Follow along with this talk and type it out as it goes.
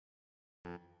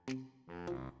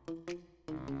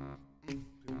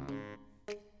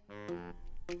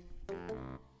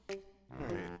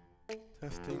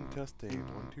Testing, testing.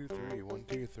 1, 2, 3, 1,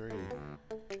 2, 3.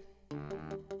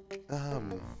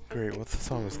 Great, what's the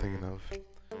song I was thinking of?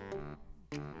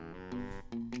 Do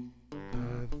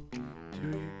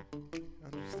you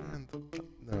understand the...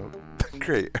 No.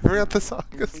 Great, I forgot the song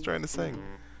I was trying to sing.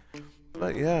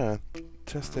 But yeah,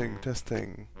 testing,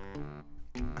 testing.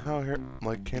 How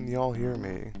like, can y'all hear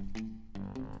me?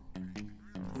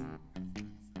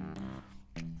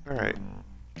 Alright.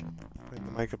 Bring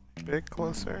the mic a bit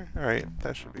closer. Alright,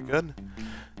 that should be good.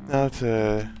 Now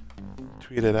to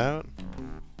tweet it out.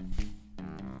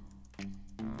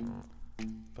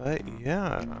 But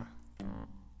yeah.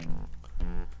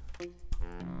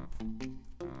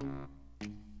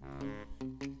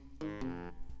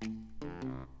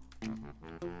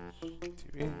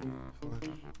 TV slash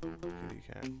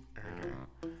KittyCatHerder.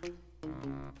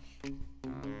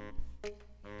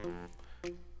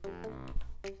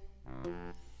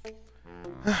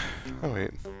 Oh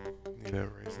wait, need to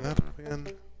raise that up again.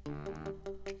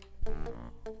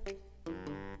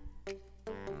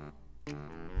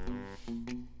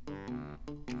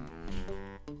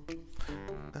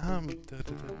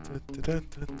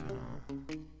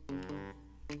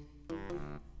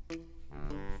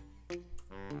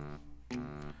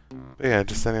 But yeah,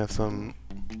 just sending out some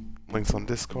links on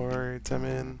Discord, I'm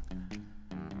in.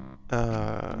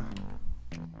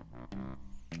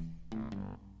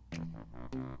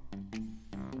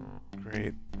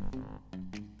 Great.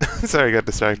 Sorry, I got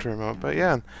distracted for a moment, but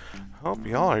yeah, I hope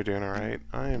y'all are doing alright.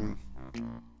 I'm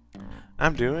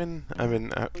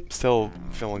still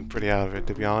feeling pretty out of it,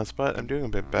 to be honest, but I'm doing a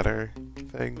bit better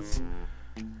things.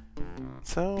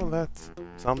 So that's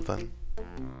something.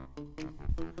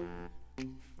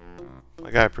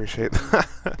 Like, I appreciate that.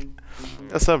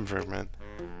 That's some improvement.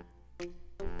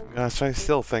 Gosh, I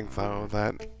still think, though,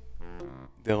 that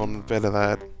dealing with a bit of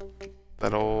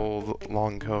that old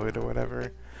long COVID or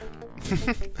whatever.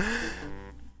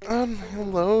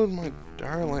 Hello, my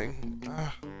darling.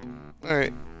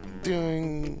 Alright,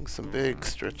 doing some big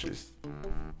stretches.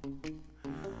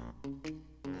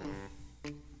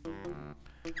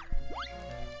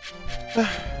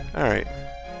 Alright.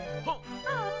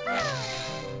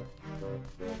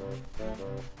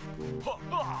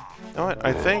 You know what,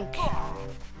 I think...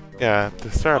 Yeah,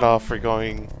 to start off, we're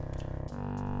going...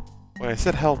 When I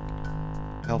said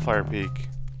Hailfire Peak,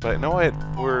 but you know what,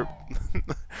 we're...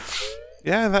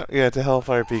 yeah, to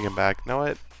Hailfire Peak and back. You know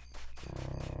what?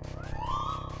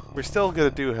 We're still gonna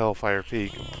do Hailfire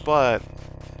Peak, but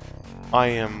I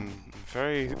am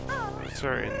very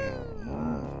certain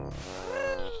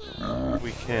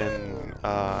we can,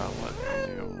 what do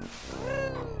we do?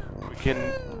 We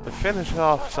can finish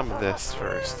off some of this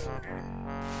first.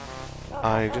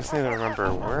 I just need to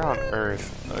remember where on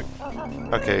Earth.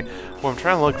 Okay, what I'm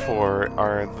trying to look for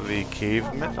are the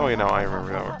cavemen. Oh, you know, I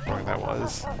remember where that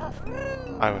was.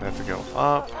 I would have to go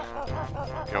up,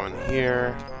 go in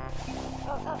here,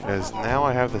 because now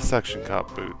I have the suction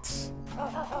cup boots.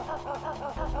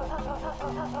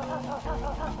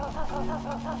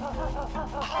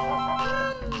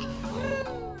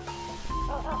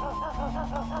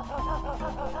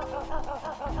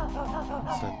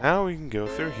 So now we can go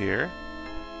through here.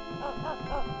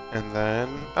 And then,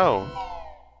 oh,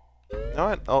 you know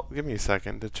what? Oh, give me a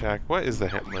second to check. What is the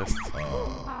hit list?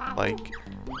 Like,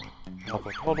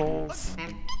 helpful puddles,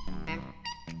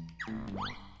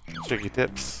 sticky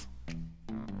tips.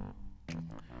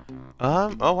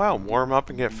 Oh wow, warm up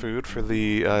and get food for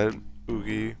the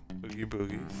Oogie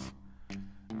Boogies,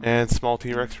 and small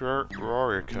T-Rex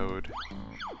Roarer code.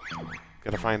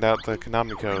 Gotta find out the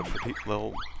Konami code for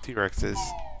little T-Rexes.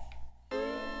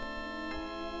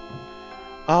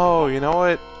 Oh, you know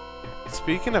what?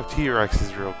 Speaking of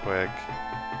T-Rexes real quick,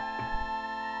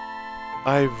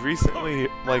 I recently,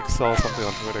 like, saw something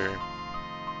on Twitter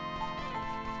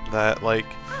that, like,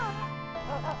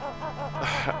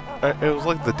 it was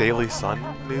like the Daily Sun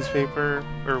newspaper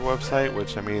or website,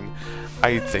 which, I mean,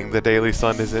 I think the Daily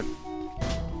Sun isn't,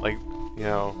 like, you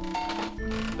know,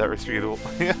 that respectable,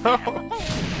 you know,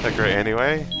 that great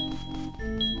anyway.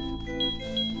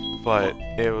 But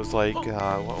it was like,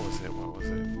 what was it?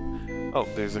 Oh,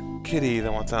 there's a kitty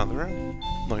that wants out of the room.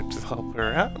 Like, just help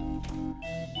her out.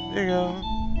 There you go.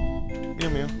 Meow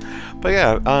meow. But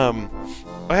yeah, oh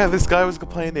yeah, this guy was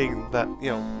complaining that,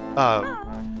 you know,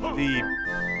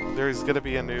 there's gonna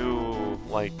be a new,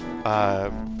 like,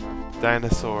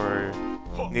 dinosaur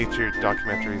nature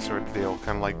documentary sort of deal,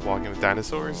 kind of like Walking with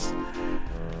Dinosaurs.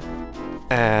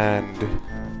 And,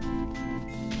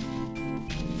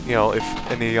 you know, if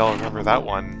any of y'all remember that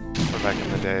one from back in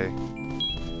the day.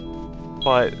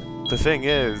 But the thing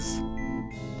is,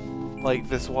 like,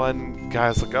 this one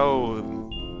guy's like, oh,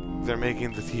 they're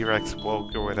making the T-Rex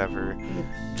woke or whatever,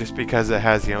 just because it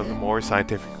has, you know, the more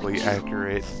scientifically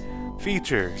accurate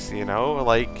features, you know,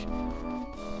 like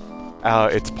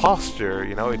its posture,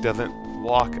 you know, it doesn't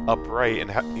walk upright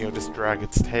and you know, just drag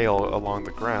its tail along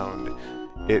the ground.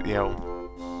 It, you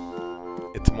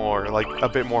know, it's more like a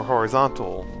bit more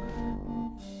horizontal.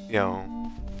 You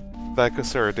know, the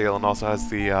Echosauridale also has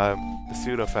the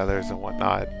pseudo feathers and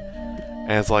whatnot,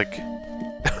 and it's like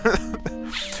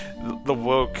the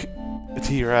woke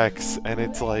T-Rex, and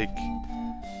it's like,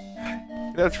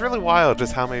 you know, it's really wild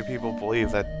just how many people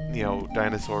believe that, you know,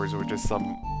 dinosaurs were just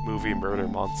some movie murder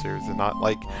monsters and not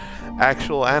like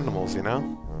actual animals, you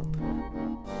know?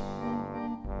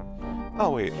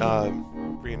 Oh wait,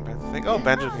 reinvent the thing. Oh,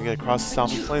 Banjo can get across the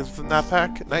Salmon Plains with that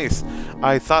pack? Nice.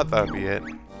 I thought that would be it.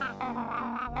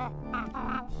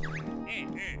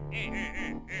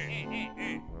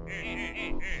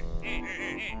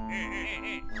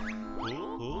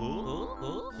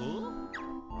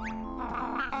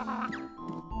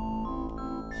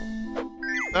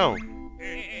 Oh.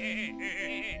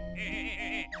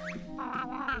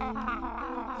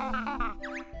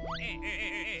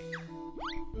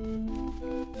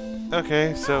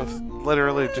 Okay, so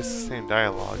literally just the same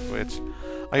dialogue, which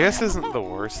I guess isn't the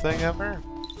worst thing ever.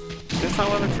 Just not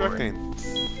what I'm expecting.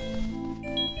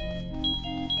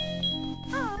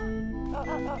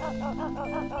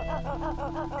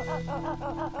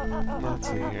 Let's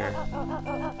see here.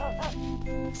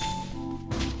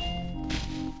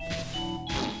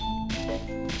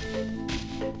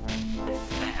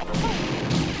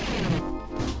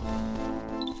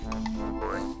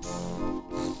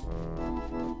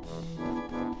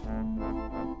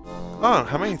 Oh,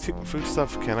 how many food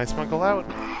stuff can I smuggle out?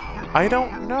 I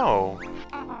don't know.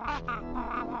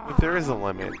 But there is a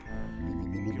limit.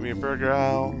 Give me a burger,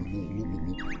 Al.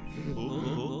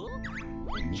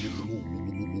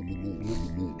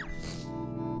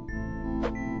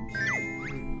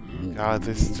 God,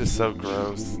 this is just so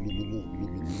gross.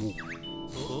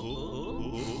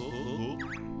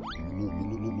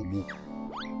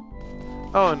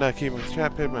 Oh, and keep with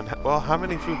Chat Pidman. Well, how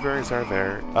many food berries are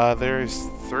there? There's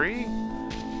 3?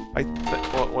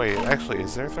 Well, wait, actually,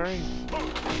 is there 3?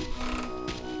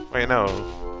 Wait, no.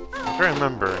 I'm trying to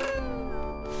remember.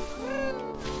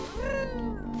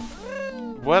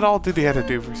 What all did he have to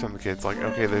do for some of the kids? Like,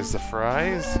 okay, there's the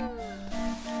fries.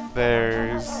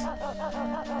 There's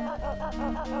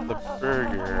the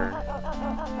burger.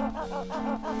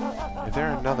 Is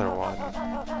there another one?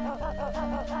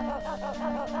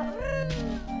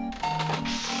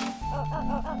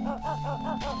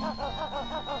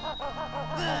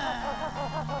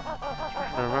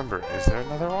 I remember. Is there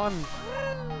another one?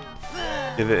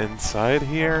 Is it inside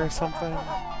here or something?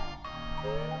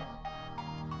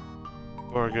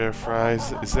 Burger,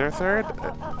 fries. Is there a third?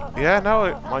 Yeah, no,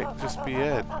 it might just be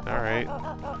it. Alright.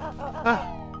 Huh.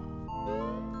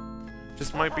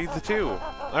 Just might be the 2.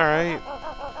 Alright.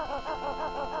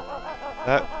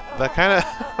 That kinda...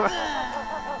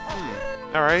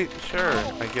 Alright, sure,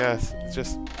 I guess. It's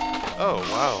just... Oh,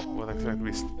 wow. Wasn't expecting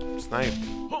to be sniped.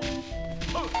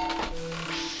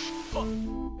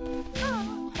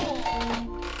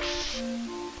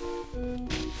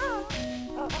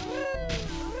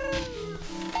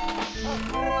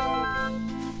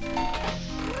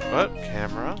 What?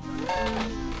 Camera?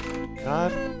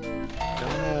 God. Go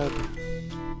ahead.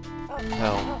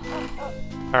 Hell.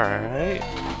 Alright.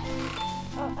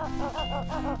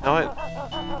 Now what?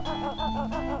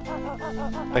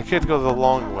 I could go the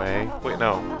long way. Wait,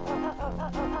 no.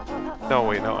 No,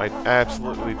 wait, no. I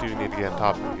absolutely do need to get on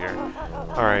top of here.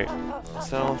 Alright.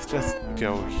 So let's just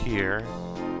go here.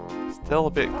 Still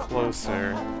a bit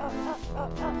closer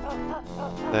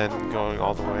than going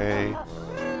all the way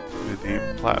to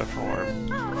the platform.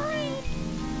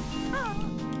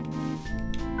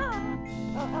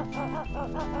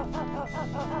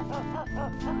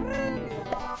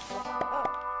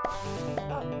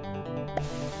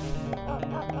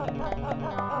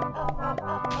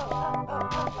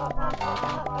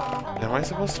 Am I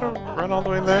supposed to run all the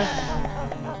way there?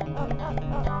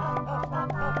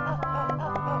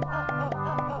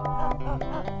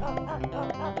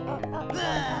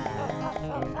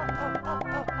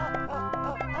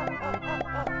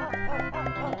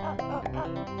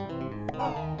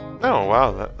 Oh,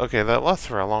 wow. Okay, that lasts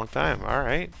for a long time.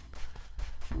 Alright.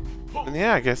 And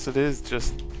yeah, I guess it is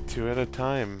just 2 at a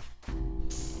time.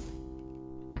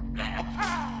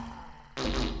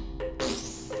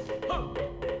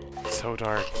 So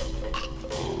dark.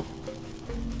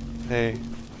 Hey,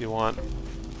 you want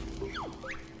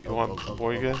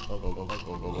Boyga?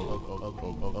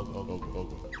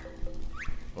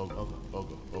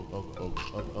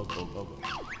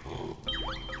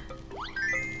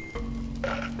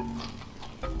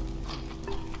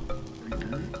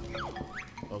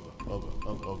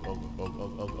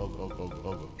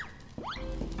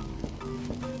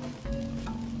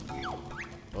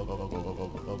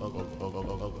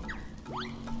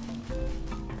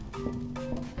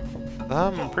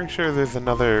 I'm pretty sure there's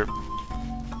another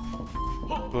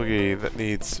boogie that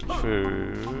needs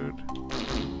food.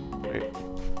 Wait,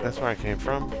 that's where I came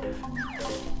from?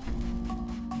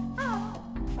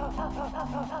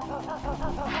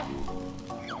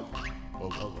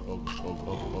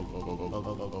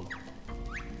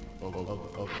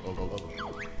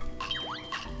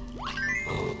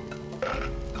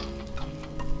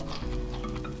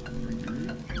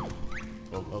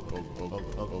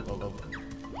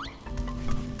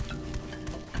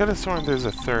 Could have sworn there's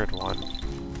a third one.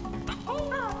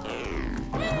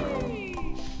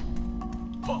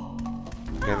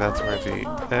 Okay, that's where the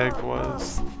egg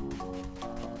was.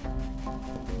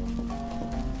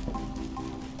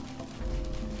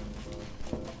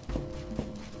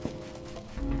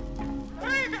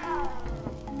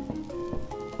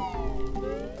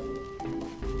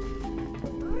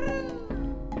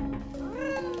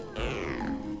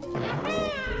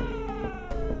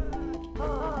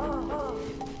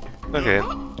 Okay.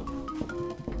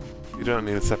 You don't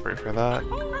need to separate for that.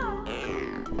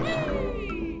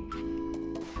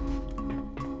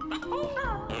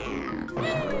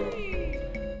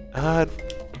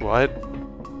 What?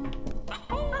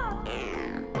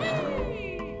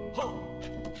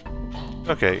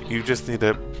 Okay, you just need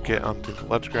to get onto the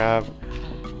ledge grab.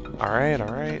 Alright,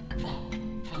 alright.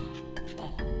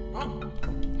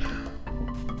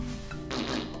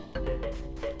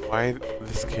 Why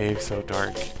this cave so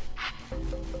dark?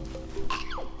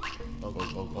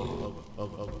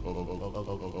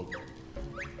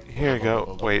 Here you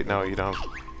go. Wait, no, you don't.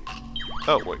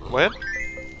 Oh, wait, what?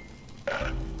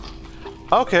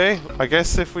 Okay, I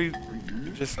guess if we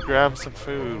just grab some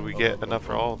food, we get enough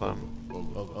for all of them.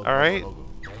 Alright.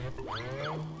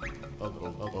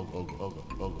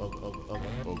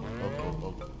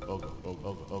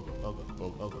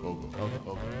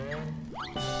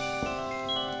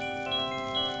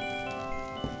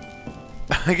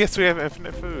 I guess we have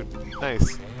infinite food.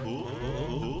 Nice.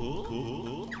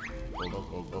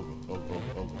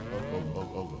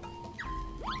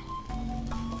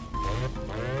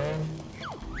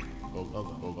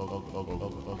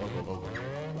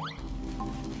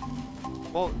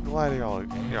 Well, glad you're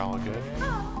all good.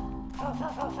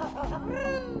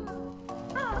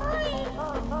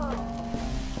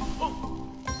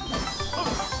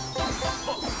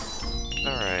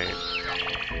 Alright.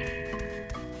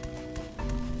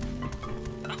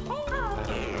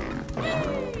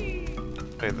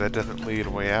 Wait, that doesn't lead a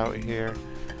way out here.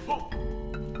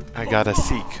 I gotta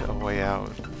seek a way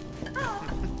out.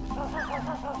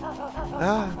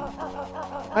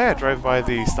 I had drive by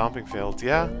the stomping fields,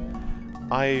 yeah.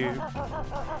 I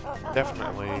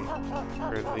definitely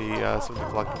heard some of the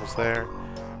collectibles there.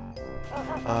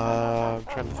 I'm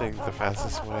trying to think the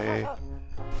fastest way.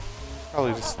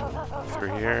 Probably just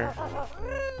through here.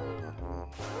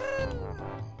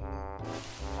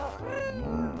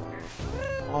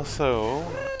 Also,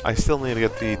 I still need to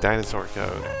get the dinosaur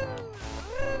code.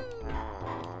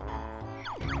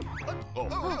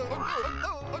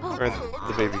 Or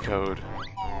the baby code.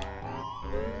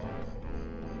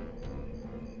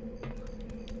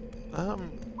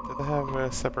 Did they have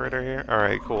a separator here?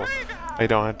 Alright, cool. I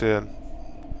don't have to...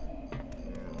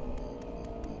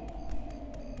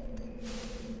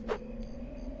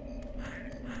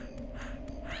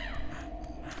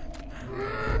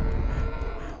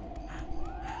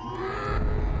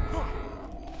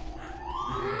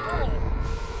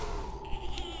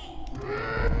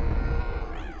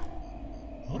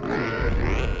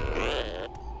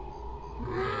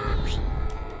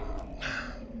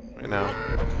 Wait, no.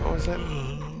 What was it?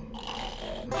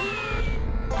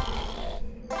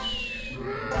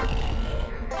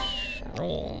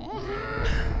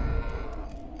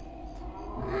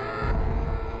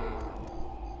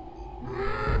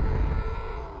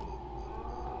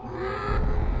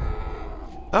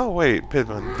 Oh wait,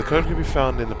 Pidman, the code can be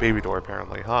found in the baby door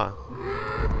apparently, huh?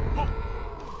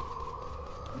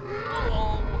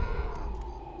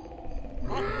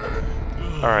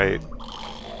 Alright.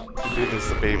 Do this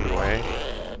the baby way.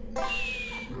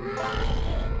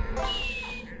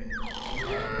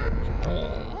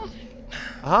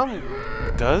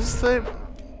 Does the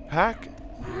pack?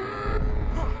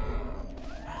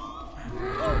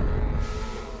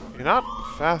 You're not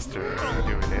faster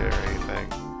doing it or anything.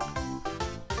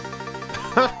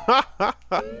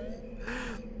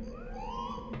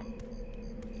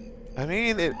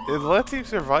 mean, it lets you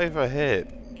survive a hit.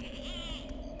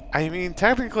 I mean,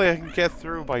 technically I can get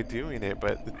through by doing it,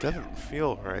 but it doesn't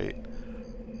feel right.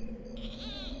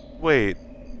 Wait.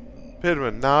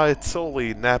 Pidwin, nah, it's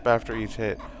solely nap after each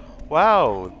hit.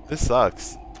 Wow, this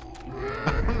sucks.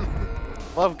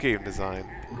 Love game design.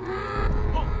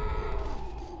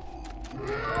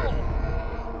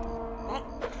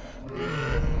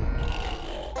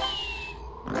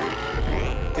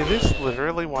 Is this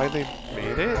literally why they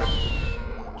made it?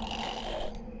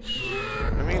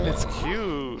 I mean, it's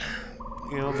cute,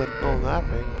 you know, the little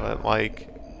napping, but like,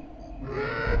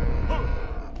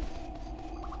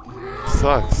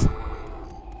 sucks.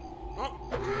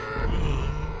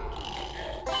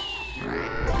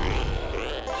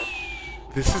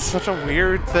 This is such a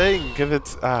weird thing, because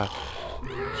it's, you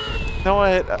know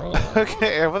what,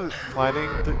 okay, I wasn't planning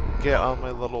to get on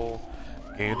my little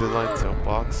game design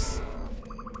soapbox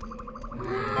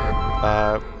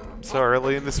so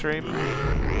early in the stream.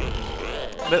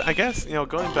 But I guess, you know,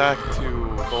 going back to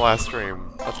the last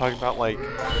stream, I was talking about, like,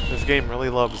 this game really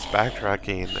loves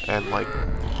backtracking, and, like,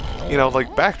 you know,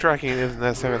 like, backtracking isn't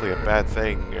necessarily a bad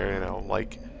thing, or, you know,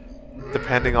 like,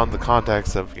 depending on the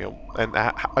context of, you know, and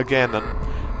again,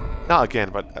 not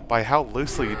again, but by how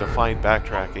loosely you define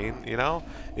backtracking, you know,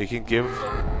 you can give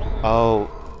a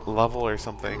level or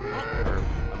something, or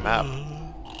a map,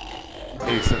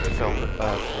 a sense of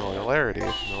familiarity,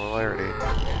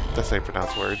 that's how you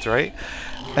pronounce words, right?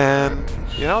 And,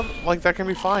 you know, like, that can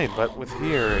be fine, but with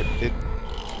here,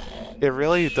 it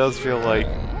really does feel like,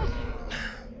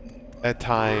 at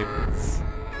times,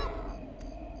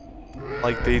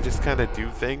 like, they just kind of do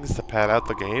things to pad out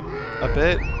the game a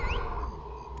bit.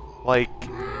 Like,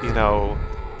 you know,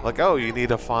 like, oh, you need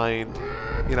to find,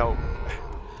 you know,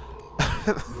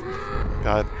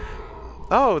 God.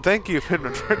 Oh, thank you for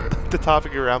the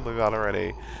topic you're rambling about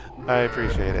already. I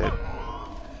appreciate it.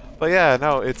 But yeah,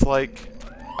 no, it's like,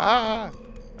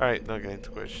 alright, no getting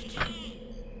squished.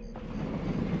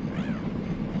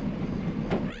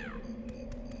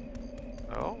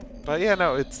 Oh, but yeah,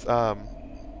 no, it's,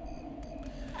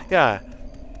 yeah,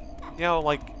 you know,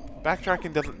 like,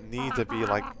 backtracking doesn't need to be,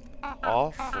 like,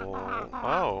 awful.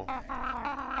 Oh.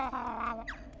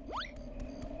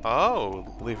 Oh,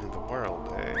 leaving the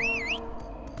world, eh?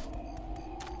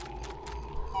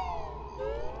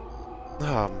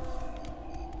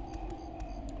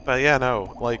 But yeah,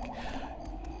 no, like,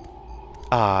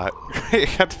 I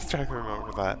got distracted from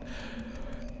remember that.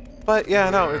 But yeah,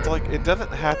 no, it's like, it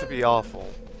doesn't have to be awful.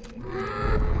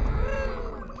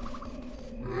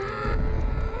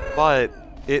 But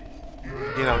it,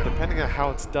 you know, depending on how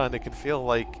it's done, it can feel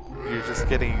like you're just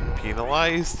getting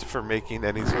penalized for making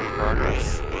any sort of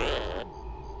progress.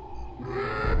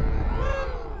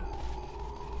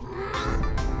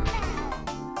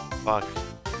 Fuck.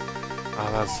 Oh,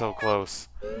 that's so close.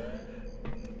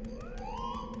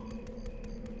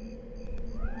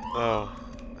 Oh,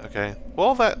 okay.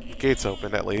 Well, that gate's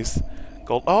open at least.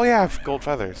 Gold. Oh yeah, I have gold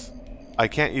feathers. I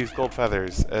can't use gold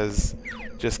feathers as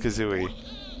just Kazooie.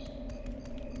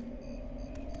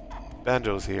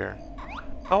 Banjo's here.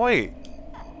 Oh wait.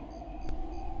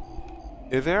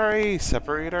 Is there a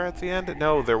separator at the end?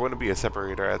 No, there wouldn't be a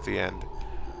separator at the end.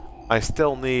 I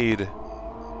still need...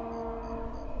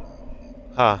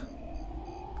 Huh.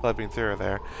 Clubbing through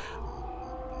there.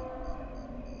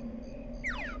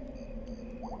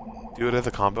 Do it as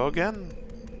a combo again?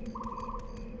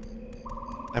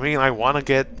 I mean, I want to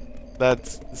get that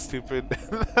stupid,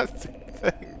 that stupid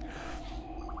thing.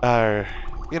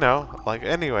 You know, like,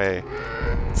 anyway.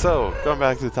 So, going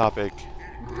back to the topic.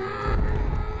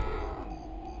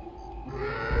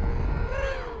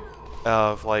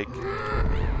 Of, like,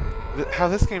 how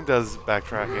this game does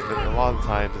backtracking, and a lot of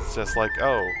times it's just like,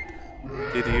 oh,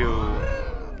 did you...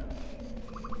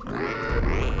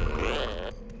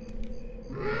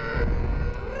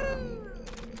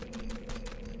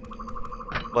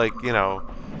 like, you know,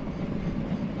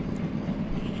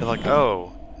 you're like,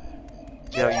 oh,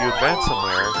 you know, you advance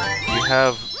somewhere, you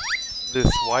have this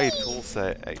wide tool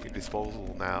set at your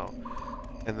disposal now,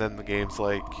 and then the game's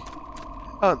like,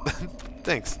 oh,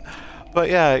 thanks. But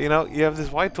yeah, you know, you have this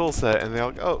wide tool set, and they're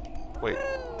like, oh, wait,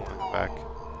 I'll go back,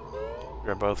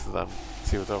 grab both of them,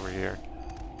 see what's over here.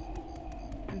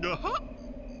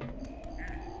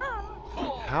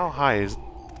 How high is...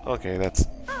 okay, that's...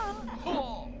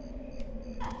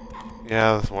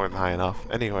 yeah, that's more than high enough.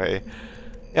 Anyway,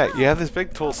 yeah, you have this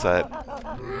big tool set.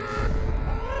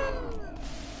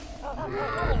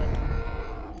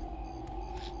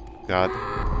 God.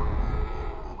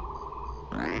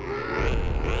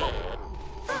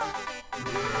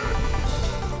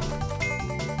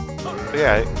 But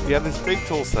yeah, you have this big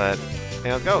tool set,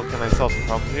 And I'll go, can I solve some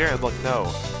problems here? And look,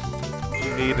 no.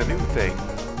 You need a new thing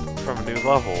from a new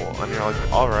level. And you're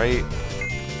like, alright.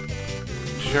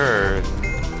 Sure.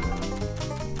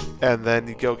 And then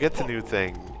you go get the new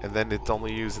thing. And then it's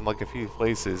only used in like a few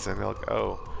places. And you're like,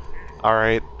 oh.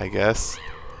 Alright, I guess.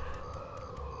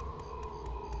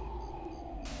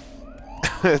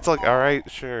 It's like, alright,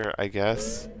 sure, I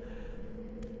guess.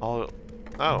 Oh.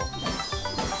 Oh?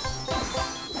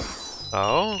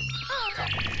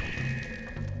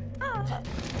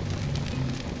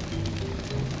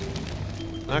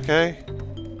 Okay.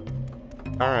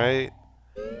 Alright.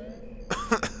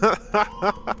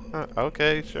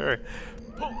 Okay, sure.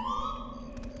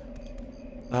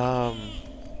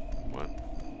 What?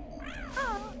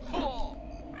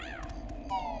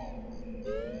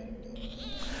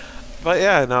 But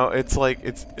yeah, no, it's like,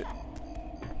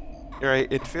 you're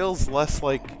right, it feels less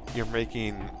like you're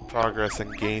making progress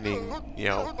and gaining, you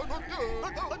know,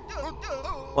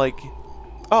 like,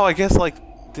 oh, I guess, like,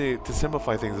 to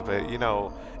simplify things a bit, you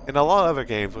know, in a lot of other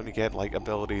games, when you get, like,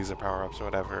 abilities or power-ups or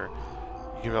whatever,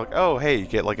 you can be like, oh, hey, you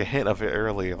get, like, a hint of it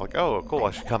early, like, oh, cool,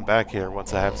 I should come back here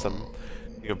once I have some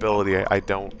new ability I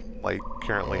don't, like,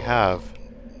 currently have.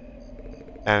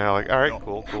 And you're like, alright,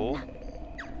 cool, cool.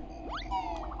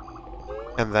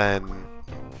 And then...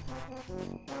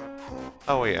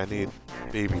 oh wait, I need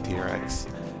baby T-Rex.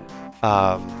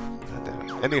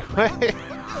 Anyway...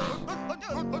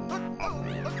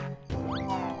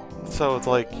 so it's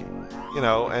like, you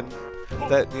know, and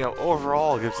that, you know,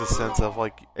 overall gives a sense of,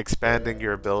 like, expanding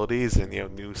your abilities and, you know,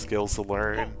 new skills to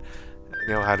learn,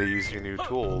 you know, how to use your new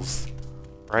tools,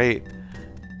 right?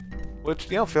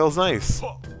 Which, you know, feels nice.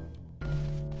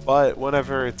 But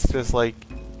whenever it's just like,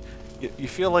 you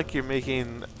feel like you're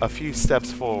making a few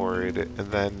steps forward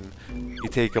and then you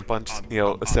take a bunch, you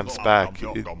know, steps back,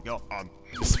 it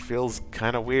just feels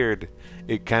kind of weird.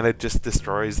 It kind of just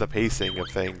destroys the pacing of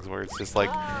things, where it's just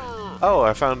like, oh,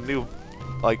 I found a new,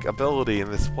 like, ability in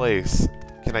this place.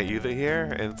 Can I use it here?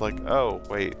 And it's like, oh,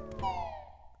 wait.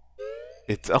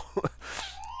 It's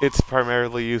it's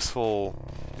primarily useful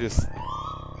just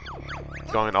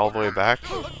going all the way back.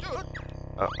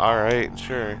 Alright,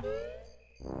 sure.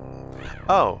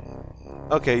 Oh,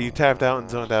 okay. You tapped out and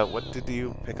zoned out. What did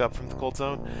you pick up from the cold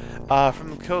zone?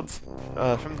 From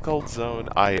the cold zone,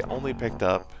 I only picked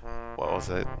up. What was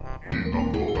it?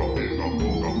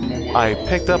 I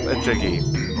picked up a Jiggy.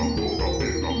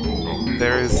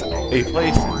 There is a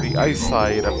place in the ice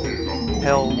side of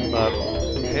Hailfire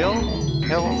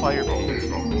Peak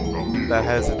that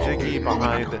has a Jiggy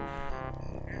behind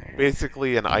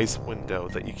basically an ice window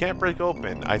that you can't break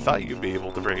open. I thought you'd be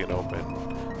able to break it open,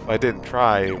 but I didn't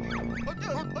try.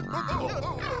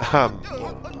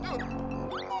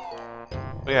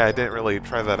 But yeah, I didn't really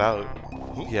try that out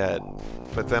yet.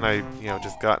 But then I, you know,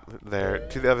 just got there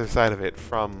to the other side of it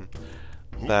from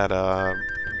that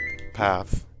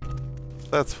path.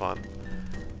 That's fun.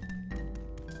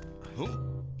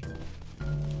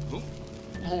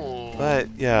 But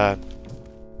yeah.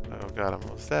 Oh god, I'm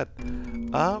almost dead.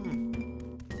 Well,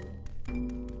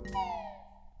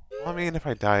 I mean, if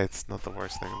I die, it's not the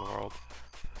worst thing in the world.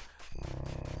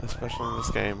 Especially in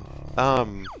this game. But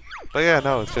yeah,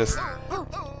 no, it's just...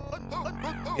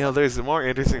 you know, there's more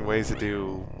interesting ways to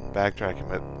do backtracking,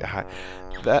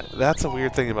 but that's a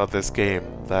weird thing about this game,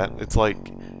 that it's like...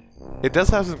 it does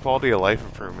have some quality of life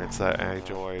improvements that I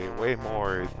enjoy way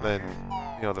more than,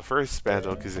 you know, the first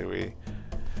Banjo-Kazooie.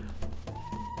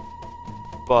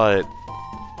 But...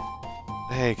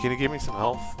 hey, can you give me some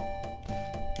health?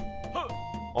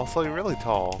 Also, you're really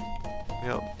tall. You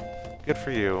know, good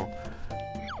for you.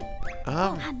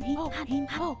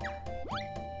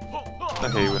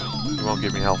 Okay, you won't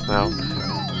give me health now.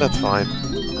 That's fine.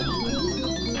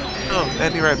 Oh,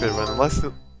 and you're right, Bidwin, unless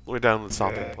we're down with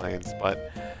Stomping Plains, but...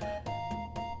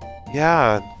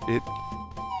 yeah, it...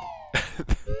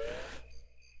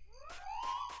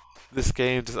 this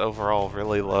game just overall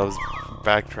really loves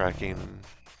backtracking,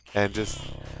 and just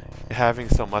having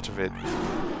so much of it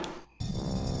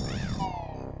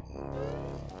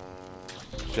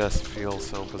just feels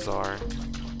so bizarre.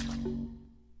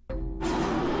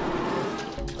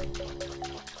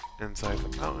 Inside the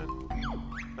mountain.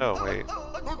 Oh, wait.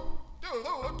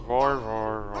 Roar,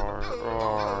 roar, roar,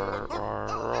 roar, roar,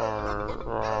 roar,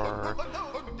 roar.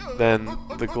 Then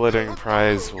the glittering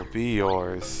prize will be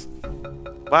yours.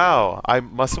 Wow, I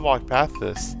must have walked past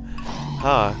this.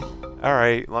 Huh.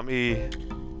 Alright, let me...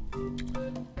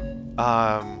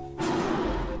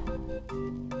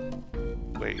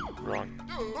 wait, wrong.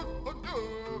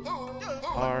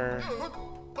 R... R...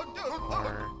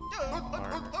 R...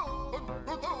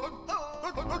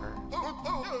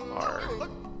 R...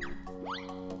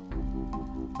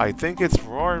 I think it's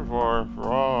roar, roar,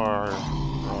 roar,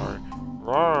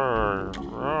 roar, roar,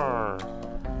 roar.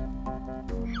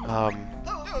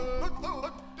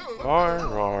 Roar,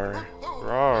 roar,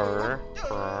 roar,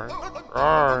 roar,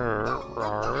 roar,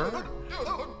 roar.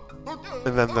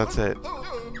 And then that's it.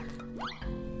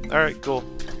 Alright, cool.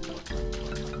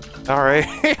 Alright.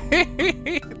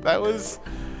 That was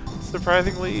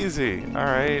surprisingly easy.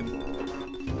 Alright.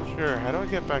 Sure, how do I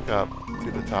get back up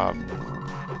to the top?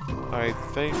 I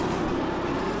think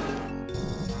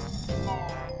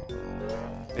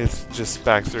it's just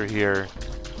back through here.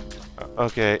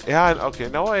 Okay, yeah, okay,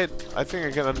 no, I think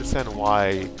I can understand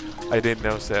why I didn't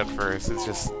notice it at first. It's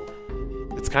just,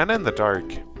 it's kind of in the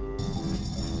dark.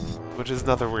 Which is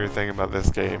another weird thing about this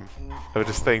game. Of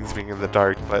just things being in the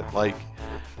dark, but like,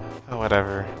 oh,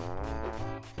 whatever.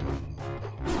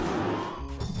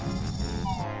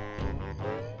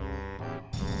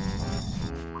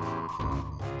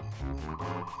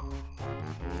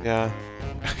 Yeah.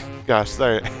 Gosh,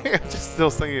 sorry. I'm just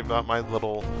still thinking about my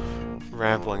little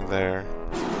rambling there.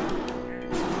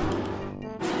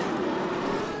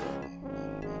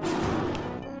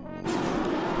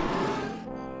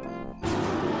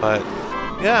 But,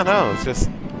 yeah, no, it's just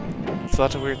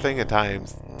such a weird thing at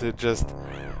times to just,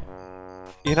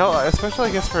 you know, especially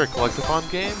I guess for a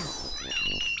collectathon game,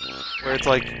 where it's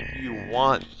like you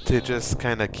want to just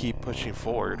kind of keep pushing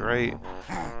forward, right?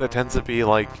 That tends to be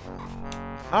like,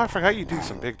 oh, I forgot you do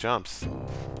some big jumps.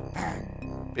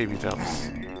 Baby jumps.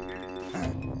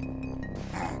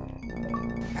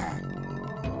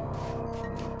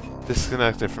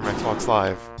 Disconnected from Xbox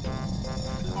Live.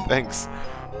 Thanks.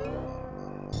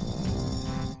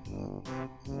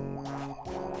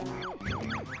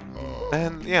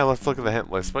 And yeah, let's look at the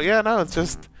hint list. But yeah, no, it's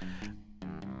just,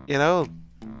 you know,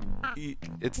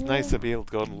 it's nice to be able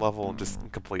to go to level and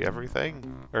just complete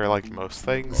everything. Or like most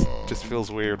things. It just feels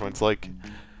weird when it's like,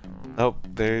 oh,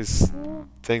 there's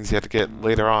things you have to get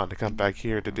later on to come back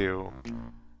here to do.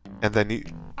 And then you...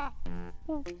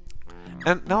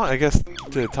 And no, I guess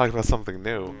to talk about something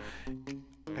new,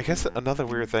 I guess another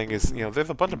weird thing is, you know, there's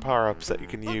a bunch of power-ups that you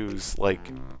can use,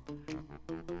 like,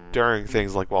 during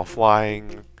things like while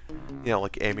flying, you know,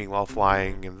 like aiming while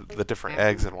flying and the different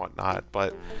eggs and whatnot,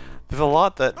 but there's a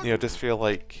lot that, you know, just feel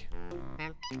like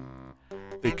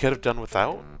they could have done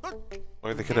without,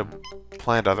 or they could have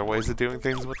planned other ways of doing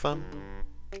things with them.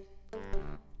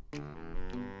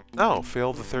 Oh,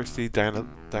 fill the thirsty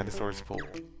dinosaur's pool.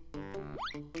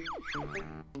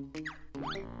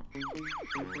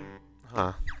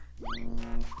 Huh.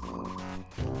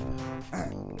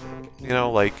 You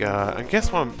know, like, I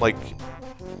guess what I'm, like,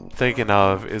 thinking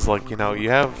of is, like, you know, you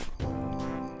have...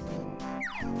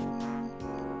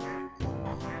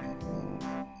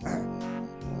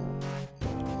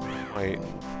 Wait,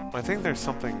 I think there's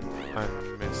something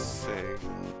I'm missing.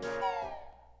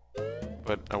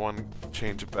 But I want to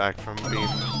change it back from being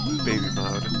baby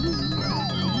mode.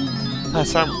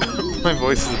 Sorry, my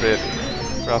voice is a bit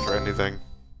rough or anything.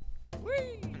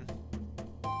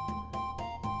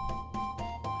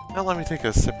 Now let me take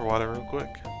a sip of water real quick.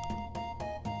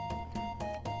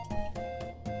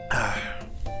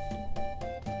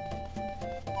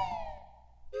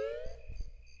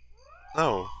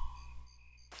 Oh.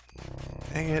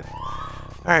 Dang it.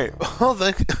 Alright, well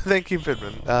thank you,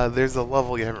 Pidman. There's a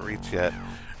level you haven't reached yet.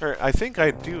 Or I think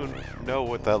I do know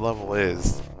what that level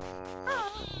is.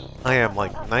 I am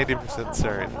like 90%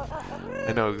 certain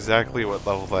I know exactly what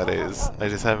level that is. I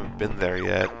just haven't been there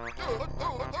yet.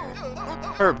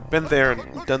 Or been there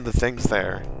and done the things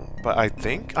there. But I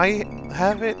think I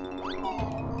have it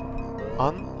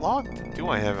unlocked? Do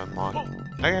I have it unlocked?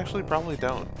 I actually probably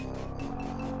don't.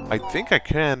 I think I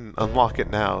can unlock it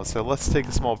now, so let's take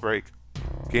a small break.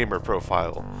 Gamer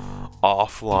profile.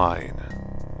 Offline.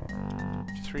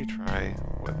 Just retry.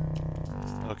 What?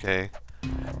 Okay.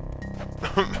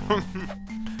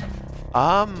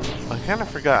 I kind of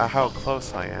forgot how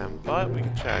close I am, but we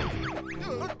can check.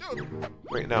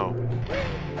 Wait, no.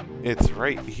 It's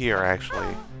right here,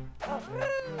 actually.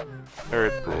 Or,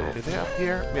 is it up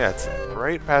here? Yeah, it's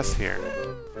right past here.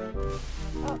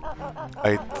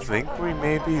 I think we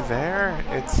may be there.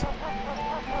 It's...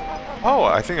 Oh,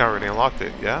 I think I already unlocked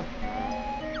it, yeah?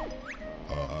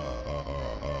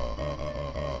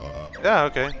 Yeah,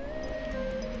 okay.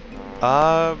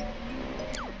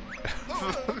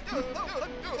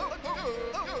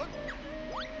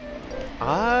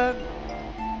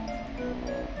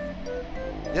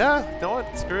 Yeah, you know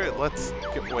what? Screw it. Let's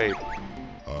get... Wait.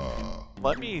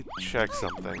 Let me check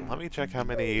something. Let me check how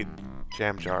many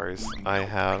jam jars I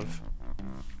have.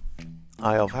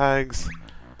 Isle of Hags.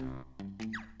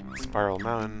 Spiral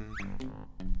Mountain.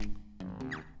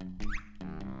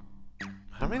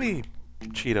 many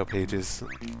Cheeto pages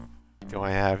do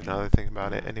I have now that I think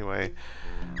about it? Anyway,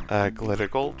 Glitter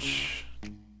Gulch,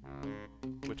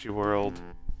 Witchy World.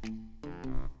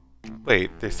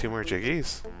 Wait, there's 2 more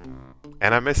Jiggies?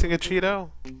 And I'm missing a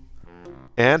Cheeto?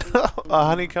 And a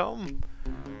honeycomb?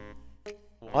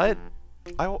 What?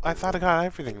 I thought I got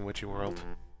everything in Witchy World.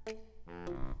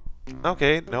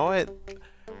 Okay, know what?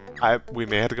 We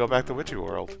may have to go back to Witchy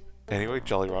World. Anyway,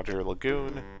 Jolly Roger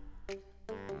Lagoon.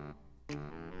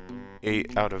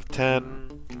 8 out of 10.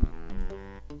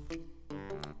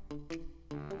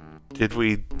 Did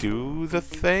we do the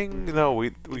thing? No,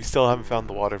 we still haven't found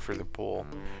the water for the pool.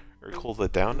 Or cooled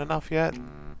it down enough yet?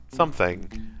 Something.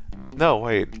 No,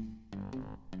 wait.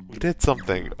 We did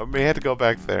something. We had to go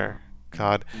back there.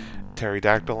 God.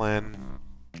 Pterodactyl in.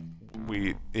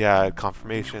 Yeah,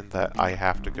 confirmation that I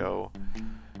have to go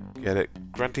get it.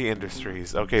 Grunty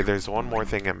Industries. Okay, there's one more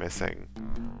thing I'm missing.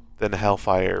 Then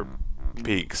Hailfire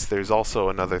Peaks. There's also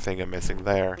another thing I'm missing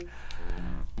there.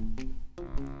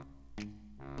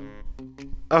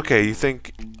 Okay, you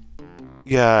think...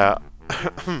 Yeah.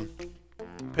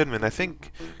 Pidman, I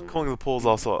think cooling the pool is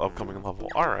also an upcoming level.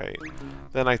 Alright.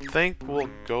 Then I think we'll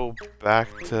go back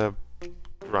to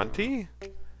Grunty?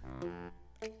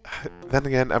 Then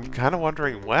again, I'm kind of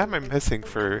wondering, what am I missing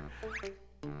for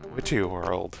Witchy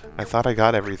World? I thought I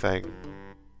got everything.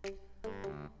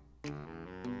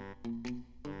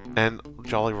 And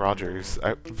Jolly Rogers.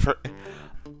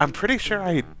 I'm pretty sure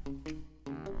I...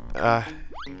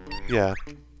 yeah.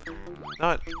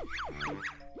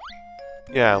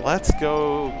 Yeah, let's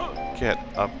go get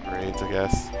upgrades, I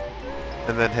guess.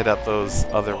 And then hit up those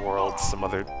other worlds some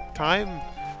other time.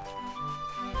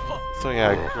 So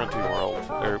yeah, Grunty World.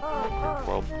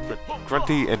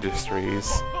 Grunty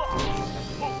Industries.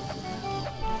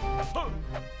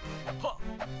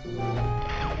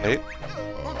 Wait.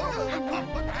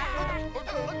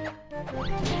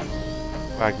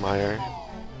 Quagmire.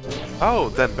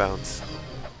 Oh, then bounce.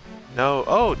 No.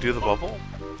 Oh, do the bubble?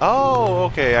 Oh,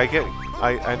 okay. I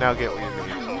now get what you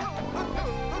mean.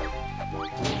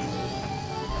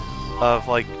 Of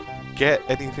like, get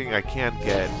anything I can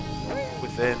get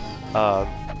within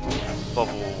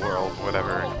bubble world,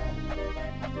 whatever.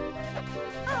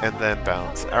 And then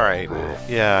bounce. Alright.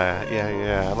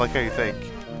 Yeah. I like how you think.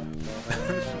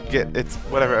 It's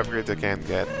whatever upgrades I can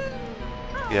get.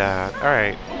 Yeah,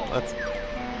 alright. Let's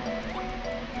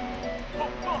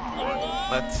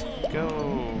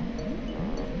go.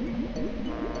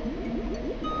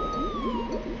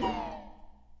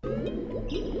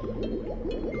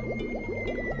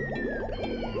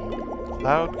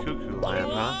 Cloud Cuckoo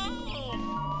Land, huh?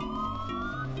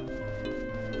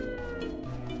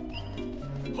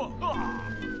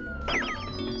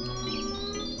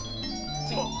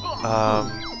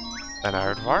 An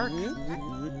aardvark?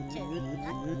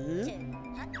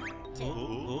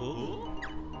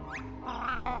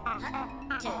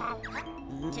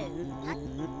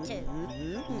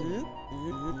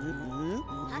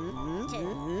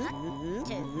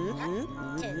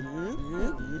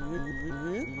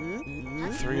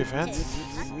 Three events?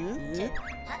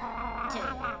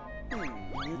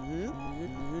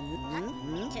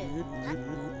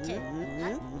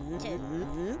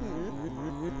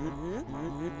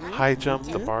 High jump,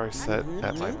 the bar is set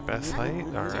at my best height,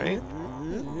 alright.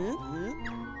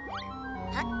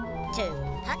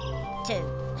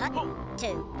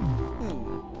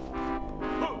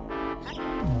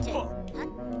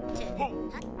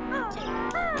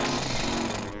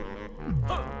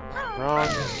 Wrong.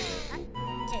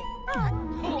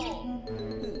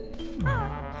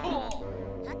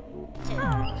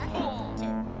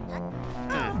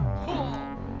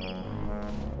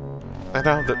 I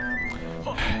know that.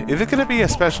 Is it gonna be a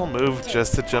special move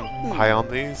just to jump high on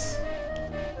these?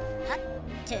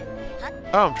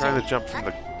 Oh, I'm trying to jump from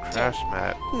the crash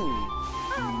mat.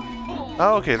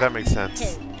 Oh, okay, that makes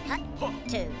sense. I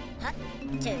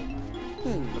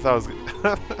thought I was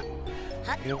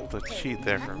be able to cheat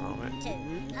there for a moment.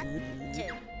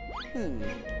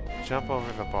 Jump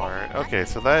over the bar. Okay,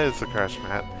 so that is the crash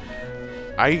mat.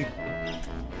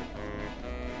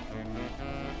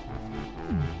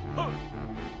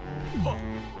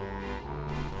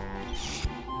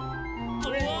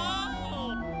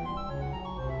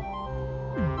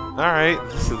 Alright,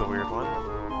 this is a weird one.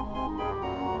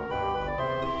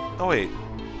 Oh wait.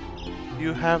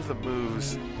 You have the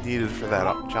moves needed for that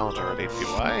challenge already, do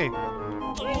I?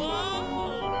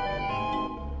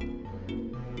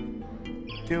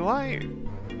 Do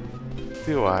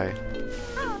I?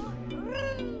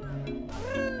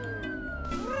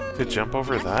 To jump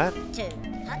over that?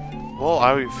 Well,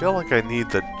 I feel like I need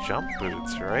the jump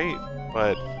boots, right?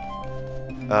 But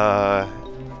no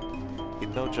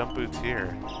jump boots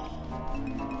here.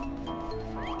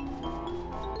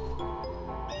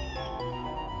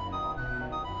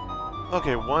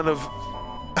 Okay, one of...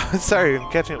 Sorry, I'm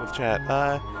catching up with chat.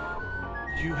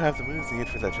 You have the moves needed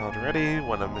for that challenge already.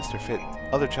 One of Mr. Fit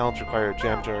other challenges require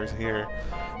jam jars here.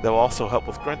 That will also help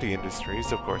with grunty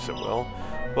industries, of course it will.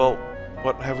 Well,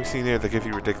 what have we seen here that give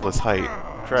you ridiculous height?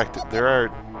 Correct, there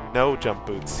are no jump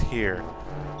boots here.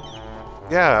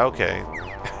 Yeah, okay.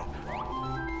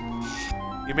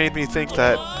 You made me think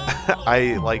that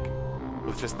I, like,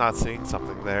 was just not seeing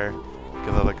something there.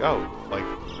 Because I was like, oh, like,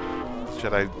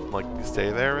 should I, like,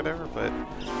 stay there or whatever? But,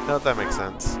 no, that makes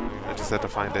sense. I just had to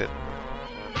find it.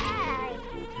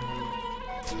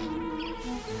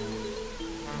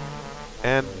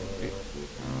 And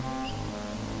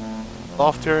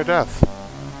off to her death.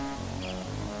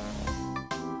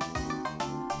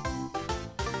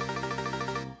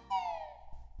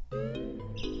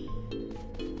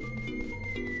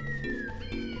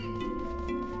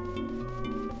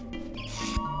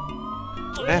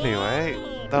 Anyway,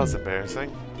 that was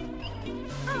embarrassing.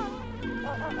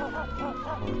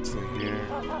 Let's see here.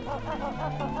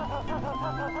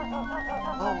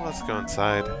 Oh, let's go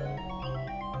inside.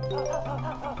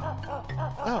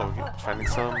 Oh, finding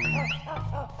some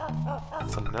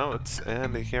notes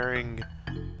and hearing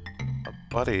a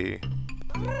buddy.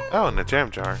 Oh, and a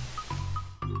jam jar.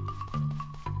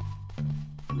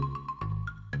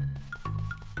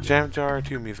 Jam jar,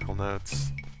 2 musical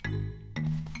notes.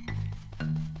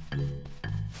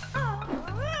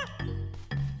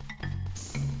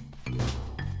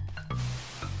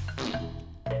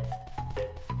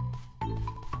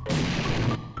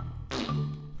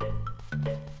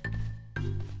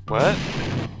 What?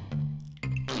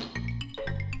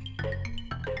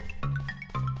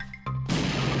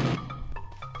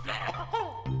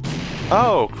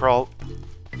 Oh, crawl.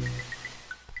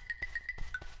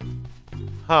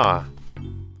 Huh.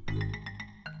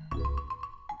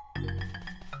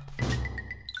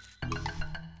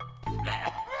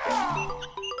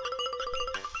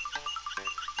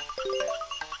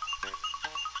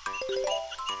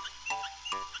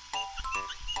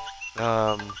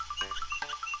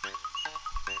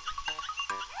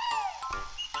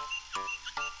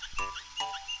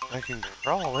 I can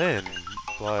crawl in,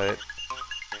 but...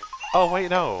 Oh,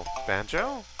 wait, no.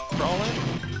 Banjo? Crawl in?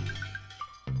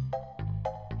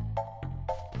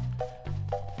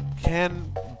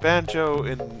 Can Banjo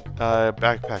in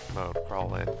backpack mode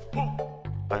crawl in?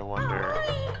 I wonder.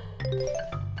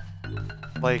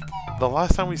 Like, the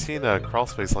last time we seen a crawl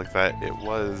space like that, it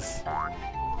was...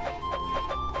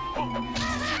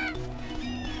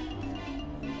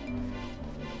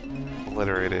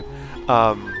 obliterated.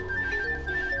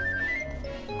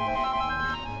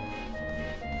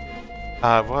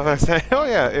 What was I saying? Oh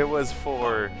yeah, it was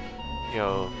for, you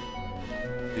know,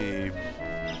 the,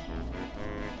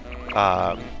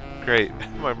 great,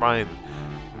 my mind.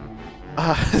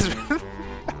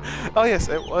 Oh yes,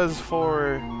 it was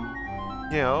for,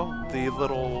 you know, the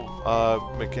little,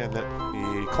 the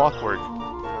clockwork,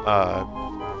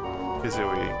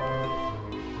 Kazooie.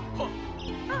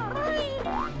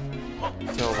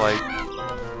 So like,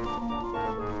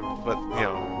 but, you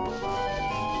know,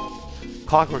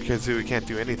 Clockwork Kazooie can't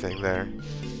do anything there.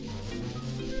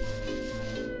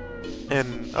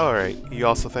 And, alright, you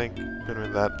also think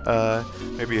that,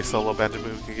 maybe a solo Banjo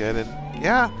move could get in?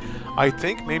 Yeah, I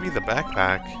think maybe the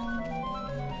backpack.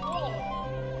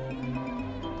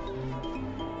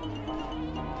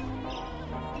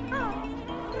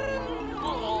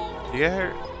 You get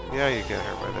her? Yeah, you get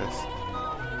her by this.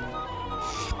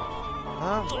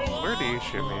 Where do you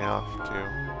shoot me off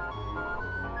to?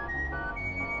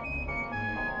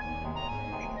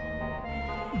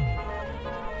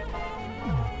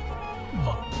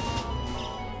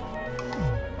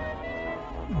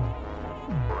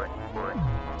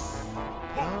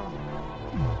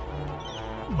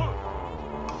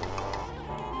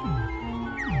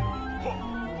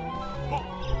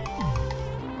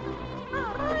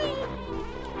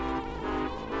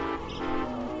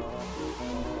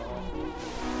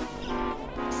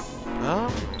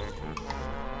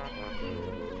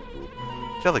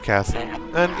 Jelly Castle.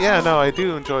 And yeah, no, I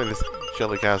do enjoy this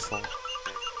Jelly Castle.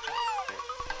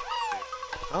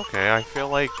 Okay, I feel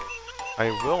like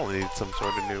I will need some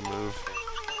sort of new move.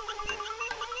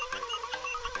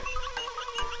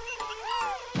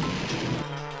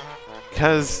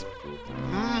 Because,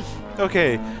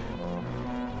 okay,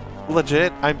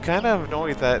 legit, I'm kind of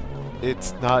annoyed that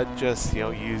it's not just, you know,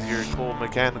 use your cool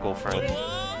mechanical friend.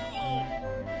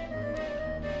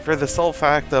 For the sole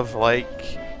fact of,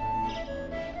 like,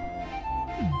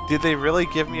 Did they really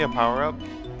give me a power-up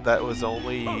that was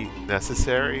only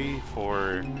necessary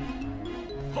for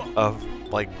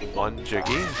like one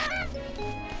Jiggy?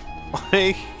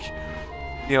 Like,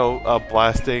 you know,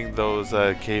 blasting those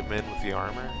cavemen with the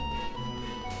armor?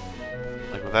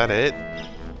 Like, was that it?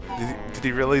 Did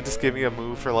he really just give me a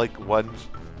move for like one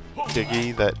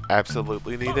Jiggy that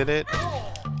absolutely needed it?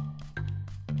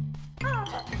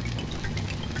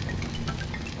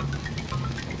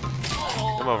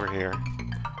 Come over here.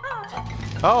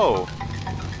 Oh!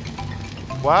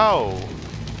 Wow!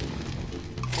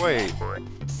 Wait.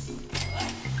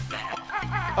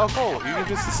 Oh, cool. You can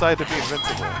just decide to be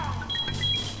invincible.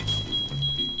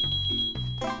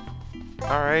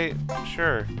 Alright,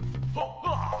 sure.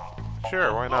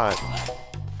 Sure, why not?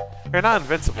 You're not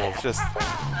invincible, it's just...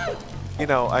 You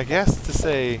know, I guess to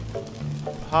say...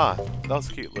 Huh, that was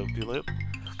a cute loop-de-loop.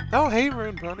 Oh, hey,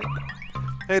 Rune Pony.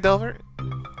 Hey, Delver. I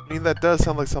mean, that does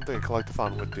sound like something a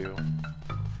collectathon would do.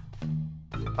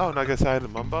 Oh, no, I guess hi to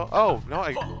Mumbo? Oh, no,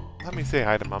 let me say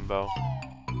hi to Mumbo.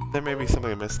 There may be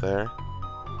something I missed there.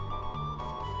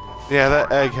 Yeah,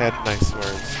 that egg had nice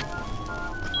words.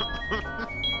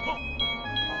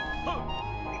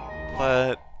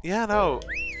 But, yeah, no.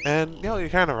 And, you know, you're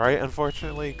kind of right.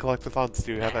 Unfortunately, collectathons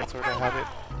do have that sort of habit.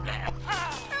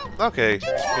 Okay,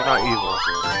 you're not evil.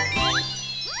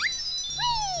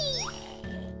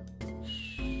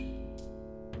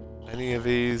 Any of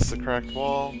these a cracked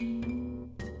wall?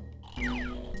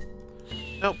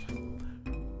 Nope.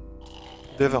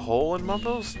 There's a hole in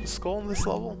Mumbo's skull in this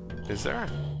level? Is there?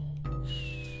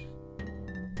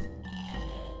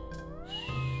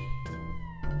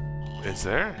 Is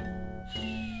there?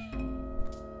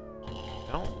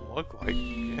 Don't look like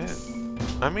it.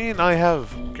 I mean, I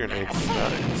have grenades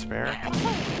to spare.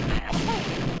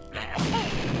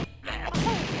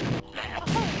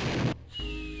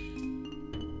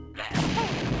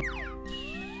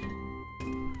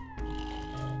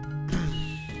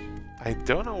 I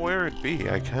don't know where it'd be.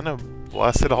 I kind of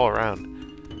blasted all around.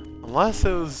 Unless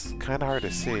it was kind of hard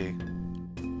to see.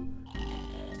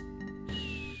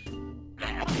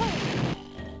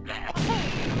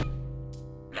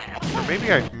 Or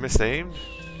maybe I misaimed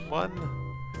one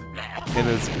and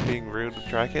it was being rude to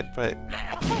track it, but...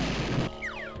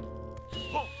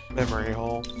 Memory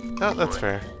hole. Oh, that's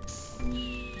fair.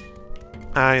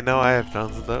 I know I have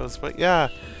tons of those, but yeah.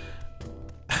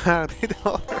 Howdy,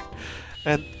 Dollar.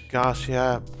 And gosh,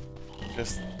 yeah,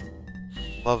 just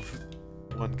love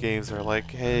when games are like,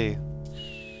 hey,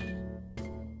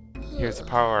 here's a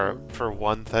power for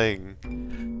one thing.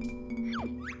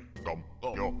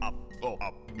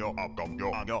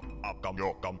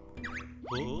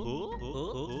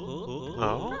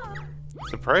 Oh,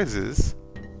 surprises.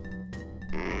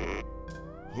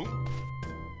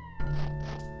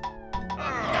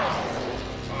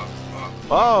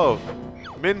 Oh,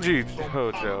 Minji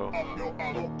Hojo.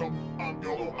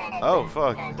 Oh,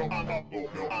 fuck.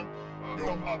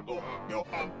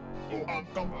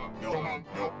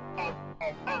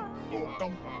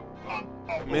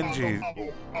 Minji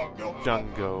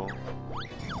Jungo.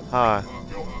 Huh.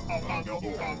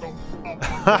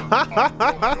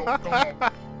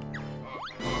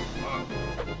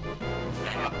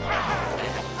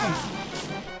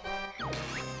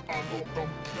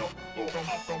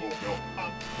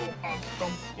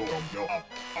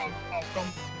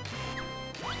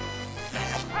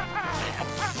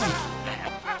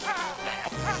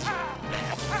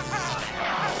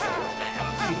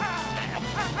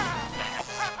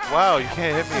 Wow, you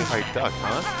can't hit me if I duck,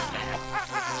 huh?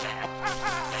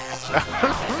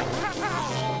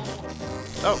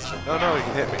 Oh, no, you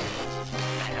can hit me.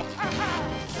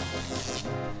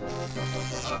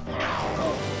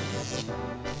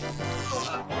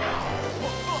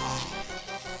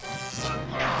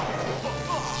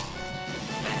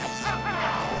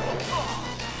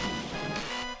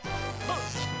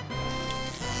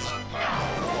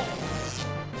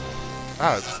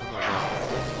 Ah, it's something like that.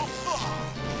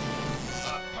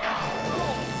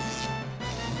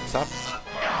 Stop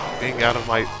being out of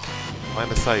my line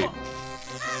of sight.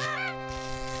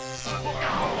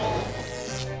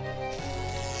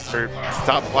 Or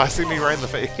stop blasting me right in the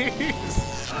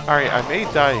face. Alright, I may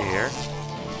die here.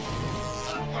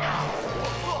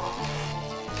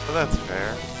 But that's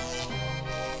fair.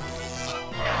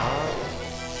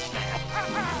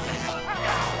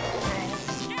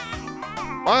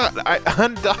 What? I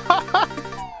undocked!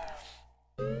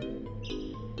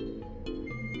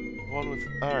 One with...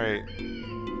 Alright.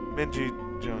 Minji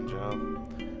Jonjo.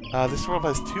 This world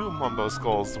has two Mumbo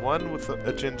skulls. One with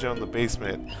a Jinjo in the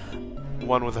basement.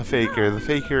 One with a faker. The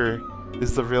faker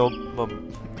is the real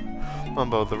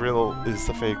Mumbo, the real is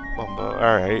the fake Mumbo.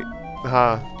 Alright.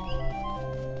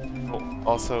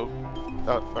 Also,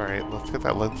 alright, let's get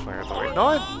that lens flare out of the way. You know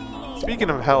what? Speaking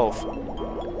of health,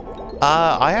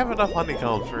 I have enough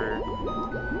honeycombs for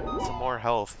some more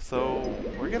health, so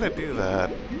we're gonna do that.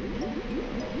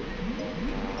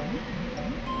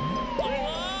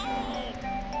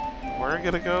 We're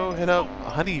gonna go hit up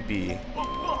Honeybee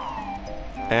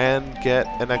and get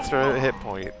an extra hit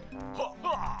point.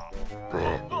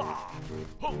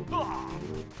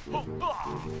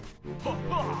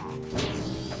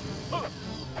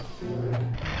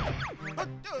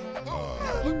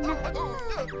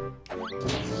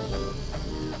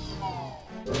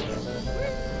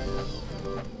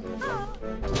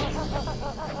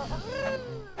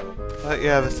 But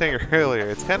yeah, the thing earlier,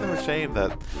 it's kind of a shame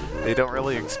that they don't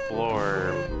really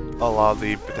explore a lot of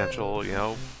the potential, you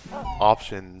know,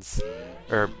 options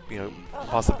or, you know,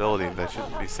 possibilities, I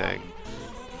shouldn't be saying,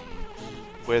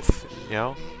 with, you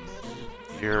know,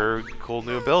 your cool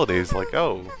new abilities, like,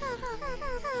 oh,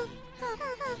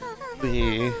 the,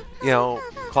 you know,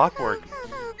 Clockwork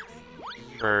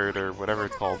Bird, or whatever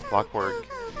it's called, Clockwork,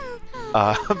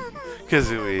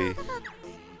 Kazooie,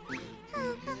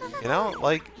 you know,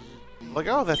 like,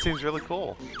 oh, that seems really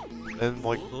cool, and,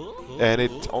 like, and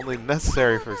it's only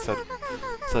necessary for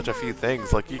such a few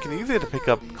things, like, you can use it to pick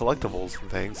up collectibles and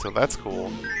things, so that's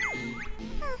cool.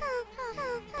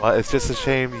 But it's just a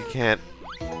shame you can't,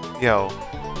 you know,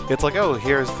 it's like, oh,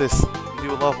 here's this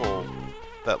new level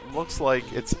that looks like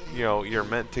it's, you know, you're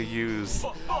meant to use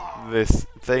this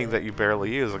thing that you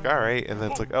barely use, like, alright, and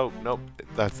then it's like, oh, nope,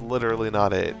 that's literally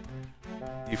not it.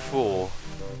 You fool.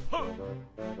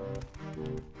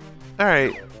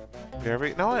 Alright,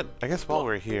 you know what, I guess while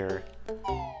we're here,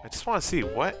 I just want to see,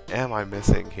 what am I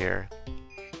missing here?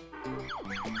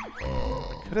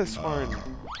 I could have sworn...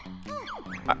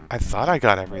 I thought I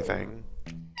got everything.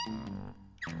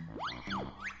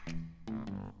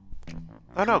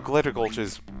 Oh no, Glitter Gulch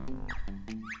is...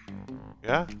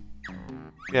 Yeah?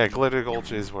 Yeah, Glitter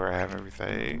Gulch is where I have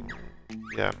everything.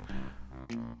 Yeah.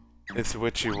 It's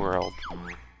Witchy World.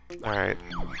 Alright.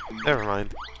 Never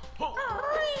mind.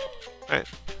 Alright.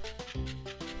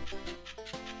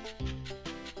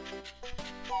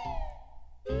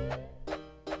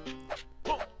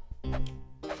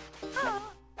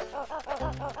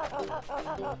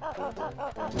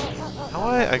 You know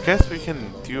what? I guess we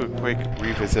can do a quick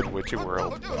revisit Witchy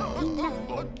World.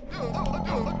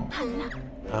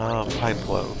 Pine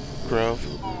Grove.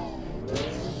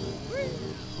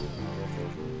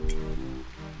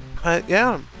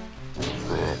 Yeah.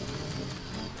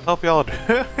 Hope y'all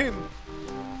are doing.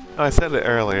 Oh, I said it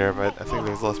earlier, but I think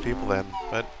there's less people then.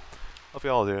 But hope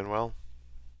y'all are doing well.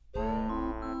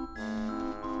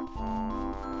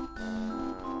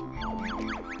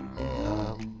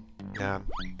 Yeah,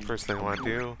 first thing I want to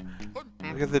do,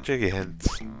 look at the jiggy hints.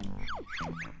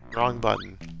 Wrong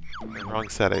button. Wrong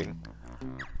setting.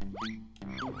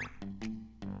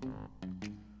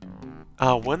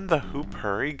 Win the Hoop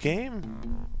Hurry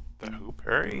game? The Hoop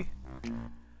Hurry?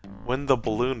 Win the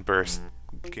Balloon Burst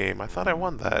game. I thought I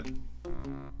won that.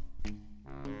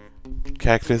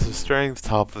 Cactus of Strength,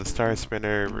 top of the Star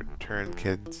Spinner, return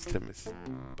kids to Miss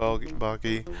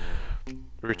Boggy.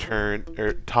 Return,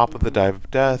 top of the Dive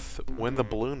of Death, win the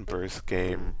Balloon Burst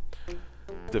game,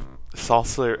 the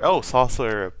Saucer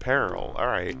Apparel,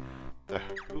 alright, the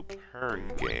Hoop Hurry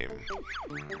game.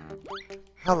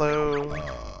 Hello.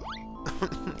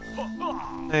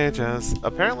 Hey Jess,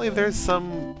 apparently there's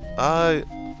some,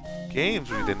 games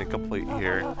we didn't complete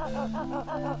here.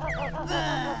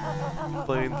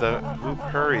 Including the Hoop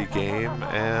Hurry game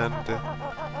and,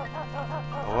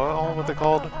 what were they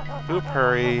called? Hoop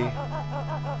Hurry,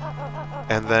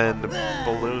 and then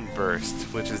Balloon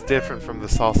Burst, which is different from the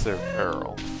Saucer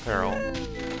Apparel. Balloon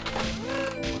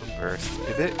Burst.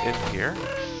 Is it in here?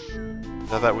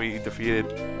 Now that we defeated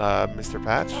Mr.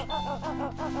 Patch?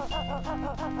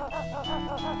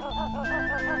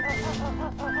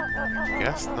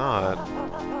 Guess not.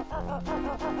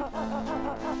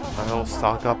 I'll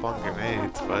stock up on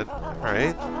grenades, but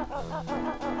alright.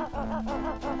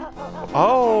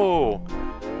 Oh!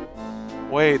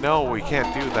 Wait, no, we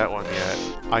can't do that one yet.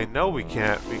 I know we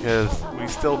can't, because we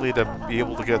still need to be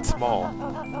able to get small.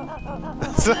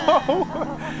 So,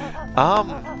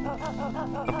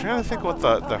 I'm trying to think what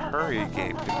the hurry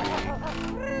game could be.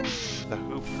 The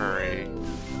Hoop Hurry.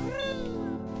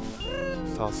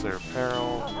 Saucer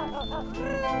Apparel.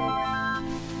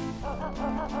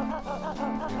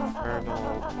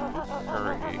 Infernal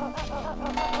Hurry.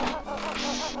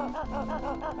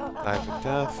 Dive of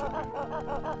Death.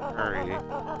 Hurry.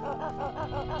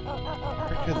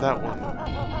 Where could that one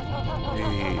Are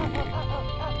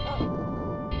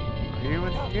you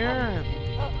in here?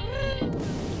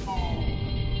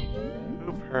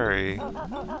 Oop, hurry.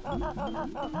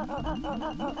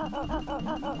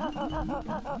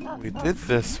 We did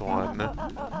this one.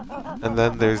 And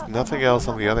then there's nothing else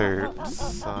on the other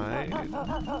side.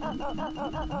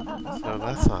 So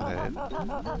that's not it.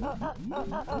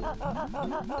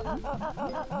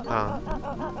 Huh.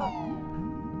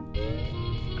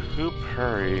 Hoop,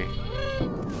 hurry.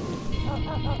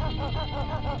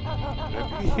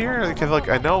 Maybe here? Because, like,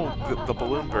 I know the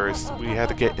balloon burst, we had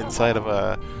to get inside of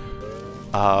a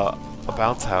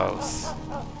bounce house.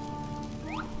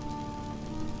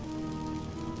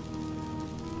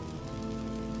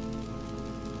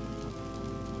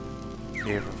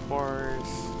 Cave of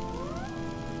Horrors.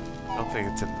 Don't think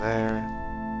it's in there.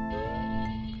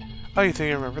 Oh, you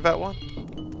think I remember that one?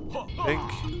 Think.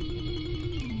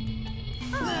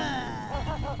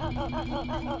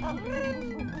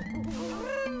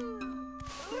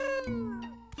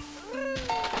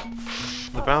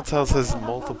 The bounce house has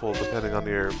multiple depending on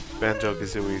your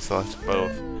Banjo-Kazooie /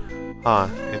 both. Huh,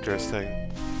 interesting.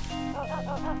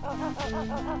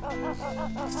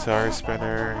 Star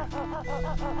Spinner.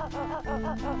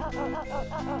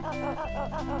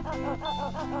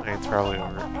 It's probably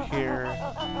over here.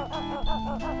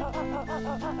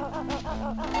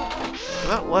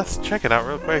 Well, let's check it out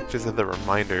real quick, just as a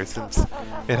reminder, since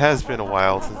it has been a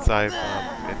while since I've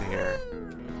been here.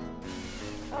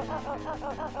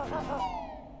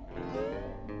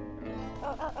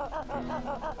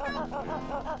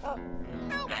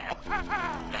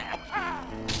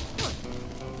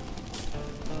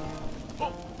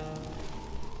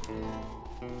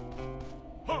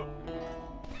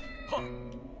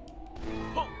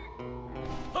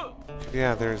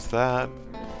 Yeah, there's that.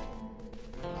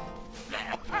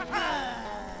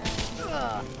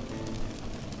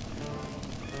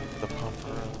 The pump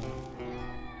room.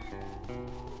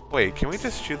 Wait, can we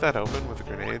just shoot that open with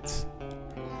grenades?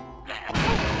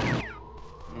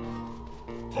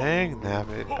 Dang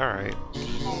nabbit. Alright.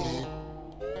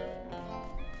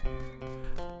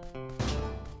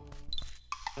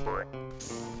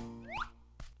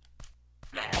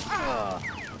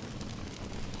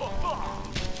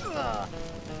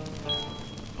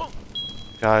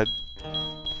 God.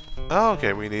 Oh,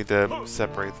 okay, we need to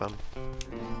separate them.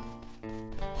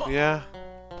 Yeah.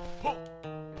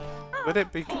 Would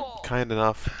it be kind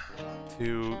enough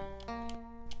to...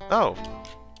 Oh.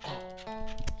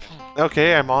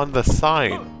 Okay, I'm on the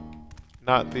sign.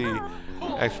 Not the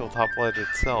actual top ledge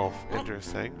itself.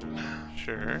 Interesting.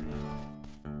 Sure.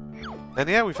 And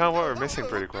yeah, we found what we're missing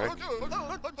pretty quick.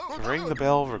 To ring the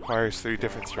bell requires 3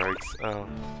 different strikes. Oh.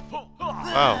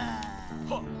 Wow.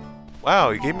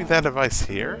 Wow, you gave me that advice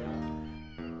here?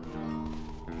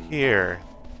 Here.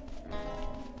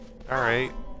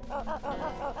 Alright.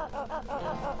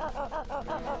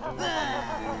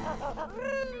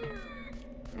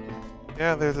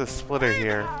 Yeah, there's a splitter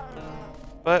here.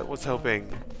 But was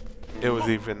hoping it was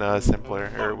even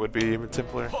simpler, or it would be even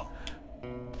simpler.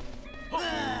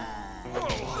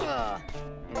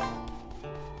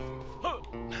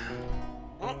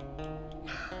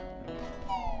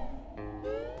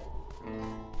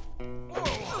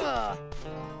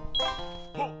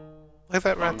 Like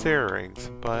that rat terror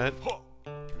rings, but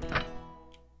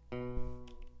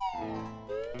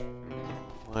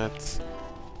let's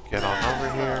get on over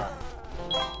here.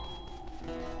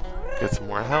 Get some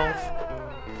more health.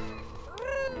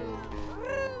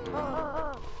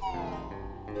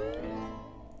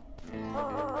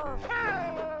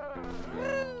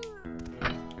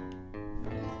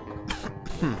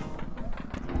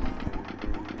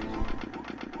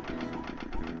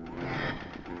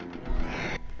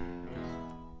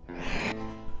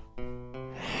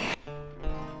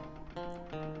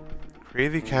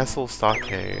 Crazy Castle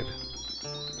Stockade.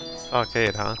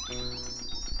 Stockade, huh?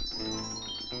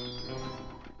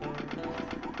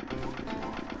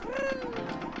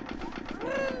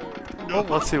 Well,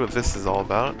 let's see what this is all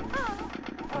about.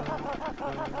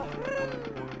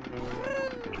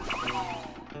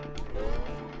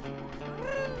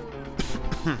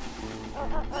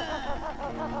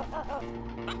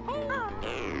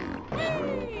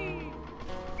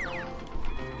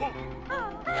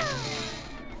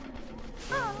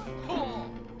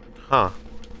 Huh.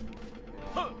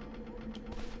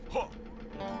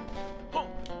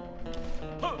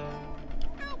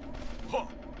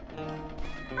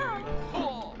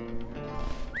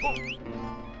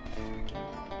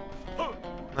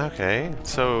 Okay,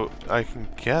 so I can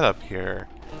get up here.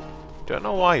 Don't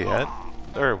know why yet,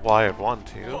 or why I want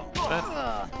to,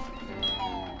 but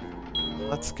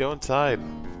let's go inside.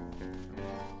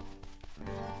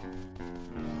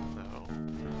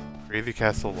 Crazy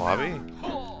Castle lobby?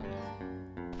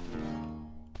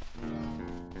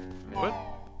 What?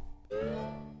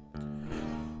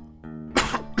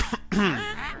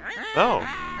 Oh.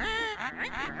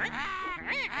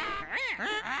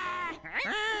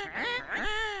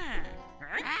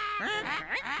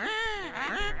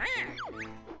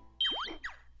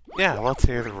 Yeah, let's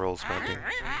hear the rules, Bundy.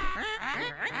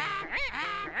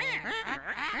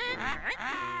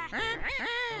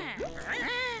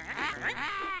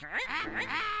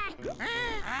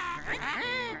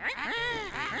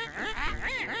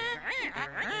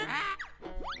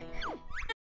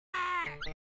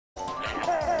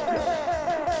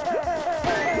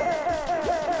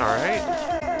 Alright.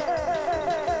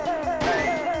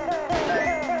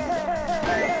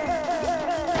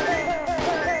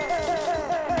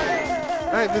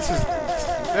 Alright, this is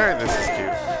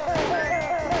cute.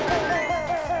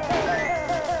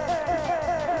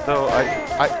 So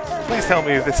please tell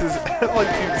me if this is like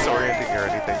too disorienting or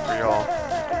anything for y'all.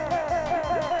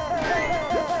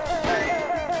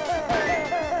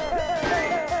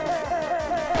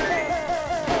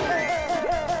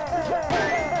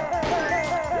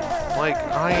 Like,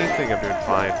 I think I'm doing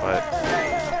fine, but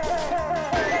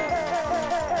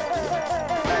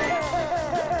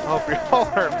I hope y'all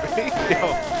are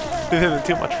this isn't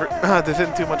too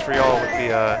much for y'all with the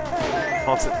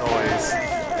constant noise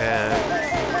and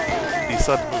the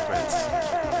sudden movements.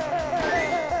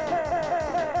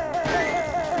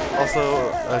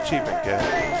 Also, achievement get.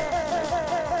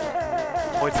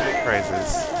 Points to make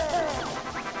prizes.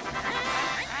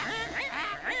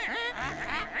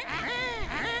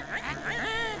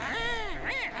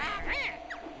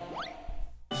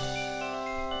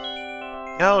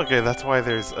 Oh, okay, that's why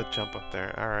there's a jump up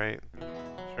there. Alright.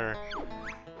 Sure.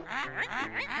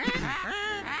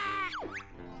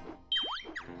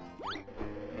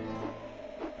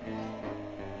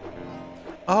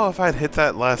 Oh, if I'd hit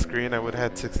that last green, I would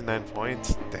have had 69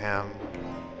 points. Damn.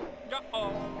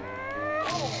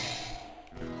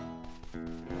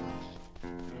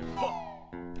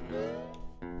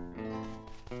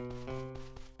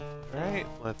 Alright,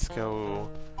 let's go.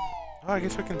 Oh, I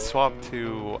guess we can swap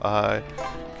to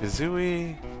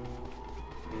Kazooie.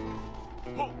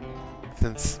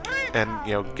 Since, and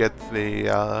you know, get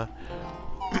the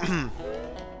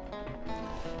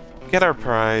get our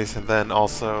prize, and then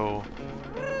also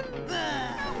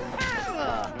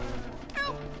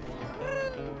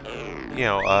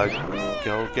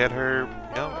go get her,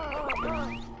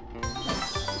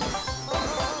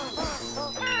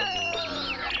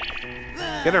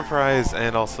 get her prize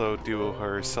and also do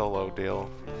her solo deal.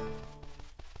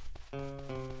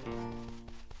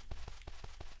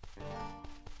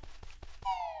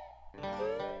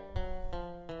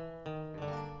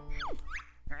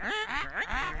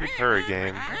 Her a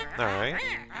game. Alright.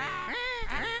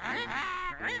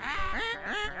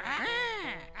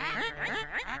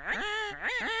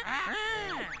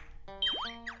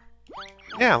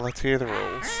 Yeah, let's hear the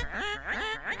rules.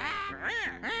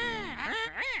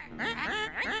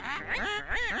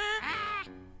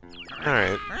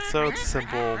 Alright, so it's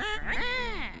simple.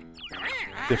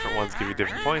 Different ones give you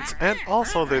different points, and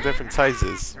also they're different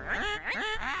sizes.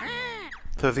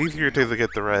 So it's easier to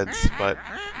get the reds, but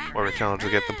more of a challenge to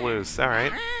get the blues.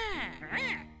 Alright.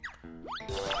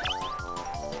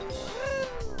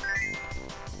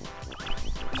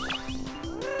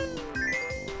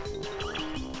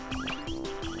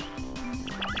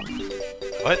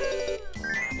 What?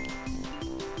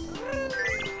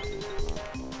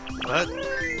 What?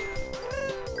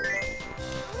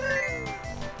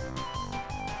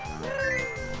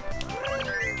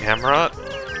 Camera?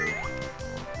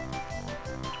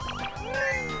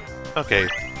 Okay,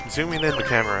 zooming in the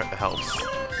camera helps.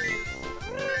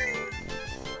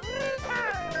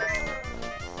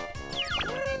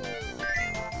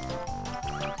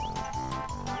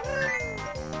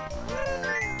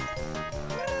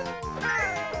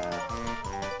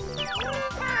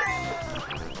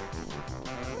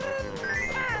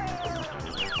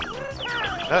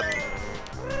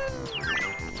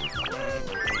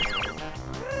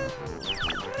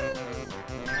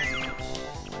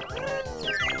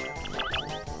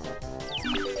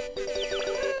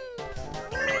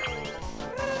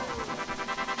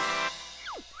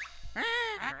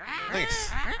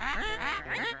 Nice.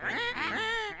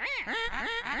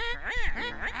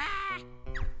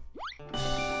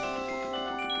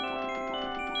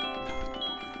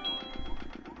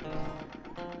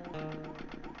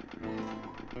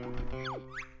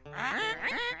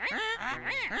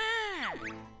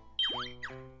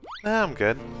 I'm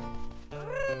good.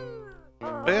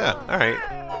 But yeah, alright.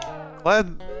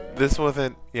 Glad this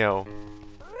wasn't,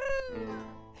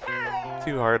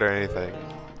 too hard or anything.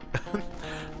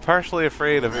 Partially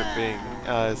afraid of it being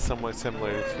somewhat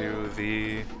similar to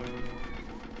the...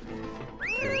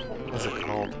 what was it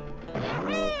called?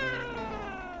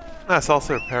 That's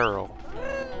also Peril.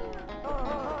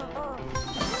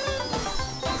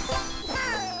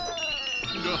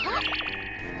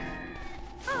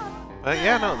 But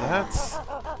yeah, no, that's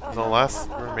the last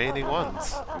remaining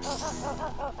ones.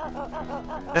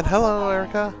 And hello,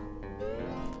 Erica.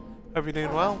 Hope you're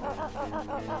doing well.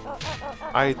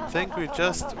 I think we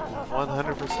just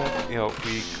 100%, you know,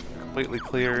 we completely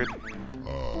cleared,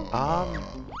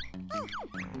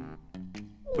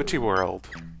 Witchy World.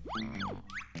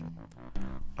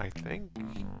 I think.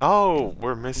 Oh,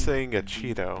 we're missing a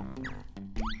Cheeto.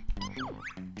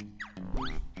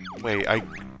 Wait,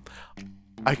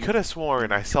 I could have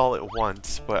sworn I saw it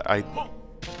once, but I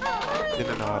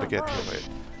didn't know how to get to it.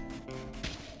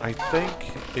 I think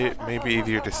it may be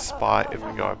easier to spot if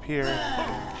we go up here.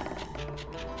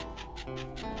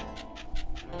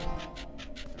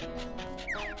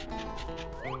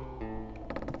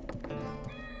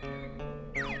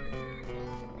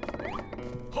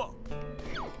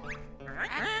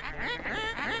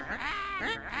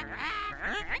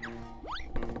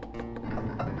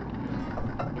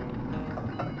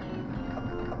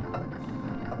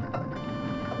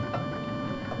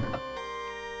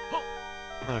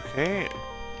 Okay,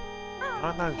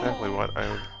 not exactly what I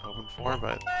was hoping for,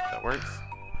 but that works.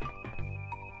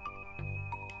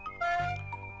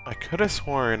 I could have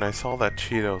sworn I saw that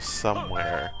Cheeto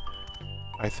somewhere.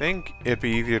 I think it'd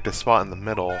be easier to spot in the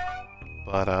middle,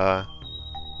 but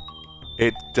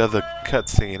it does a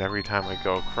cutscene every time I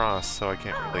go across, so I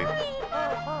can't really...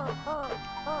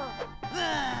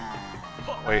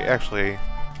 Wait, actually,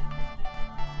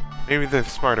 maybe the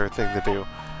smarter thing to do.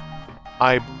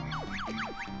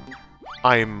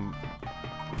 I'm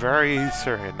very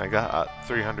certain I got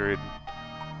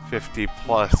 350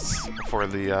 plus for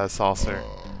the saucer.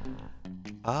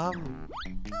 Let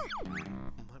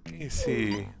me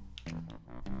see.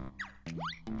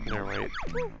 There, wait.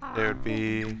 There'd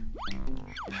be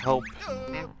help,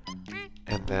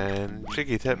 and then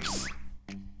Jiggy Tips.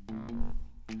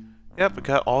 Yep, I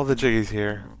got all the Jiggies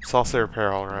here. Saucer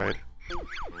Apparel Ride.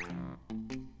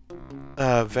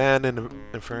 Van in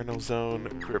Inferno Zone,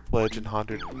 Grip Ledge, and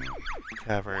Haunted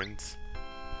Caverns.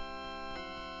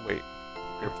 Wait,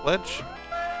 Grip Ledge?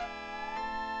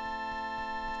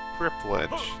 Grip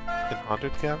Ledge in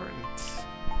Haunted Caverns.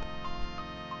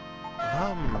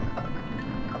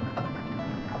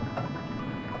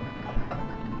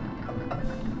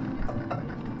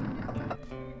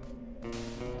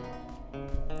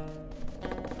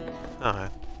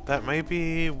 That might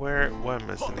be what I'm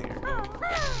missing here.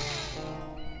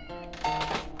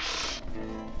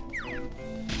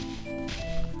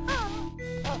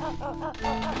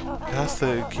 Past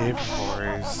the cave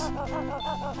horrors.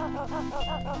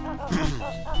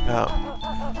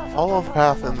 Follow the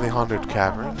path in the haunted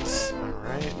caverns.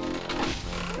 Alright.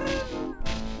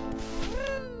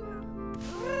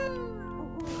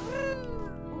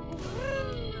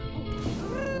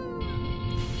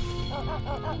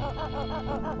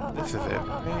 This is it,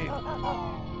 right?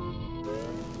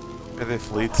 And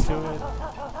this leads to it.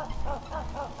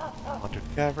 Haunted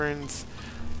caverns.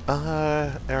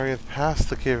 Area past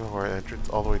the cave horror entrance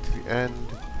all the way to the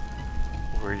end,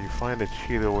 where you find a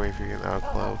Cheeto waiting for you in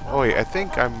Alclove. Oh wait, I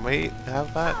think I might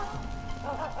have that.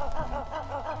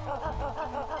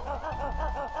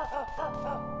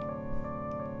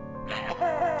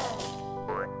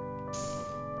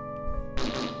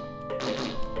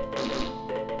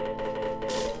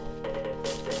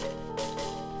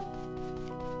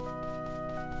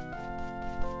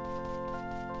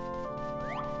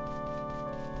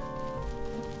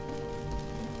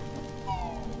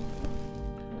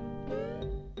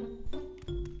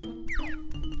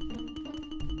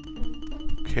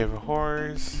 Cave of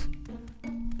Horrors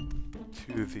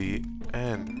to the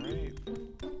end, right?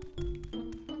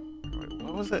 Wait,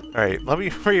 what was it? Alright, let me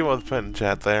read what's put in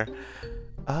chat there.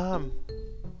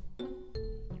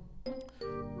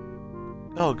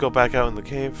 Oh, go back out in the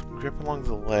cave, grip along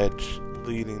the ledge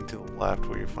leading to the left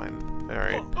where you find it.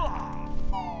 Alright.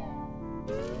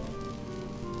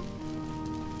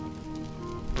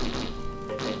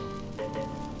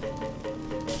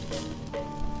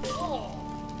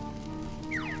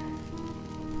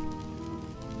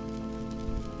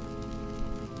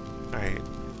 Alright.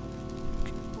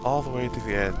 All the way to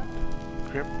the end.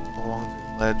 Grip along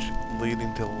the ledge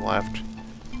leading to the left.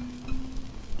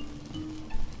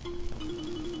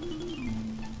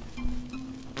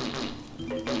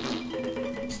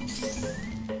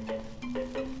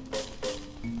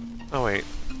 Oh wait.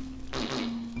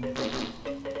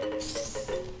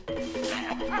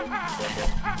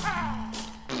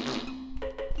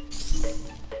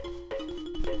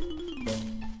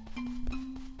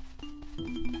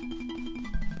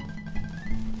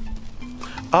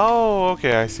 Oh,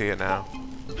 okay, I see it now.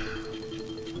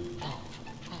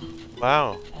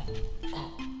 Wow.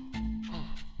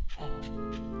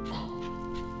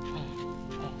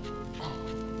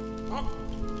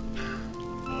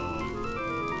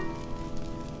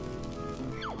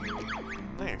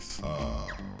 Nice.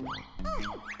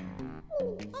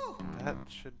 That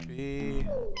should be...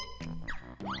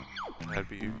 That'd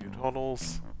be view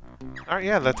totals. Alright,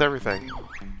 yeah, that's everything.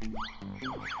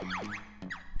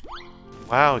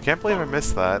 Wow, I can't believe I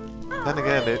missed that. Then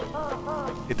again,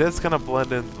 it does kind of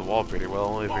blend into the wall pretty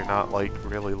well if you're not, like,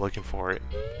 really looking for it.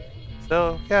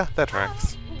 So, yeah, that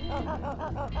tracks.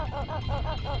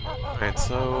 Alright,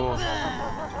 so...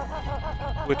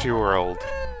 Witchy World.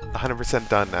 100%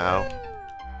 done now.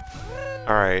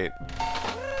 Alright.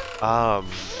 The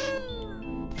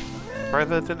part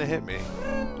that didn't hit me.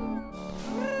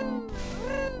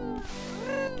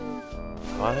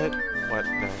 What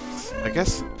next? I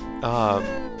guess,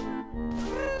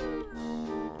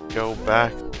 go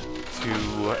back to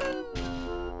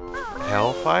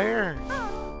Hailfire?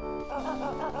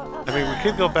 I mean, we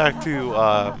could go back to,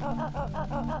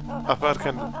 about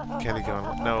Candy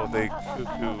Gun. No, the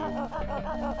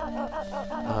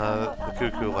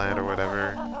Cuckoo Land or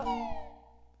whatever.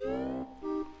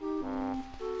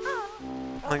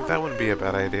 Like, that wouldn't be a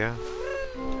bad idea.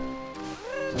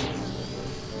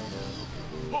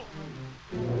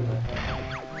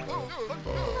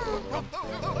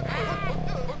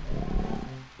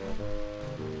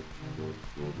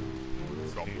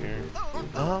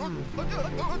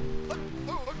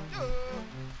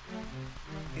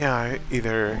 Yeah,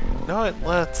 either... No,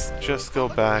 let's just go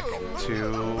back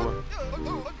to...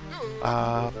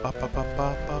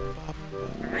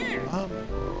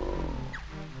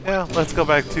 yeah, let's go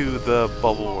back to the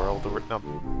bubble world. No,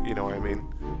 you know what I mean.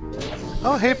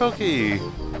 Oh, hey, Pokey!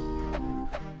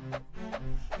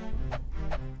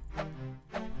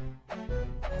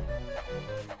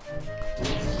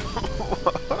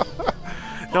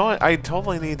 No, I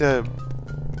totally need to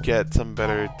get some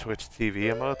better Twitch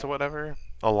TV emotes or whatever,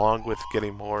 along with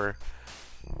getting more...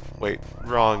 Wait,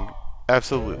 wrong.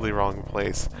 Absolutely wrong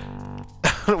place.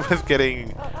 With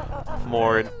getting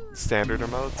more standard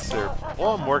emotes, or...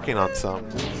 Well, I'm working on some,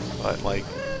 but, like...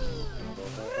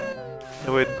 It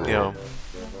would, you know...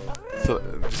 So,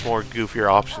 just more goofier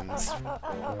options.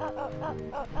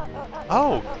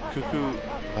 Oh! Cuckoo...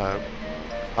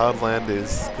 Cloudland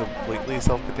is completely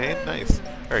self-contained? Nice.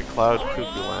 Or Cloud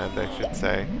Cuckoo Land, I should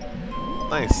say.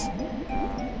 Nice.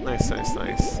 Nice, nice,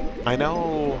 nice. I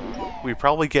know we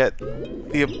probably get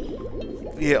the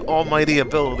almighty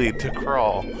ability to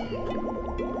crawl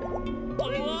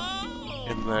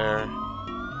in there.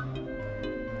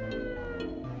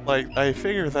 Like, I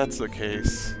figure that's the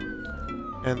case.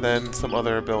 And then some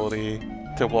other ability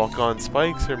to walk on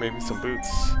spikes, or maybe some boots.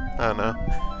 I don't know.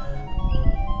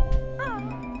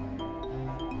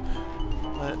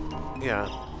 But, yeah.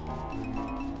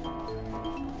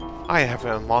 I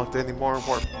haven't unlocked any more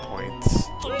warp points.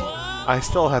 I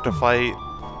still have to fight...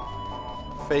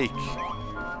 Fake.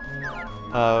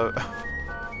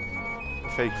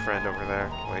 Fake friend over there.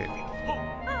 Wait.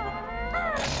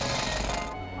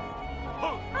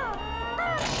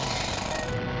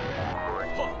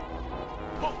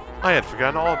 I had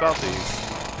forgotten all about these.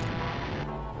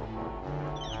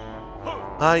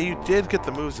 You did get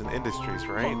the moves in Industries,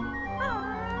 right?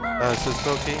 Says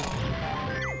Pokey.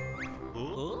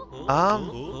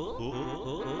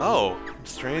 Oh,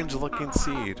 strange looking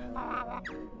seed.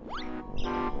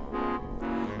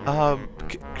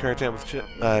 Karatam with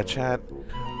chat.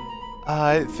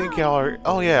 I think y'all are...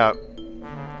 Oh, yeah.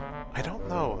 I don't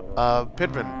know.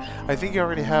 Pitman, I think you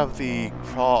already have the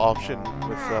crawl option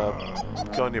with,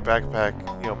 go in your backpack,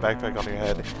 you know, backpack on your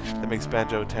head that makes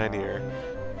Banjo tinier.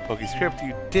 PokeScript,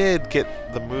 you did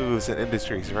get the moves in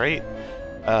Industries, right?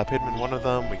 Pitman, one of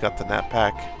them. We got the Nap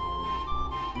Pack.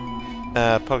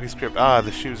 PokeScript,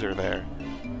 the shoes are there.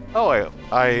 Oh,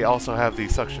 I also have the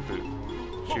suction boot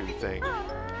shoe thing.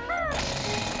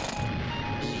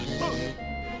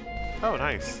 Oh,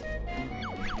 nice.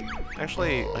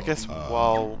 Actually, I guess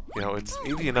while, you know, it's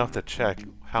easy enough to check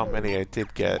how many I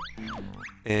did get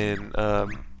in,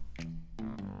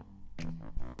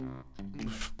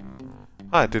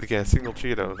 I did get a single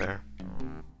Cheeto there.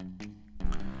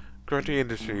 Grunty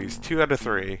Industries, 2 out of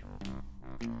 3.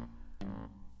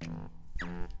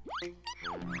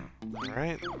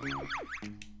 Alright.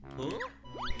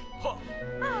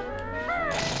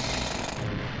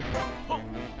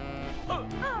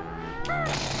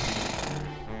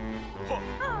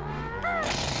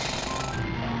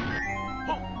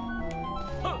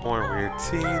 More weird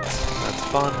seeds, that's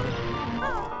fun.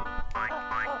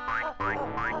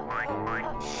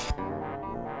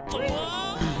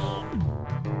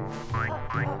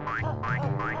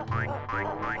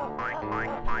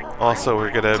 Also, we're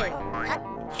gonna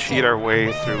cheat our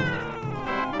way through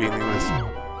beating this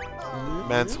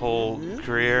man's whole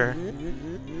career.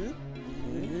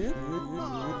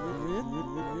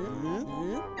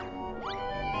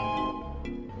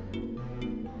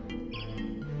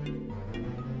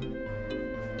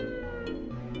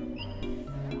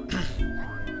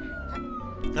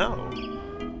 No.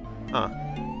 Huh.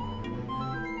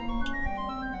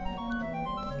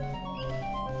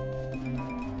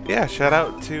 Yeah, shout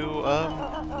out to,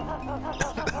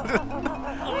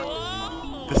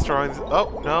 destroying...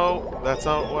 Oh, no! That's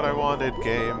not what I wanted,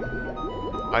 game.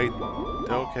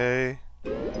 Okay.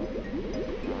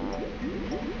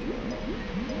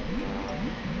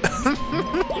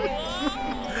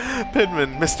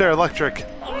 Pidman, Mr. Electric,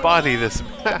 body this...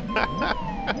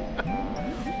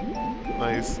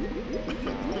 Nice.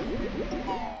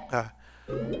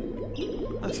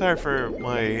 I'm sorry for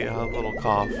my little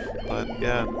cough, but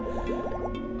yeah.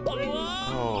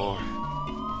 Oh.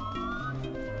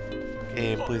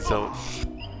 Game, please don't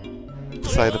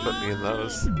decide to put me in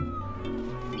those.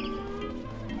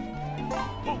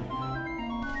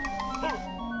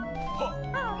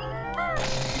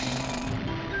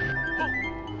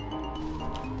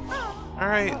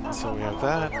 Alright, so we have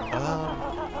that.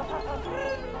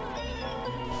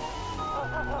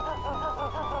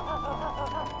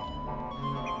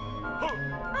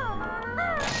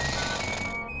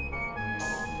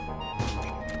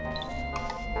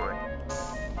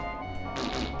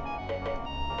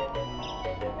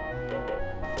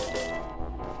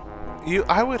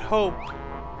 I would hope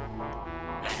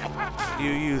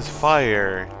you use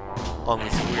fire on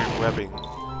this weird webbing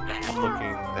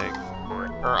looking thing.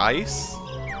 Or ice?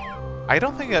 I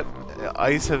don't think that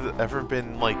ice has ever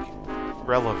been, like,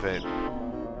 relevant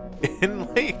in,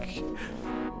 like,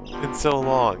 in so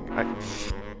long.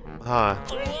 Huh.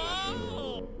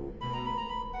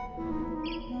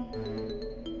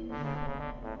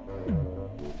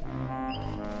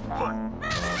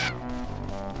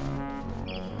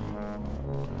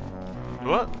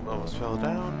 What? Almost fell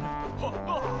down.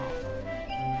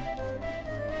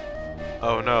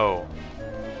 Oh no.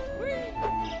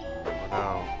 Oh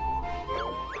no.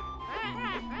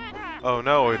 Oh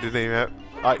no, it didn't even have...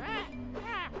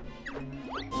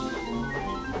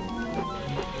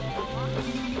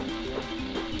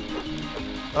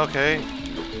 Okay.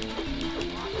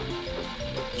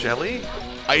 Jelly?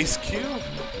 Ice cube?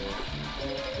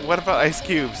 What about ice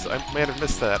cubes? I might have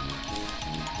missed that.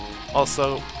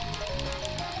 Also...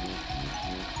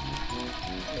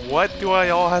 What do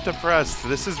I all have to press?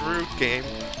 This is rude, game.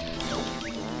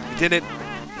 You didn't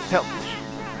tell...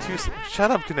 Shut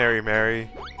up, Canary Mary.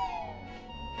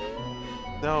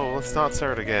 No, let's not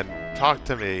start again. Talk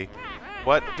to me.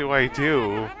 What do I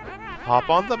do? Hop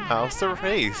on the mouse to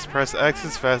race. Press X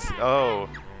as fast... Oh.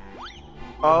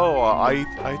 Oh, I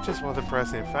just wasn't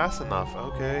pressing fast enough.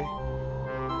 Okay.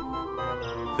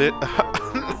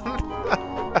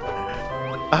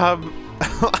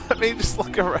 Let me just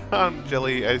look around,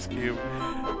 Jelly Ice Cube.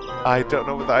 I don't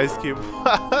know what the Ice Cube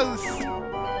was.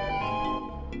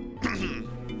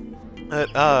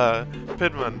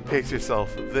 Pidman, pace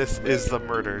yourself. This is the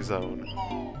murder zone.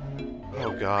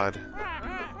 Oh god.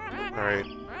 Alright.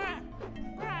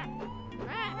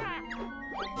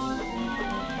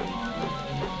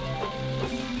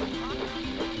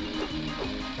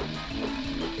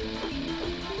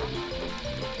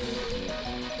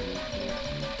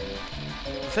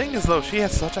 The thing is, though, she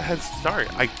has such a head start.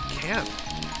 I can't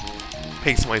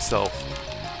pace myself.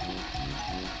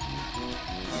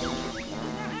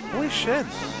 Holy shit.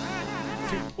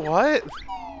 Dude, what?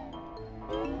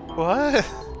 What?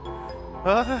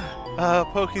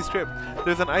 Pokey script.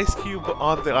 There's an ice cube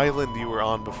on the island you were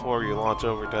on before you launch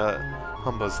over to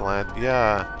Humbo's land.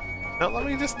 Yeah. Now let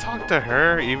me just talk to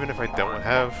her, even if I don't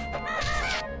have,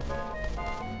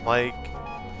 like,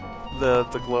 the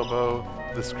Globo,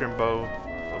 the Scrimbo,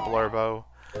 Blurbo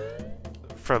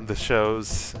from the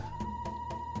shows.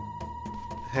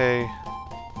 Hey.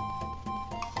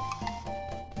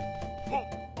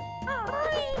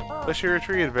 Wish you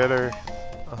retreated better.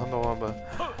 Wamba.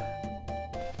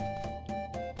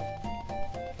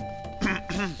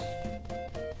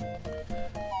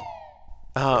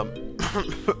 Alright,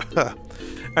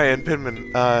 and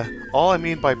Pidman, all I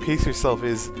mean by pace yourself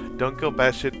is don't go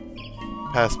batshit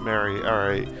past Mary,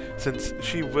 alright? Since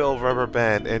she will rubber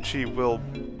band and she will,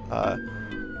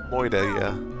 moida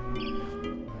ya.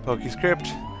 Pokey script.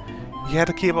 You had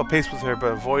to keep up pace with her,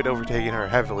 but avoid overtaking her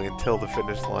heavily until the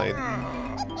finish line.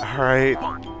 Alright.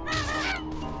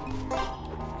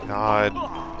 God.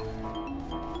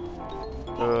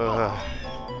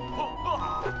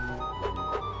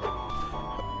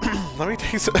 Let me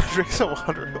take some, drink some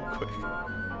water real quick.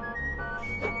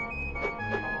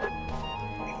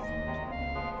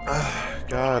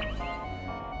 God.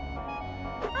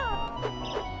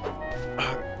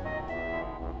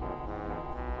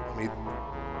 Let me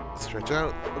stretch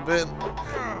out a bit.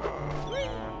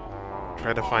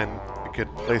 Try to find a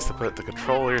good place to put the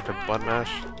controller to button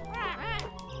mash.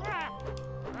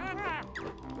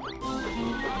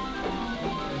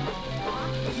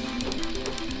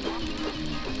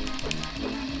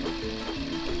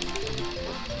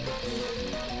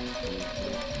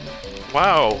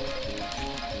 Wow.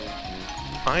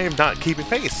 I am not keeping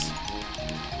pace.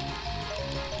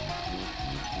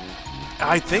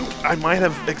 I think I might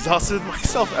have exhausted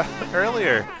myself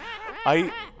earlier.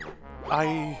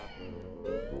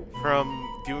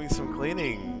 From doing some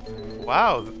cleaning.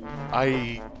 Wow.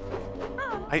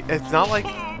 It's not like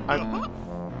I'm...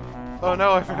 Oh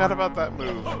no, I forgot about that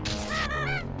move.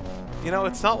 You know,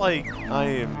 it's not like I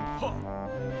am,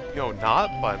 you know, not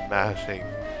button mashing.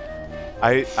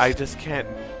 I just can't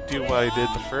do what I did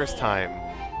the first time.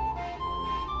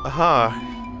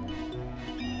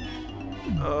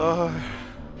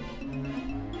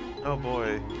 Oh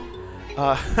boy.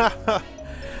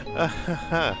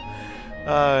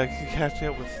 Catching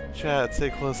up with chat, stay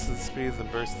close to the speeds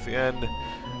and burst at the end.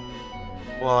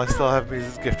 Well, I still have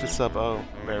Mises gifted sub. Oh,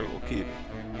 Mary will keep.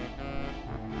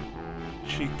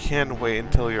 She can wait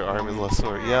until your arm is less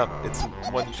sore. Yep, it's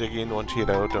one Jiggy and one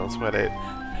Cheeto, don't sweat it.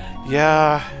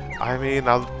 Yeah, I mean,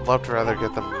 I'd love to rather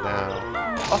get them now.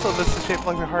 Also, this is shaped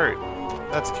like a heart.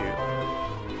 That's cute.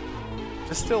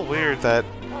 Just still weird that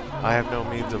I have no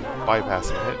means of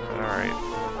bypassing it, but alright.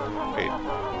 Wait.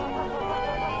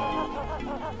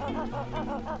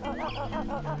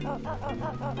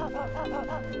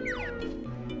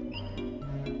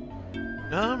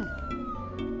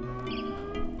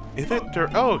 Is it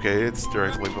oh, okay, it's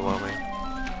directly below me.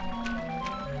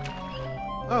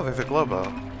 Oh, there's a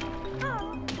Globo.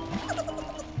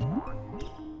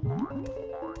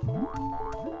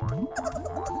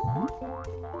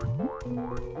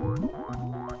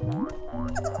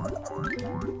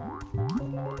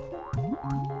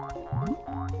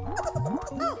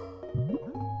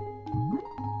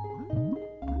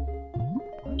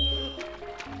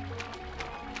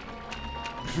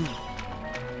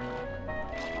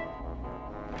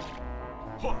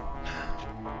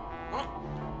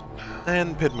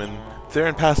 And Pidman. They're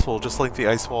impassable, just like the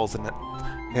ice walls in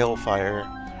Hailfire.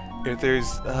 If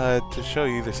there's, to show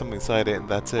you there's something inside it, and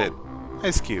that's it.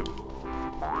 Ice Cube.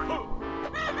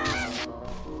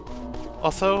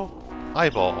 Also,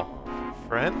 Eyeball.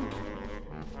 Friend?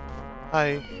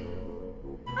 Hi.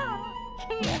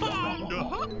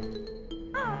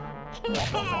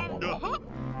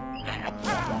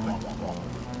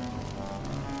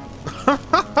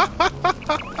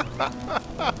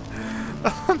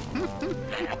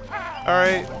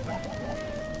 Alright.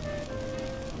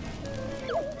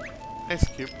 Ice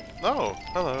Cube. Oh,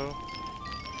 hello.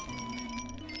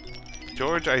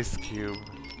 George Ice Cube.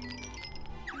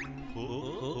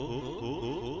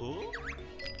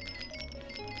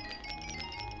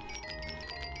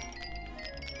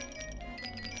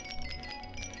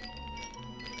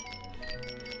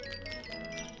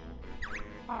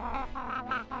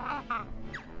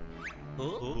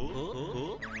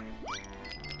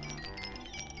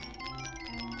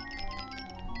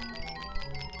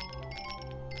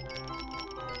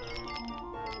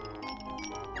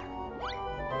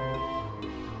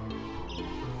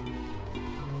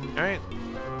 Alright.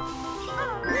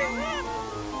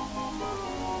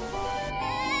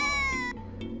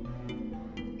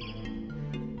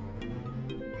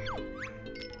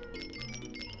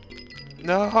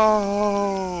 No!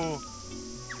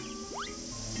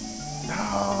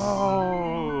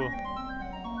 No!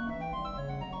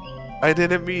 I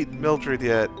didn't meet Mildred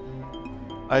yet.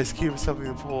 Ice Cube is something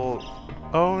to pull.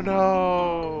 Oh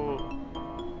no!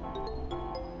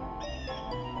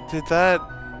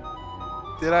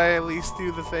 Did I at least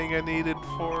do the thing I needed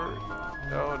for?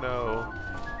 Oh no.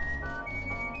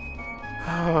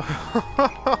 Oh,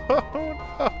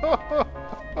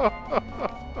 no.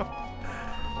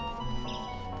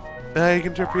 Now you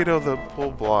can torpedo the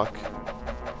pull block.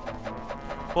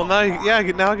 Well, now,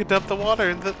 now I can dump the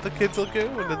water in the kids'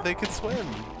 lagoon and they can swim.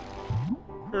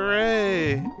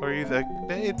 Hooray! Or use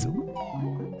Agnates.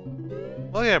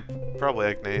 Well, yeah,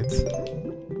 probably Agnates.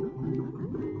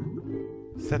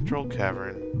 Central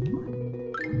Cavern.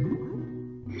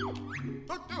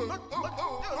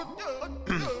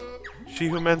 She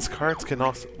who mends carts can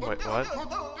also... Wait, what?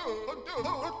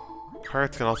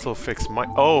 Carts can also fix mice.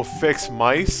 Oh, fix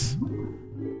mice?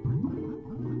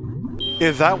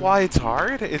 Is that why it's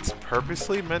hard? It's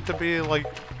purposely meant to be like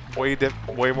way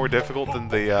more difficult than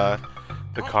the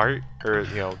cart, or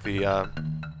you know, the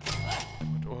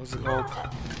what was it called?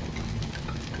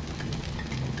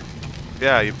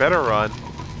 Yeah, you better run.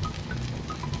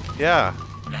 Yeah.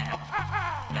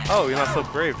 Oh, you're not so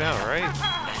brave now, right?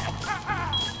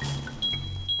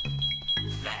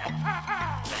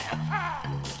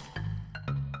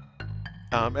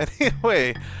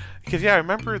 Anyway, because yeah, I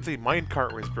remember the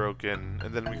minecart was broken,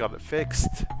 and then we got it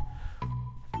fixed.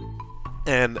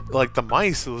 And like the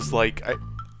mice was like, I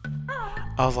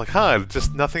was like, huh,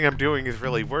 just nothing I'm doing is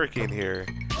really working here.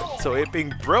 So it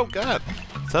being broke up,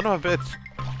 son of a bitch.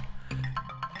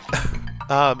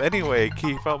 Anyway,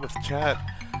 keep up with the chat.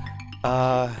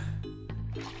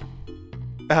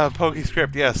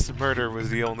 PokeScript, yes, murder was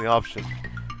the only option.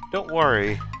 Don't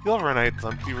worry, you'll reunite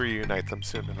them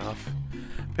soon enough.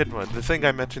 Pinwood, the thing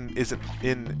I mentioned isn't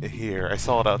in here. I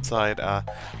saw it outside.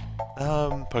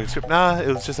 PokeScript, nah, it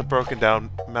was just a broken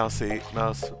down mouse.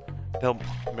 No,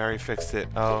 Mary fixed it.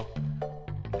 Oh.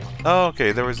 Oh,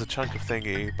 okay, there was a chunk of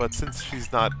thingy, but since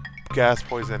she's not gas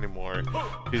poison anymore,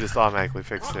 she just automatically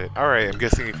fixed it. Alright, I'm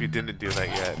guessing if you didn't do that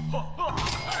yet.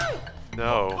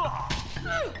 No.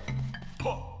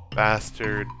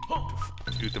 Bastard.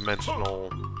 Two-dimensional.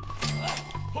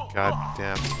 God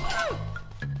damn.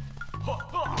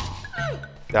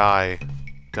 Die.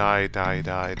 Die, die,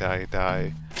 die, die,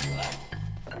 die.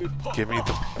 Give me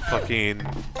the fucking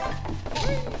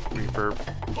reverb.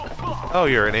 Oh,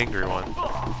 you're an angry one.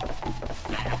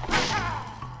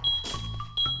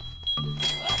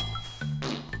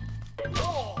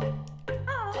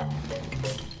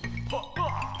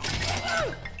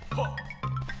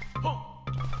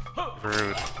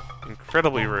 Rude.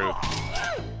 Incredibly rude.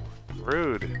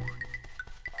 Rude.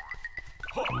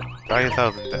 Die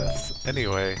 1,000 deaths.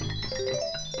 Anyway.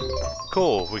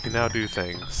 Cool, we can now do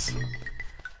things.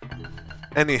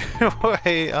 Anyway,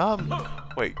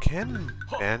 wait, can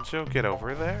Banjo get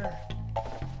over there?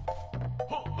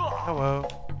 Hello.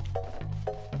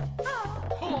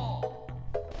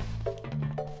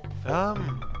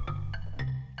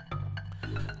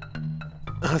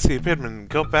 Let's see, Pidman,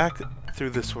 go back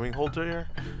through the swimming hole there.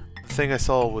 The thing I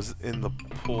saw was in the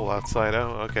pool outside.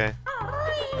 Oh, okay.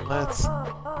 Let's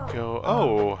go.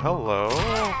 Oh, hello.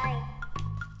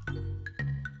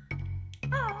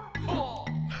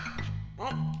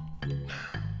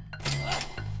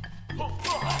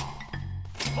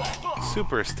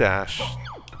 Super stash.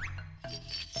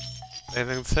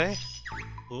 Anything to say?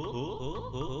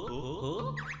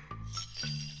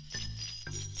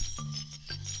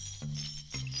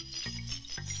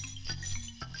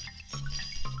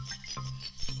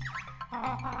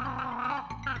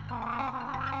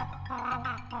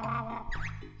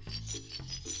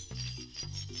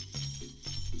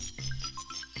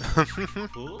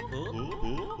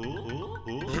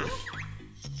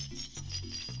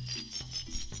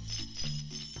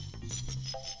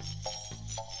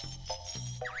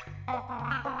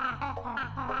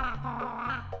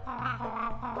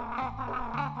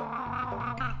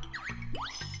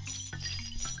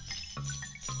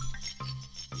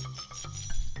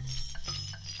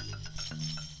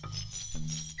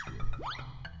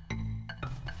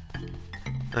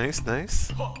 Nice,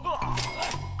 nice.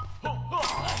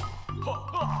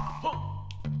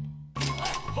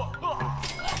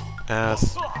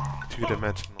 As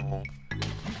two-dimensional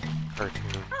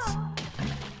cartoons.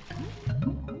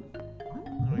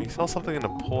 Oh, you saw something in a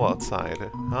pool outside,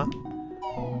 huh?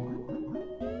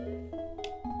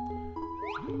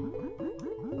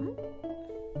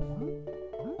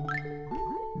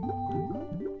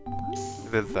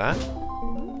 Did that?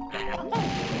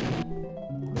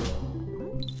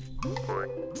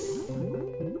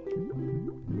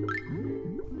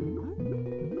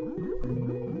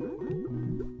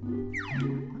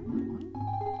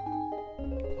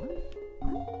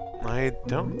 I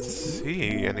don't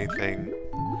see anything.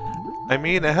 I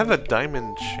mean, it has a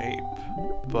diamond shape,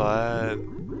 but...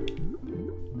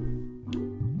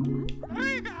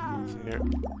 Here.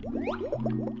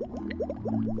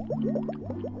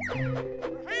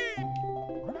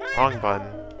 Wrong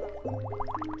button.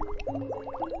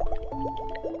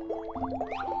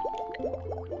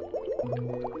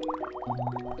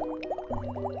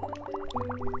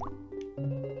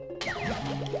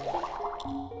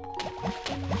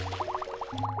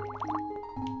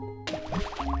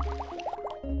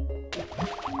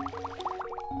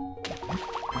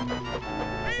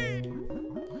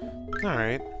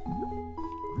 Alright.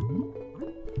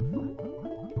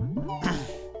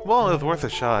 Well, it was worth a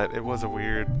shot. It was a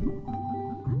weird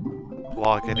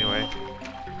block anyway.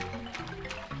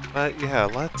 But yeah,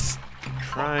 let's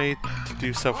try to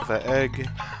do stuff with that egg.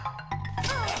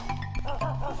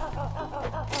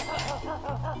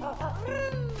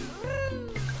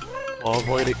 While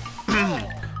avoiding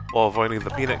while avoiding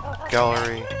the peanut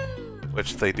gallery,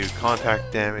 which they do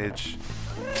contact damage.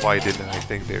 Why didn't I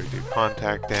think they would do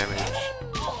contact damage?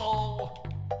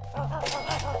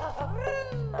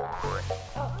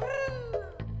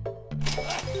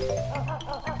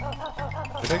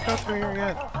 Did I go through here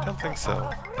yet? I don't think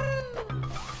so.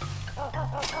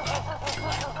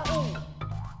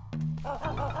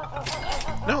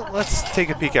 No, let's take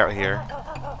a peek out here.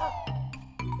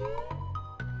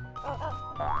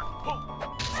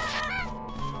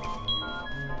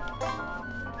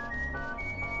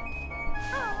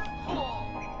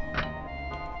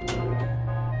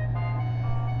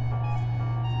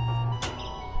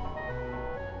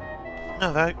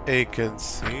 No, that a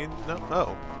cutscene? No,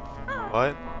 oh.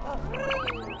 What?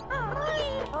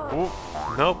 Ooh,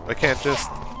 nope, I can't just...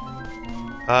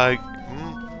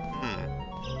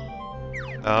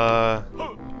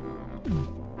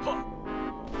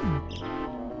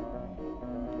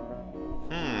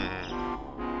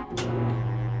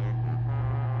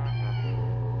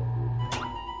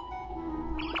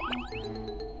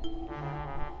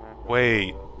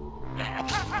 Wait.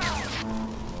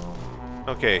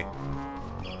 Okay.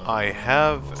 I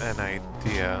have an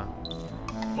idea.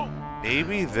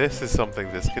 Maybe this is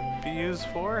something this could be used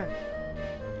for?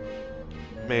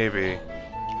 Maybe.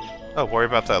 Oh, worry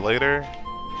about that later?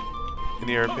 In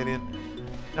your opinion?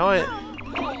 No,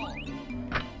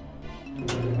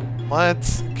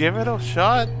 let's give it a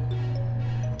shot?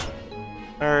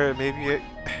 Or maybe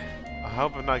I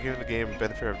hope I'm not giving the game a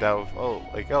benefit of doubt of,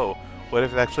 oh, what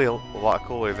if it's actually a lot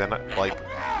cooler than, like...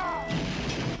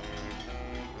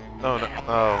 Oh, no.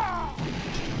 Oh.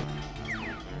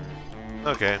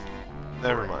 Okay.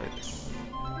 Never mind.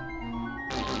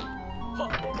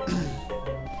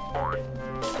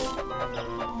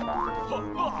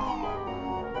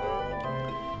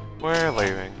 We're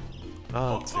leaving.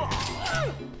 Oh, let's see.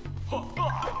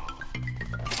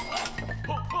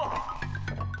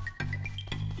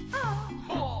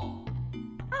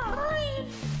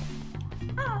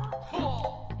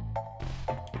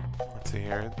 Let's see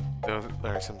here.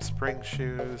 There are some spring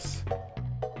shoes.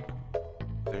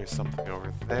 There's something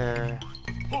over there.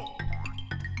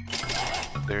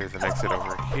 There's an exit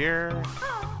over here.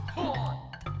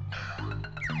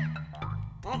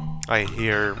 I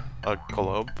hear a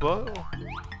globo.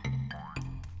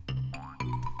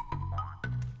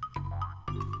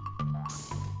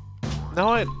 No,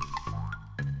 what?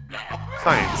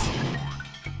 Science.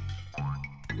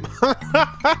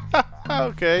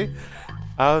 Okay.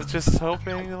 I was just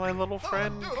hoping my little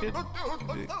friend could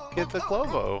get the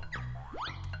globo.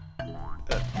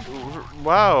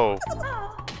 Wow.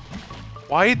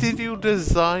 Why did you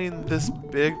design this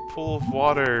big pool of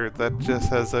water that just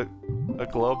has a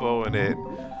globo in it?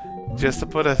 Just to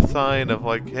put a sign of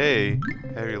like, hey,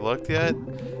 have you looked yet?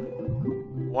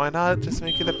 Why not just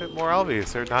make it a bit more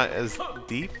obvious or not as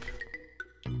deep?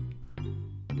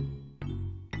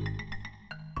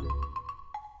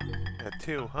 Yeah,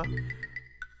 two, huh?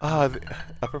 The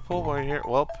upper pool water here.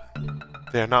 Welp,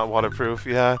 they're not waterproof.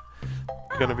 Yeah,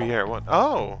 gonna be here. What?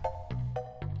 Oh.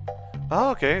 Oh,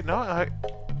 okay. No, I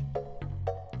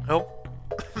hope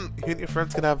you and your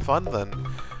friends can have fun then.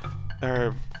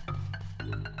 Or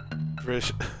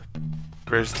bridge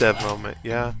dev moment.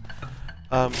 Yeah.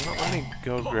 Well, let me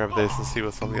go grab this and see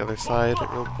what's on the other side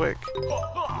real quick.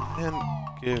 And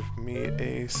give me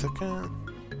a second.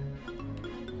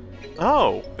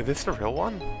 Oh, is this a real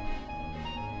one?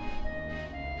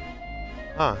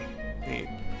 Huh, neat.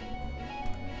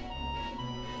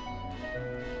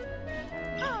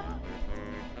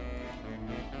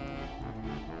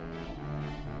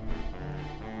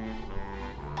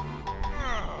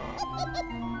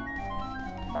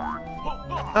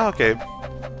 Oh, okay.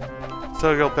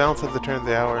 So you'll bounce at the turn of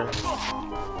the hour.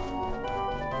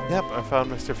 Yep, I found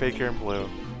Mr. Faker in blue.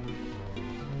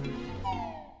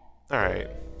 Alright.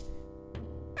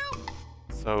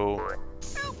 So...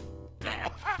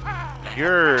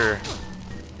 You're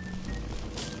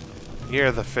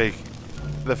the fake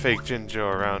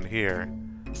Jinjo around here.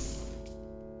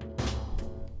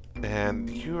 And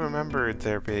you remembered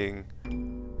there being...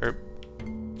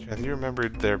 you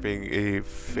remembered there being a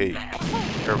fake...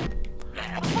 or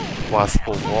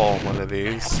plausible wall on one of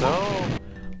these, so...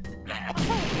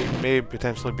 It may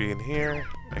potentially be in here.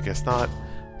 I guess not.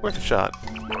 Worth a shot.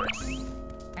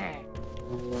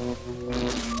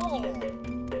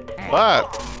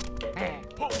 What?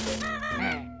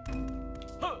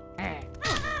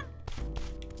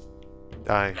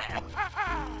 Die.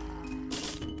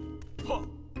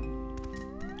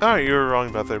 Oh, you were wrong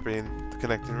about there being the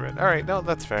connecting red. Alright, no,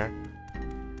 that's fair.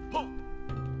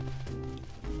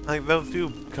 Like, those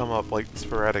do come up, like,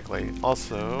 sporadically.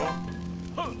 Also,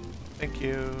 thank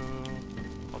you.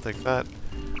 I'll take that.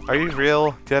 Are you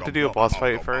real? Do you have to do a boss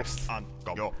fight first?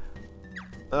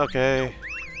 Okay.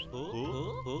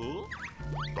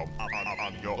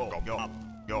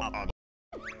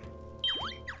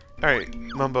 Alright,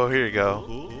 Mumbo, here you go.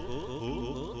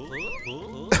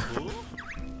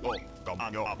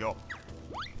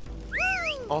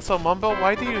 Also, Mumbo,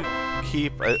 why do you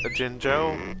keep a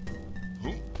Jinjo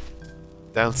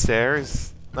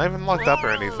downstairs? Not even locked up or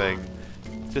anything.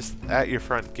 Just at your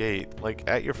front gate. Like,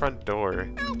 at your front door.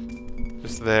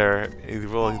 Just there. He's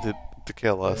willing to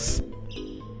kill us.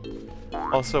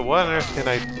 Also, what on earth can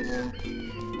I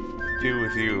do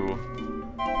with you?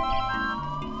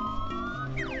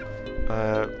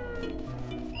 I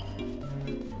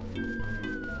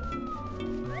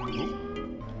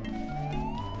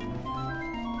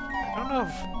don't know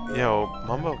if,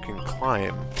 Mumbo can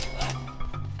climb.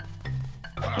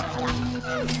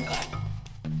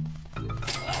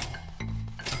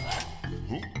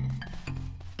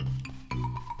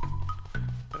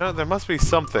 No, there must be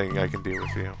something I can do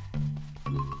with you.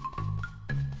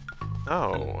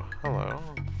 Oh, hello.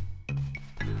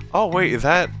 Oh wait, is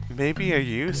that maybe a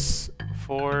use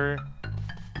for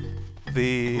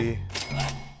the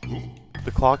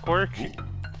clockwork?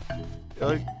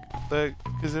 Like the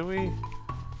Kazooie?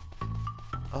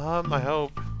 I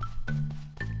hope.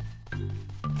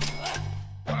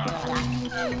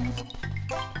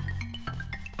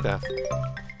 Death.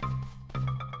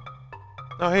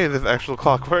 Oh hey, there's actual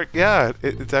clockwork. Yeah,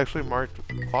 it's actually marked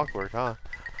clockwork, huh?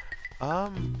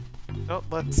 Oh,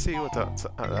 let's see what's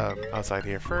outside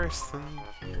here first, and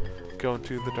go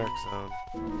into the dark zone.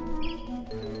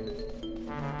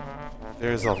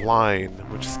 There's a line,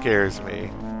 which scares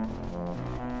me.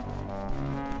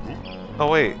 Oh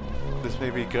wait, this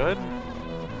may be good?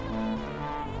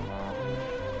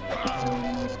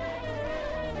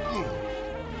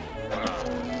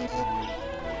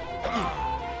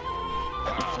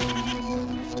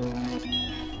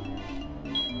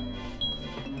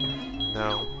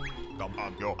 No.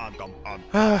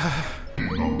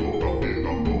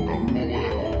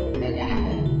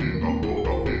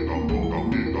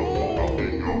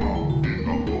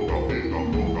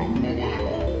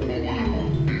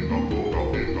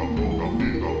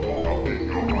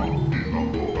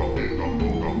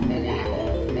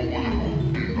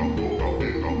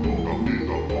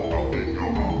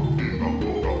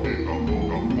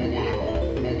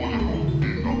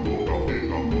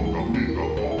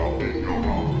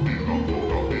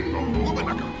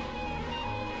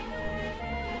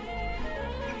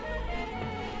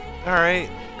 Alright,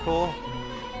 cool.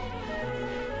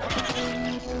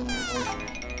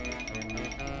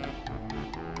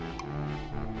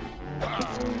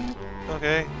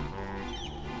 Okay.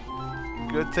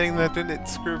 Good thing that didn't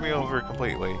screw me over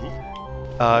completely.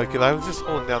 Cause I was just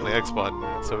holding down the X button,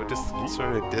 so it just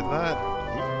sort of did that.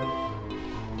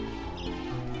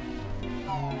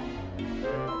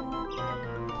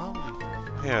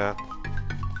 Yeah.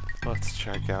 Let's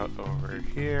check out over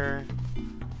here.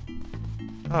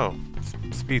 Oh,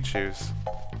 speed shoes.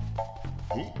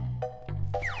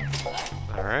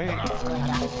 Alright.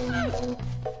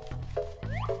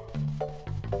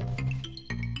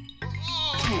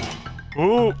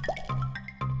 Ooh!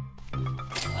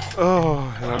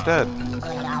 Oh, and I'm dead.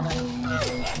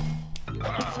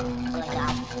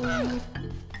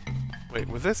 Wait,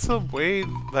 was this the way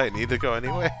that I need to go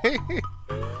anyway?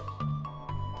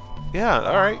 Yeah,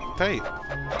 alright, tight.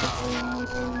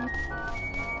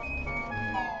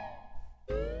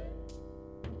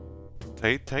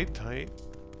 Tight.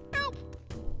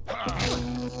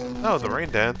 Oh, the rain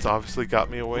dance obviously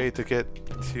got me a way to get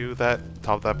to that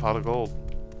top of that pot of gold.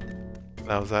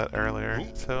 That was that earlier,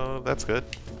 so that's good.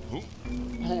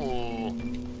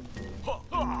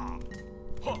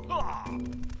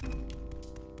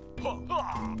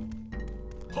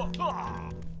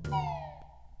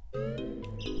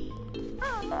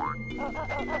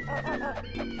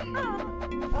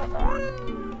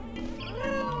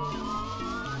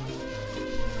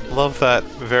 Love that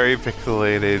very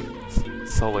pixelated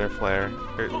solar flare.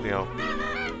 Or,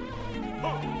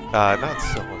 not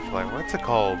solar flare, what's it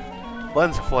called?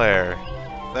 Lens flare.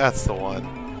 That's the one.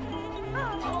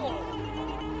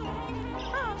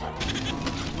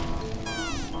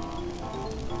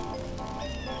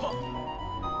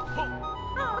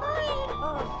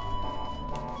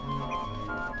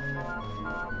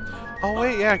 Oh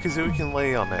wait, yeah, Kazooie can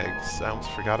lay on eggs. I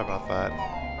almost forgot about that.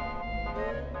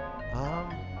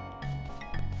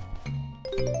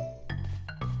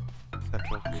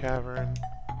 cavern.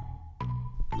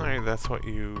 Alright, that's what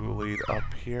you lead up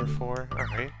here for.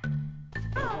 Alright.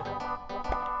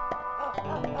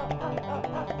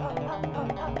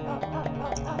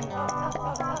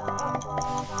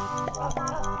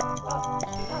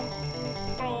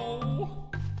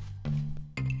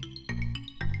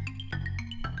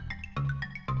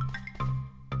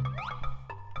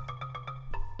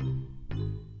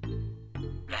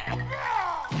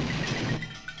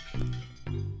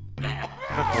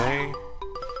 Okay.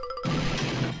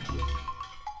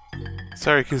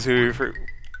 Sorry, Kazooie, for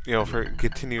for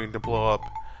continuing to blow up.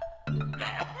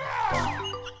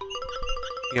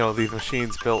 These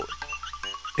machines built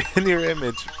in your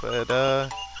image, but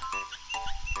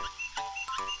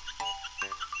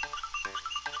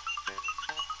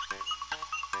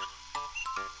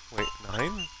wait,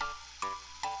 9?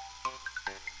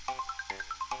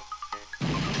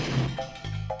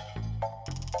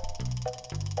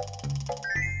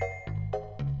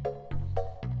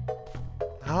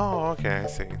 Oh, okay, I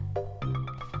see.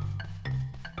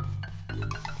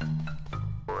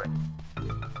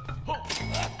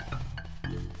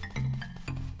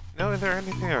 No, is there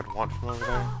anything I would want from over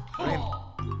there? I mean,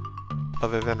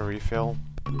 other than a refill?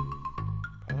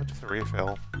 Probably just a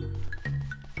refill.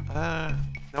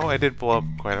 No, I did blow up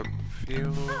quite a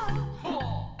few.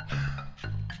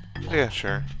 Yeah,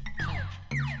 sure.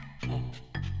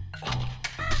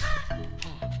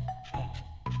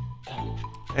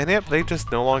 And yep, they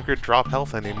just no longer drop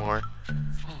health anymore.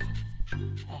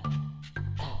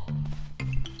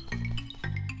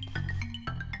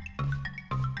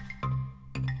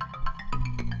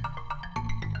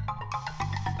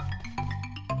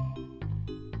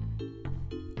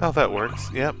 Oh, that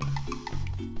works, yep.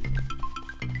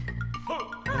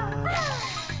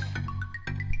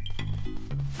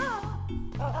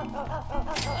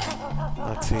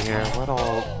 Let's see here, what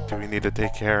all do we need to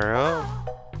take care of?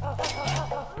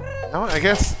 No, I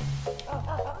guess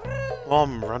while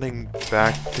I'm running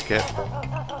back to get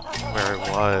where it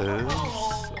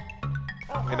was...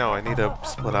 I need to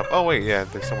split up. Oh wait, yeah,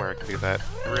 there's somewhere I can do that.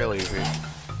 Real easy.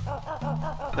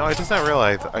 No, I just not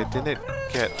realized I didn't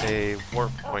get a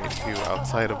warp point to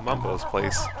outside of Mumbo's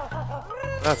place.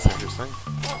 That's interesting.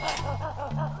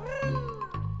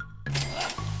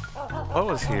 What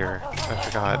was here? I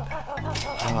forgot.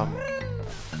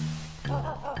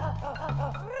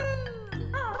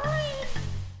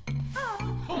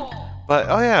 But,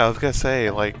 oh yeah, I was gonna say,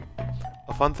 like,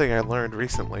 a fun thing I learned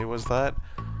recently was that,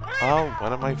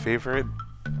 one of my favorite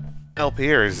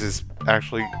LPers is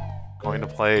actually going to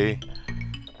play...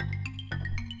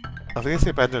 I was gonna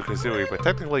say Banjo-Kazooie, but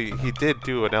technically he did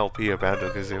do an LP of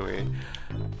Banjo-Kazooie.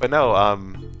 But no,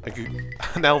 like,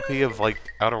 an LP of, like,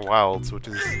 Outer Wilds, which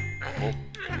is, well,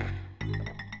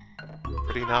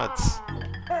 pretty nuts.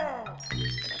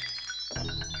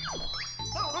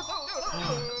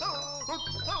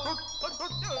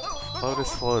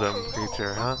 Lotus Floatum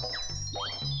creature, huh?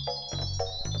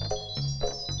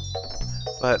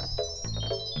 But,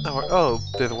 oh,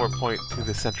 there's a warp point to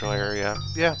the central area.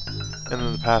 Yeah. And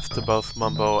then the path to both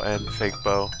Mumbo and Fake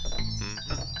Bow.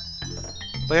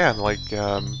 But yeah, like,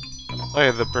 oh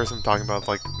yeah, the person I'm talking about is,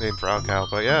 like, named Fraucow,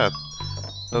 but yeah.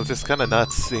 It was just kind of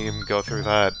nuts seeing him go through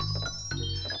that.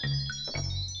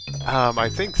 I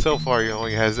think so far he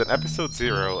only has an episode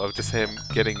 0 of just him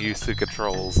getting used to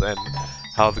controls and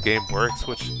how the game works,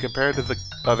 which compared to the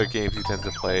other games he tends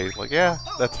to play, like, yeah,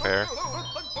 that's fair.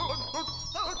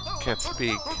 Can't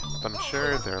speak, but I'm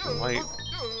sure their light,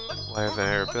 why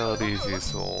their abilities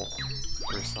useful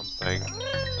or something.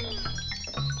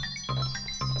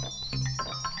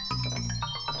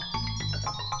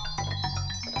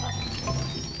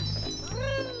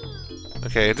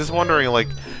 Okay, just wondering, like,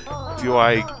 do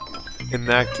I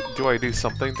do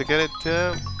something to get it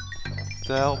to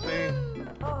help me?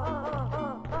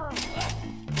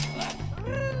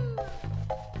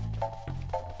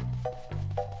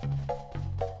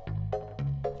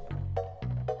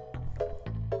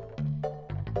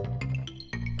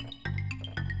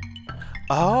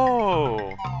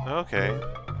 Oh, okay.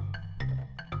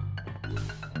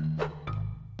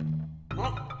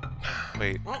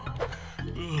 Wait.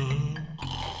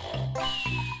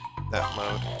 That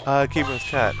mode. Keeping with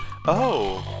chat.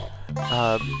 Oh!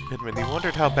 Midman, you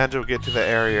wondered how Banjo would get to the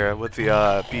area with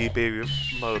the, Bee Baby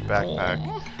mode backpack.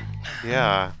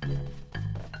 Yeah.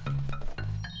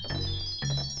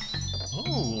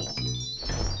 Oh.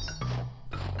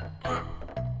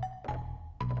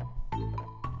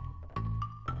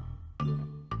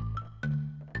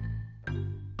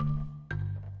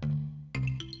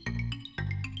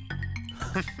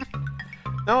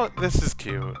 No, this is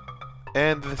cute.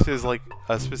 And this is like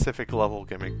a specific level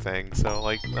gimmick thing. So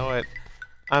like, you know what?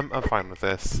 I'm fine with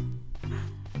this.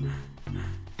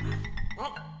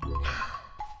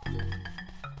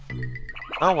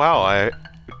 Oh wow, I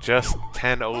just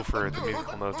 10 over the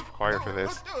musical notes required for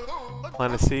this.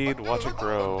 Plant a seed, watch it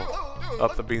grow.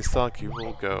 Up the beanstalk you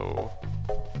will go.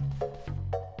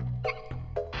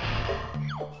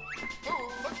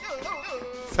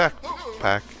 Sack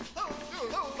pack.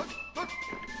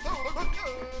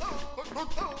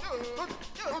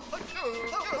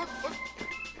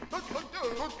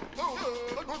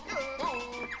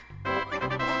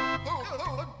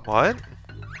 What?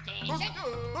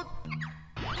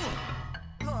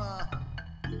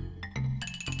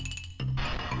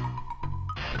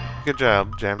 Good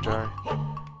job, Jam Jar.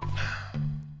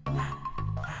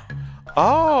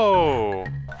 Oh!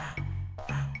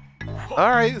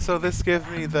 Alright, so this gives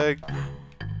me the...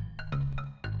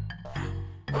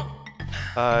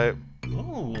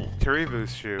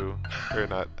 Karibu's shoe. Or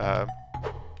not,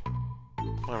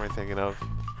 what am I thinking of?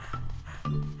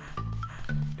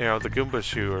 You know, the Goomba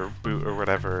shoe or boot or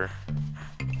whatever.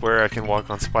 Where I can walk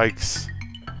on spikes.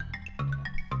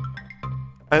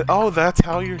 And, oh, that's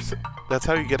how you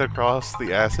get across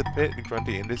the acid pit in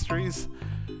Grunty Industries?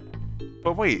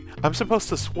 But wait, I'm supposed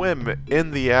to swim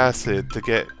in the acid to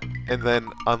get, and then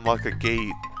unlock a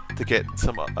gate to get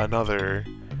another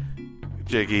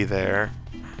Jiggy there.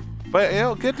 But, you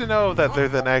know, good to know that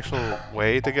there's an actual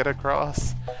way to get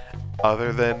across,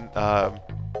 other than,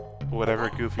 whatever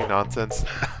goofy nonsense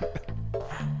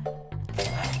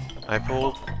I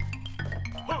pulled.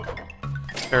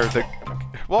 Or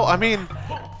well, I mean,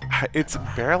 it's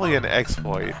barely an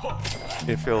exploit,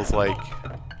 it feels like.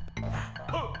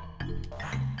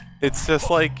 It's just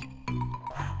like,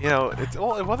 you know, it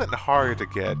wasn't hard to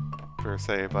get, per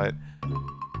se, but,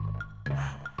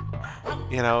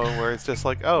 you know, where it's just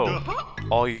like, oh,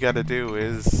 all you gotta do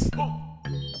is,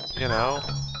 you know,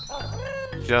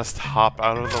 just hop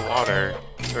out of the water,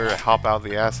 or hop out of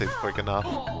the acid quick enough,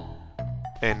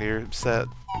 and you're set.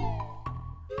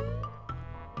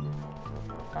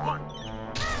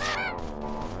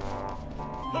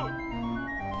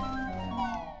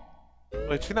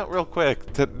 Which, you know, real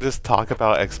quick, to just talk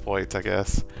about exploits, I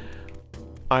guess.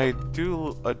 I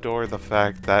do adore the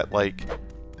fact that, like,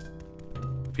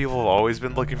 people have always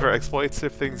been looking for exploits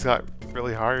if things got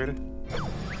really hard.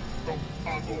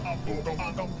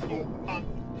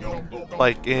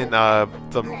 Like in, the,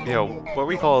 you know, what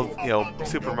we call, you know,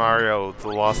 Super Mario, the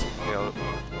lost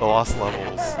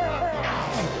levels.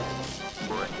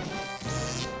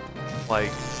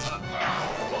 Like,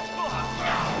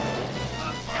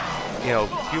 you know,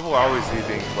 people are always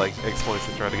using, like, exploits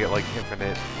to try to get, like,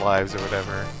 infinite lives or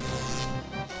whatever.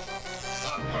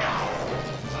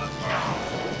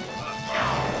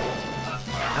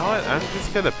 You know what? I'm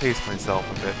just gonna pace myself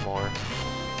a bit more.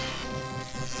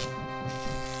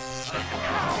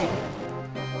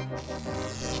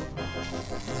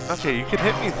 Okay, you can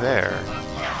hit me there.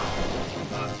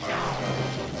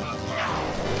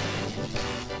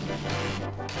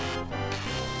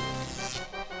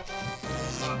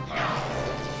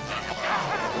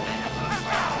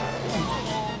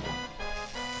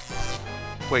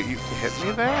 Wait, you hit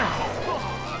me there?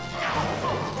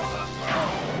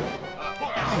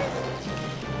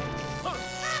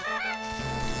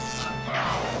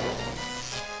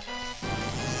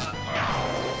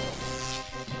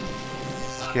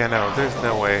 Yeah, no, there's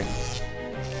no way.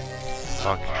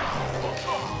 Fuck.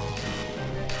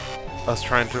 I was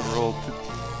trying to roll to...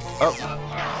 Oh!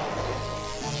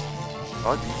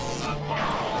 Fuck.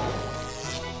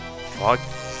 Fuck.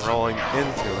 Rolling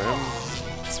into him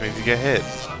just means you get hit.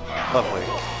 Lovely.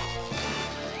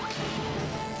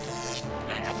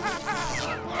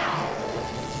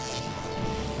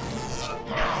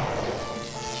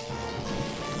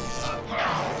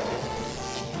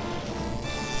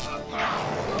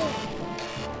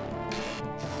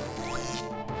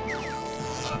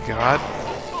 God.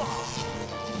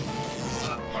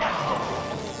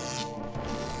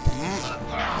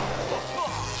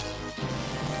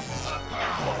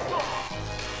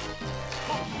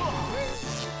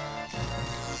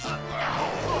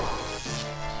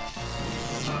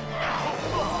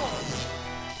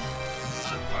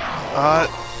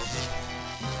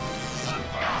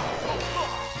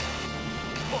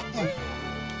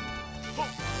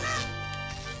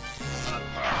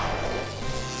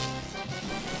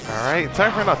 Alright,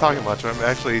 sorry for not talking much, but I'm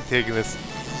actually taking this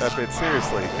a bit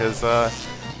seriously, because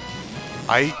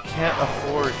I can't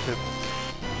afford to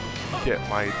get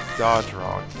my dodge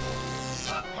wrong.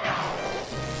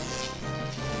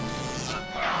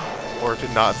 Or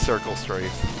to not circle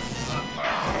strafe.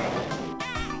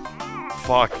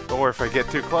 fuck. Or if I get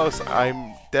too close,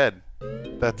 I'm dead.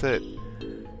 That's it.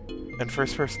 And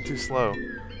first person too slow.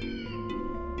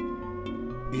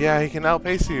 Yeah, he can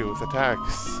outpace you with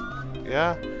attacks.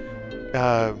 Yeah?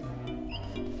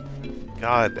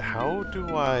 God, how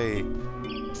do I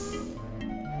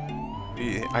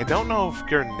don't know if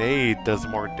grenade does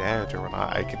more damage or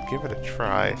not. I could give it a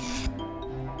try.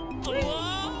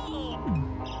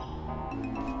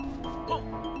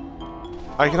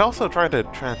 I could also try to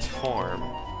transform.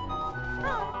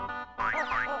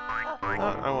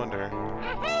 I wonder.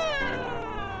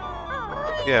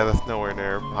 Yeah, that's nowhere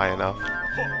near high enough.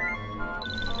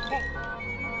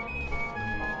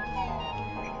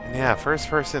 And yeah, first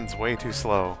person's way too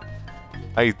slow.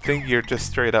 I think you're just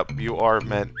straight up, you are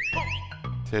meant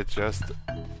to just...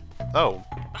 Oh.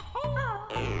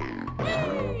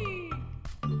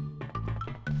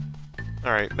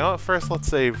 Alright, no, first let's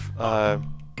save,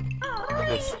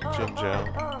 this Jinjo.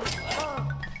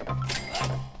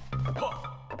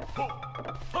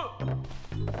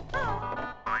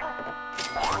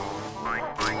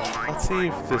 Let's see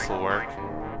if this will work.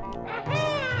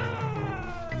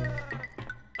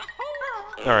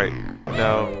 Alright,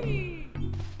 no.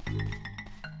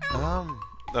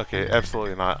 Okay,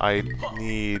 absolutely not. I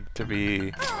need to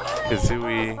be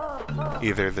Kazooie,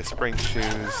 either the spring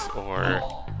shoes or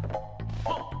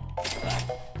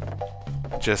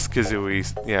just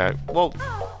Kazooie's. Yeah, well,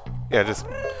 yeah, just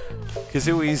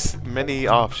Kazooie's many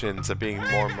options of being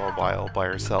more mobile by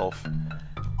herself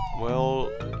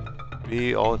will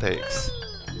be all it takes.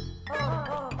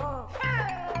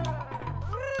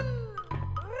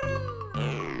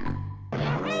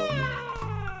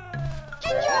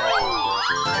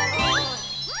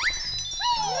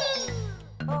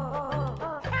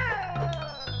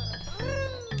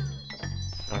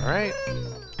 Alright.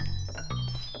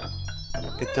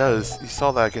 It does. You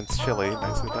saw that against Chili.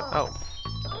 Nicely done. Oh.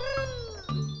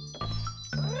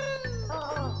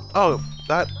 Oh,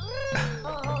 that...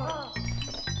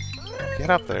 Get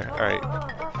up there. Alright.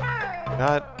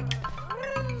 Not...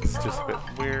 It's just a bit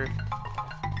weird.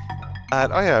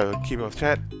 Oh yeah, keep up with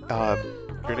chat.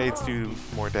 Grenades do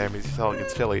more damage you saw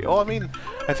against Chili. Oh, I mean,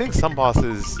 I think some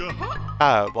bosses...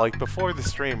 like, before the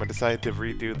stream, I decided to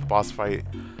redo the boss fight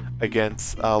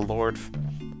against Lord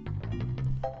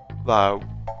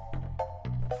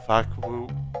Fakwu,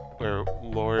 or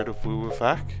Lord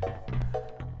Wuwufak.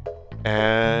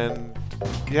 And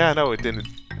yeah, no, it didn't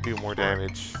do more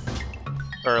damage.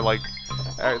 Or like,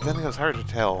 then it was hard to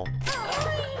tell.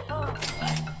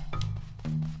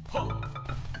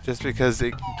 Just because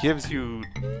it gives you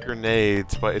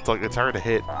grenades, but it's like it's hard to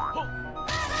hit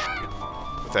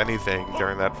with anything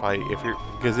during that fight.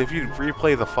 Because if you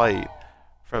replay the fight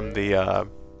from the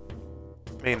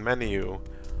main menu,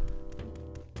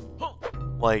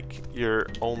 like, your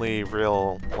only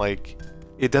real, like,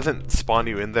 it doesn't spawn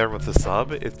you in there with the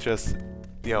sub, it's just,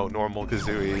 you know, normal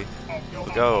Kazooie.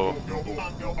 Go.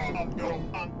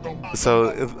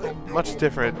 So, much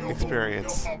different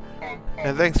experience.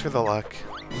 And thanks for the luck.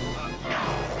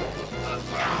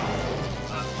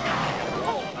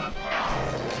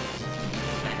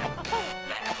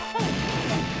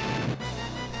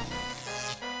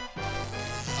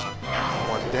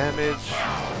 Damage.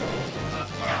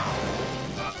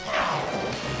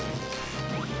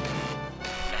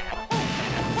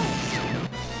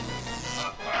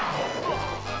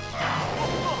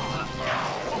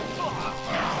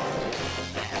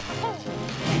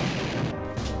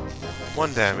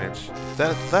 One damage.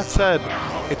 That said,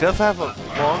 it does have a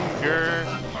longer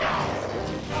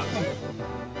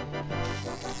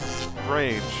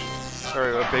range,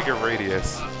 or a bigger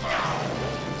radius.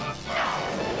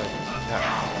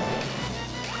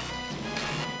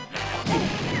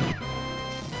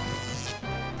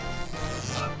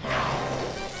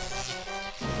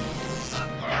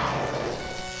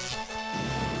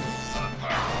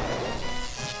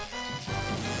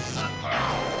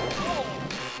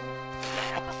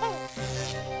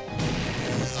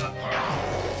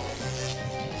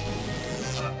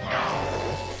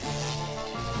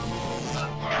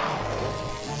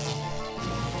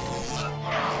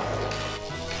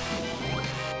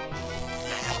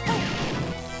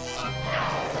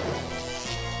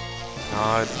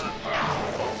 God.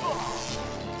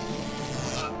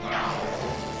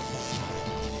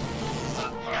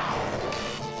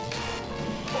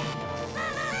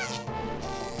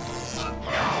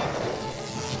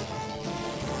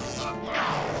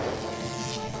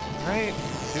 Right,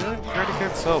 doing pretty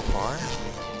good so far.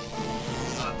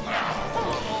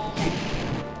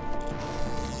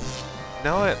 You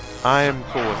know what? I am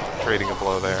cool with trading a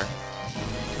blow there.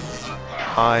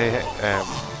 I am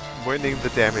winning the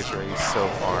damage race so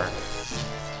far.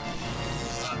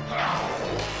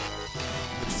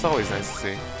 It's always nice to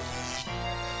see.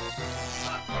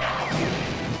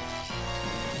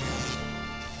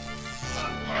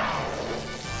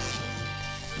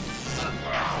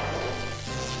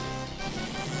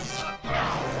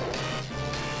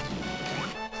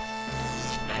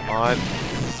 Come on.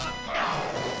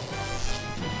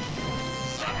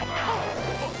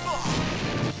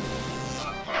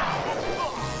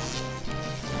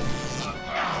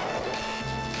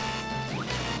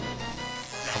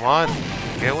 Come on,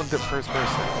 get one to first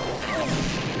person.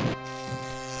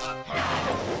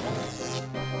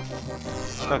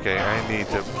 Okay, I need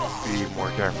to be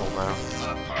more careful now.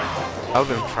 I've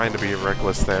been trying to be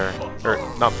reckless there. Or,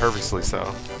 not purposely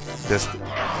so. Just...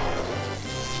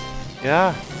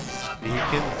 yeah, he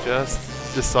can just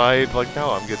decide, like, no,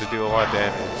 I'm gonna do a lot of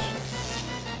damage.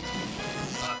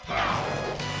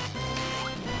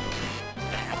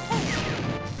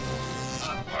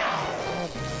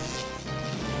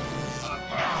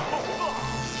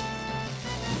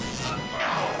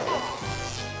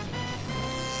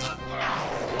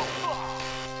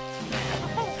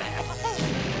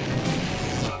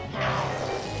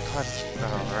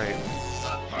 Alright.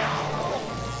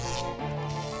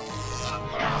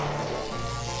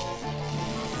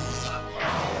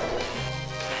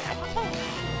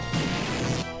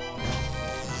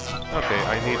 Okay,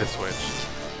 I need a switch.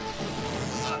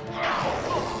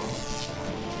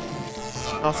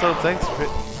 Also,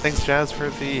 thanks Jazz for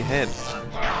the hint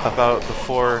about the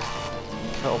 4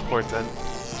 teleports and...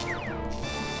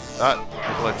 a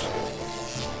glitch.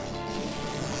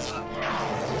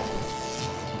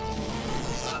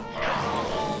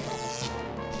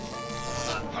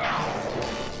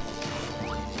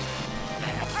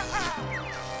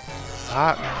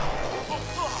 Ah.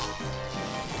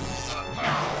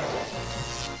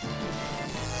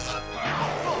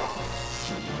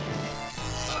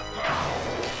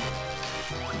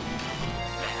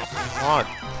 Come on.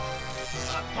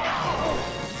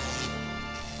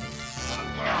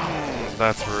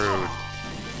 That's rude.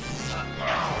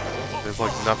 There's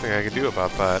like nothing I can do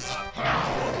about that.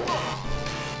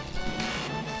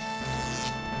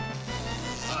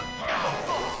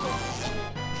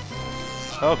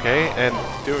 Okay, and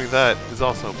doing that is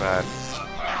also bad.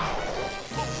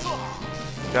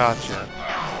 Gotcha.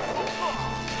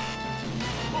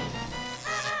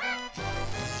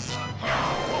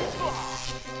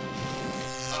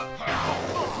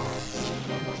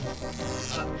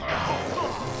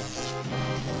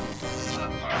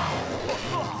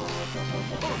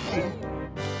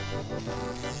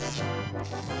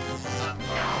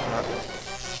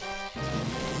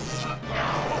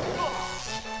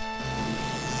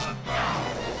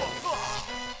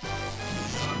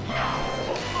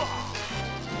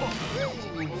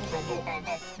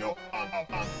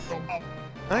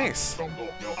 Nice.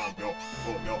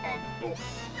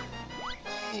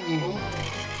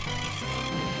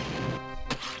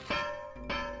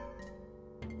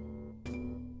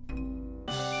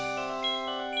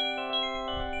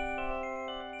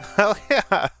 Hell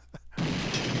yeah.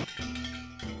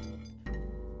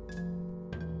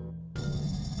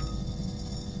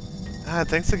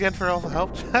 Thanks again for all the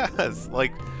help, Jazz.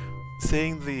 Like,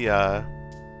 seeing the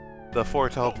 4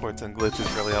 teleports and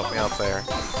glitches really helped me out there.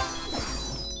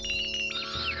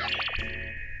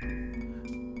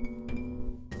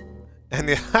 And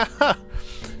yeah,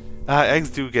 eggs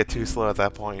do get too slow at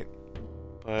that point,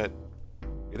 but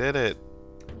you did it.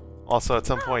 Also, at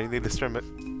some point, you need to stream it.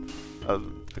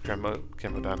 The Camo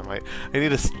Dynamite. I need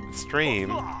to stream.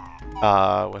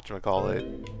 Whatchamacallit?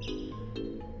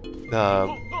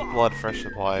 Blood Fresh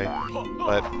Supply,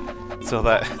 but so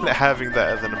that having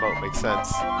that as an emote makes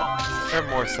sense, or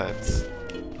more sense.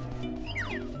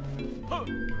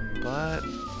 But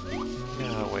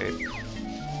yeah, wait.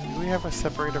 Do we have a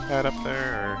separator pad up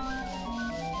there, or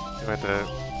do I have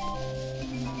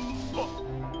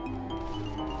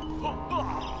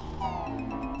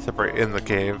to separate in the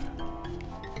cave?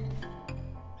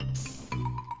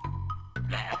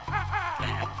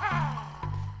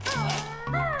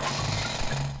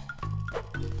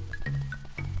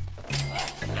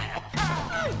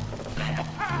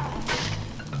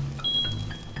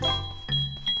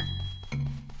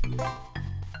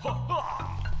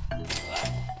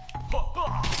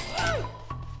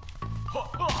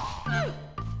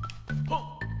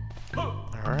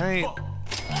 Alright.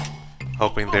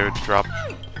 Hoping they would drop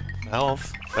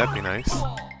health. That'd be nice.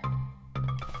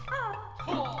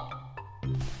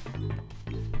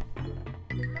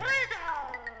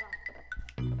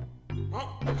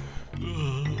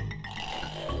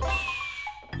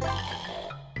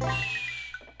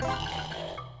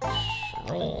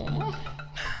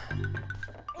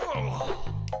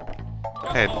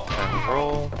 Head and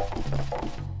roll.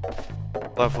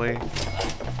 Lovely.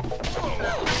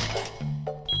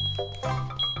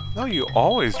 No, you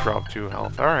always drop 2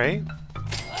 health. Alright.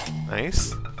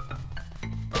 Nice.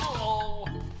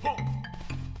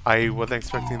 I wasn't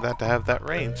expecting that to have that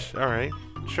range. Alright.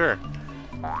 Sure.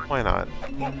 Why not?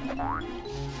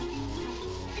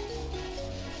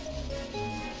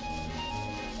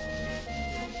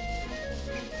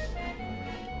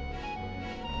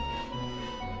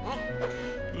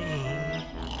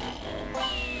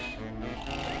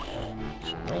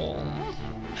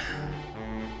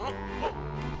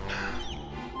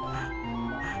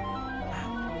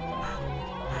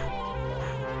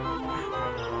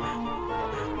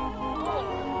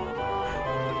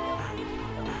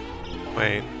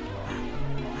 Wait.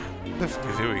 This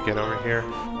Kazooie get over here.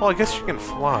 Well, I guess you can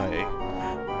fly.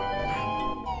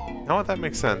 You know what? That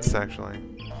makes sense, actually.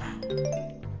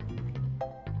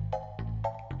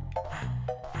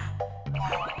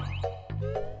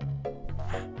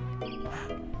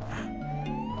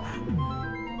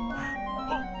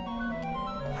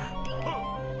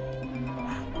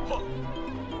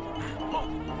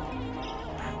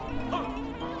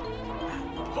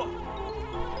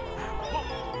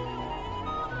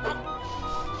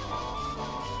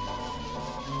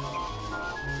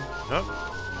 Oh.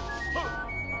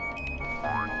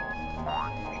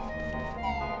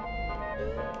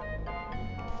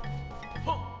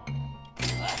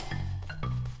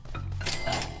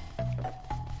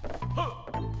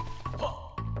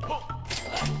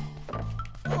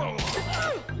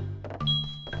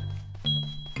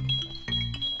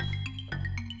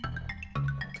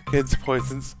 Kids'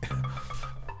 poisons.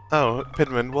 Oh,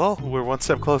 Pitman, well, we're one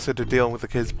step closer to dealing with the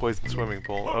kids' poison swimming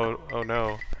pool. Oh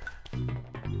no.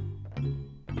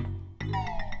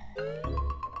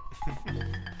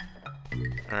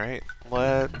 Alright,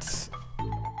 let's...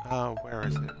 where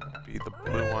is it? Be the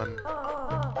blue one.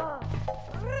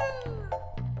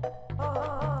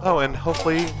 Oh, and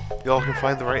hopefully y'all can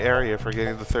find the right area for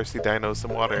getting the thirsty dinos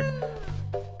some water.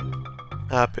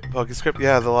 Pokescript,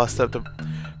 yeah, the last step to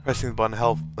pressing the button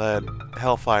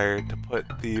Hailfire to put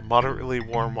the moderately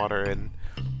warm water in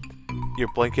your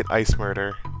blanket ice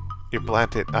murder. Your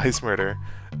blanket ice murder.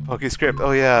 Pokescript,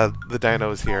 oh yeah, the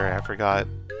dino's here, I forgot.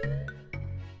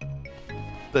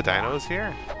 The dino's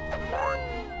here?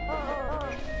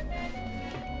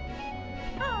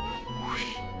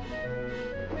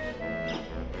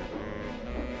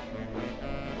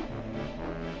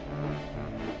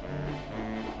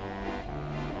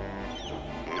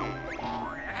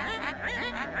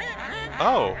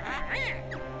 Oh.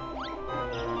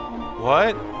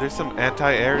 What? There's some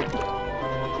anti-air...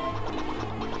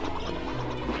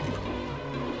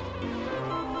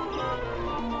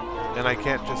 And I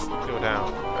can't just go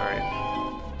down. Alright.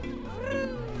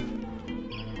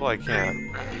 Well, I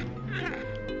can.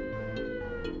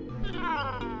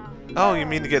 Oh, you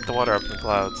mean to get the water up in the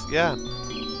clouds. Yeah.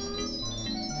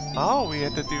 Oh, we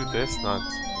had to do this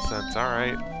nonsense.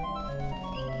 Alright.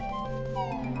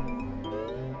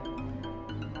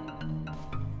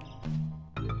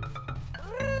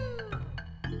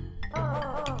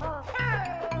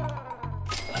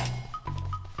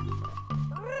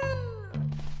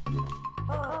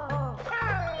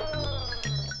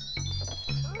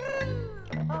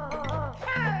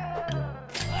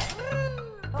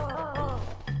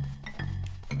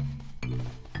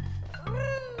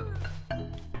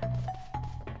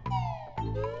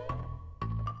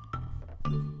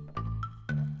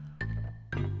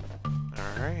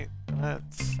 Alright,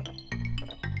 let's...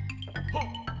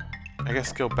 I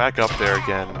guess go back up there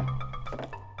again.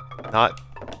 Not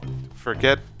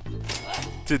forget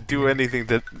to do anything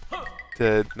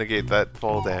to negate that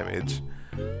fall damage.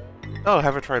 Oh,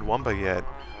 haven't tried Wumba yet.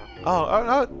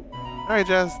 Oh, alright,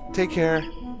 Jazz, take care.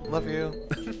 Love you.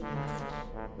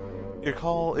 Your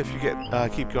call if you get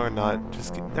keep going, not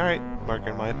just keep... Alright,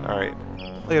 marker in mind. Alright,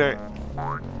 later.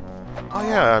 Oh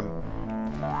yeah,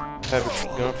 I've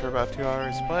been going for about 2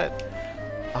 hours, but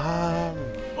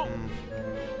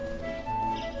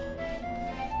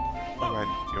what am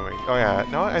I doing? Oh yeah,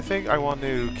 no, I think I want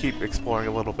to keep exploring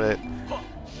a little bit.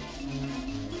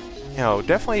 You know,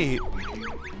 definitely.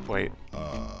 Wait.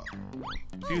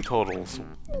 View totals.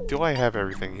 Do I have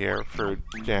everything here for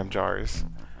jam jars?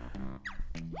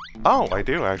 Oh, I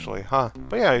do actually, huh?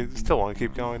 But yeah, I still want to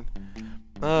keep going.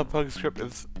 Pokescript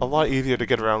is a lot easier to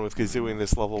get around with Kazooie in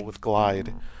this level with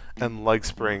Glide and Leg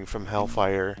Spring from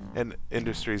Hailfire and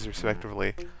Industries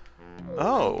respectively.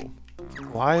 Oh,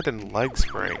 Glide and Leg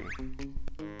Spring.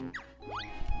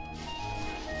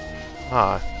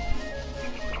 Huh.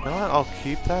 You know what? I'll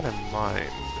keep that in mind.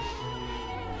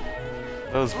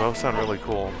 Those both sound really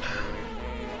cool.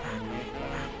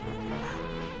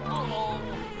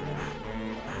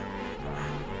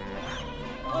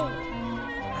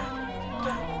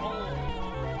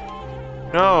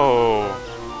 No!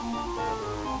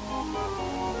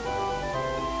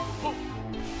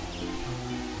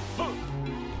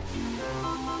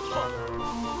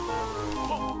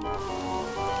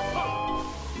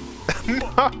 No!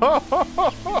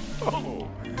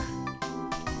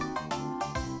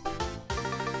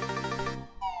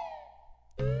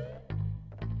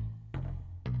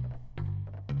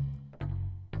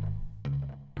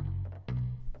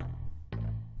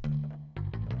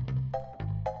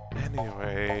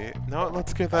 Anyway, no,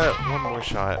 let's give that one more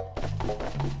shot.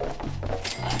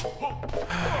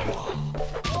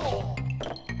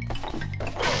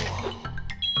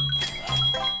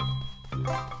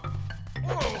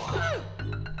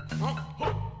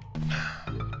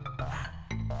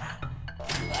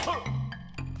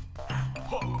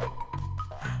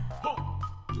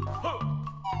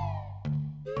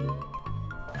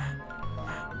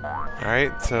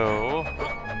 Alright, so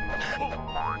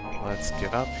let's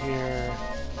get up here.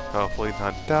 Hopefully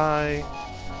not die.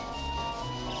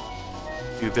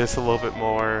 Do this a little bit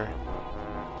more.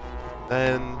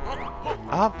 Then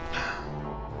up.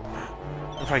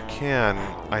 If I can,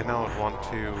 I know I'd want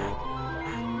to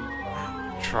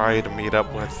try to meet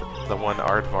up with the one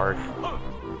aardvark.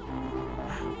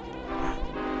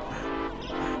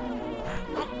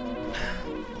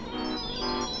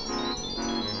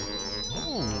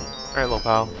 Alright, little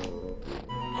pal.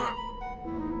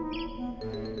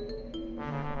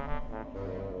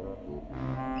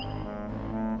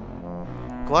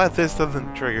 Glad this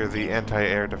doesn't trigger the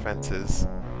anti-air defenses.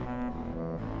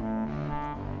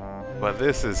 But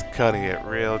this is cutting it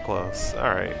real close.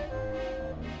 Alright.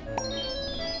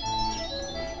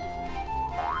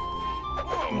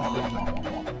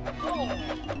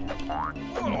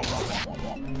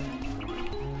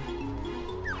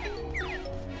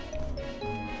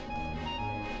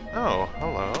 Oh,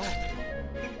 hello.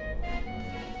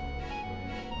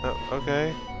 Oh,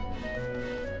 okay.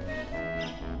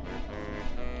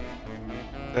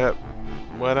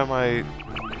 What am I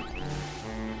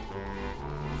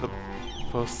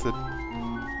supposed to...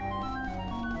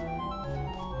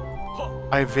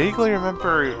 I vaguely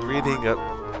remember reading a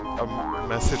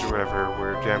message or whatever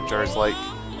where Jamjar's like,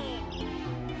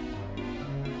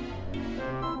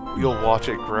 you'll watch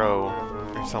it grow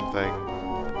or something.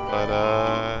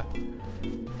 But,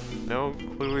 no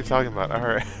clue what we're talking about.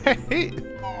 Alright.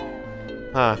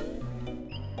 Huh.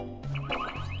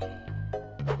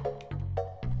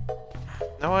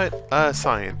 You know what?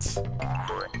 Science.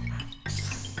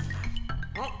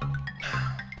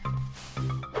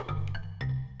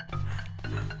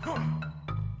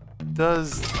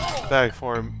 Does bag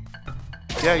form...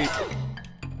 Yeah, you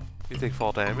take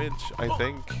fall damage, I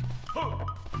think.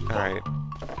 Alright.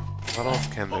 What else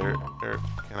can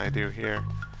I do here?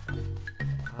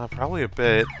 Probably a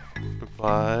bit,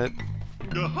 but...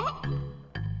 You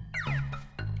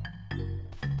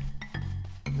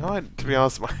know what? To be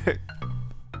honest,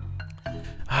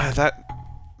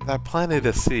 that planted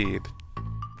a seed.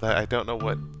 That I don't know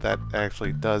what that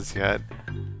actually does yet.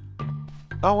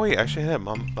 Oh wait, I should hit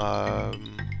Humba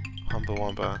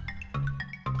Wumba.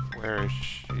 Where is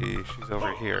she? She's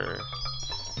over here.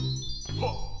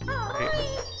 Right.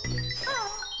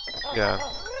 Yeah.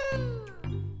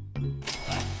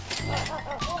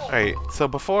 Alright, so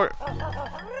before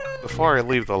I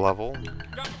leave the level,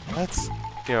 let's,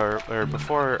 you know, or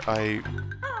before I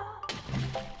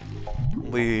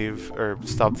leave, or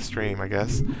stop the stream, I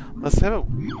guess, let's hit a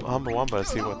Humba Wumba and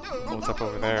see what's up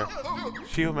over there.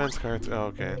 Few men's cards,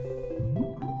 oh, okay.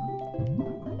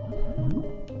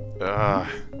 I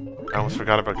almost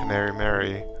forgot about Canary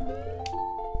Mary.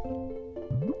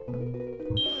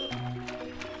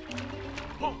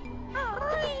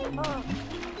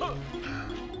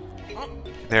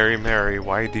 Canary Mary,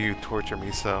 why do you torture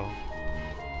me so?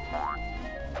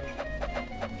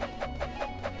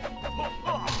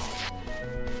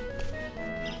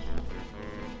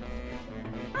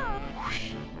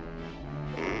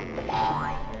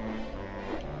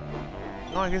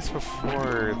 No, I guess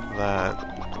before that...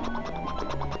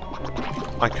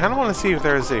 I kind of want to see if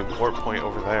there's a warp point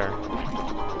over there.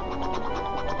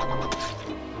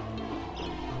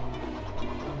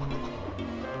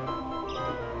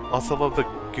 Also love the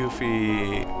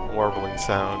goofy warbling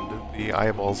sound the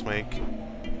eyeballs make.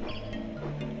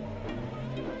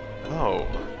 Oh.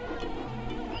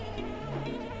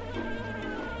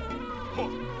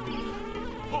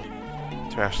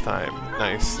 Trash time.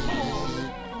 Nice.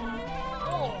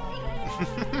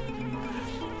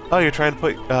 Oh, you're trying to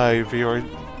put VR.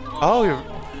 Oh,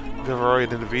 you've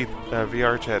already in the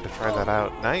VR chat to try that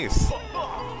out. Nice.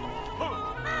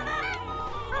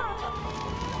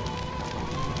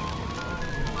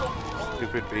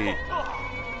 Stupid beat.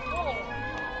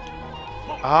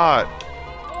 Ah.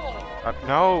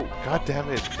 No. God damn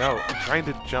it. No. I'm trying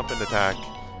to jump and attack,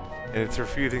 and it's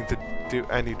refusing to do.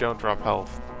 And you don't drop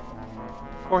health.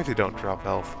 Of course you don't drop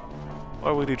health.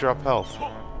 Why would he drop health?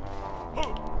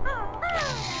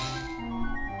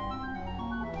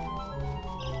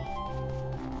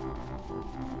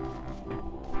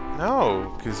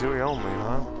 No, Kazooie only,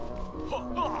 huh?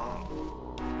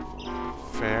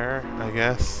 Fair, I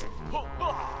guess.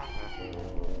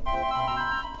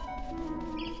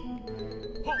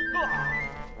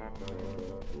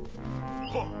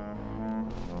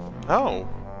 Oh.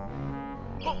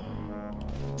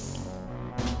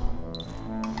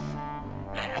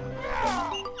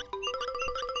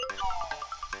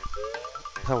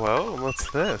 Hello,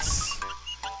 what's this?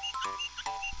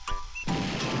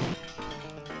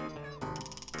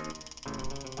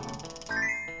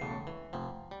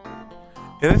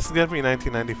 Yeah, this is gonna be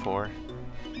 1994.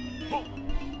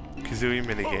 Kazooie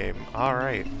minigame.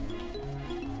 Alright.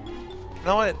 You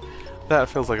know what? That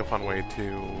feels like a fun way to...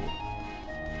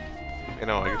 You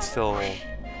know, I could still...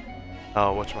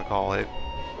 whatchamacallit?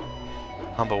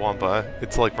 Humba Wumba.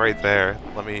 It's like right there.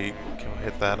 Let me go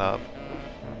hit that up.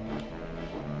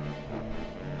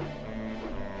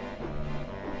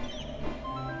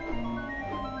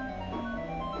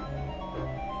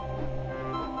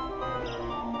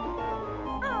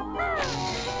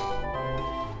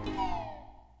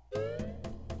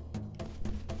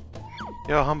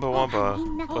 Yo, Humba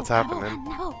Wumba, what's happening?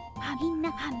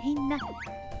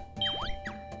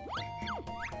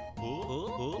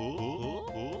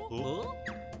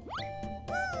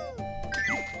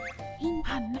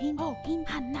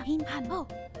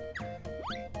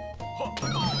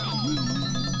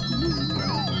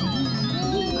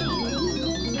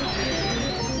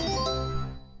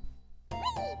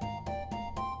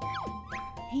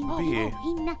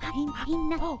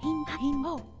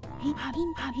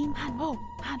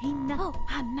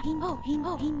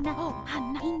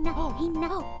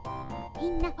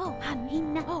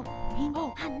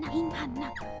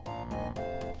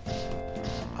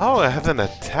 Oh, I have an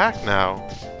attack now.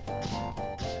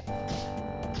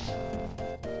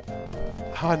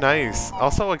 Oh, nice.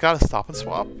 Also, I got a stop and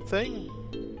swap thing.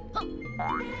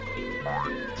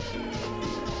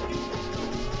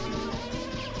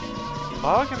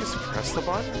 Oh, I can just press the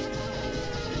button?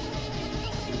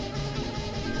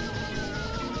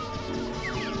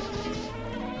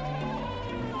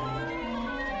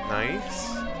 Nice.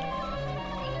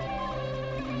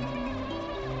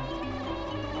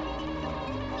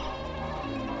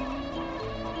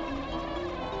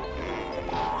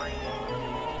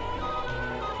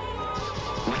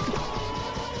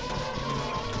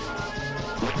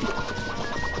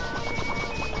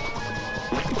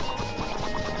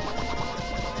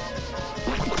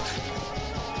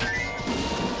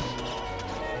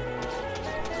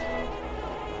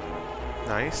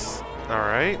 Nice.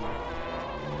 Alright.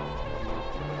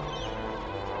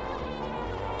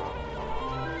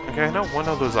 Okay, I know one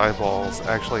of those eyeballs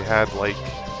actually had, like,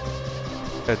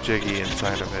 a Jiggy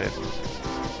inside of it.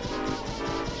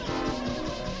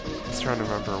 Just trying to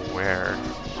remember where.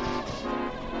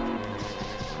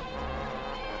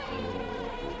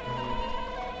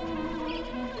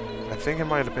 I think it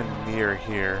might have been near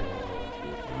here.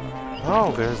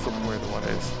 Oh, there's where the one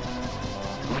is.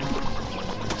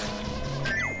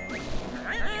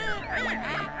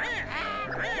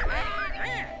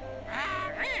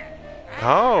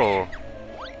 Oh!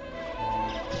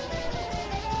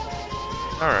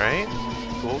 Alright.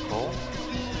 Cool, cool.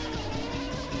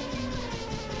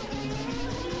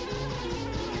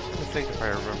 I think if I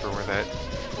remember where that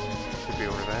should be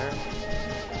over there.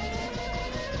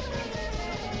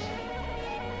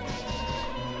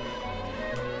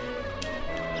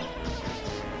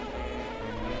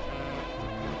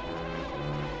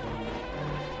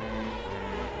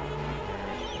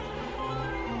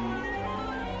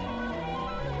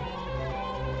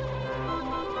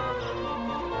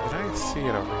 See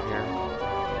it over here.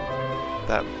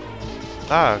 That.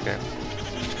 Ah, okay.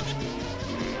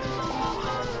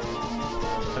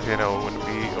 Okay, no, it wouldn't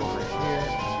be over here.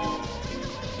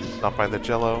 Not by the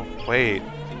Jello. Wait.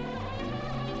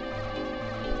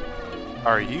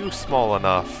 Are you small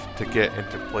enough to get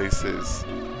into places?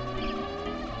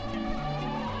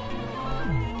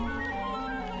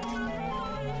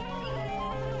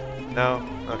 No?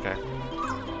 Okay.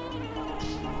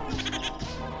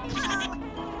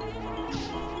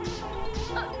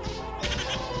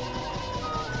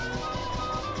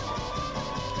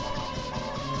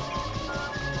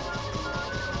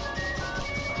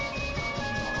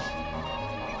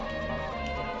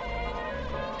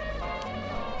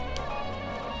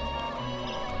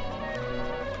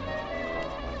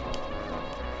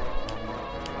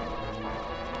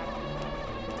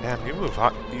 Damn, you move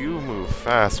hot. You move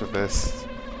fast with this.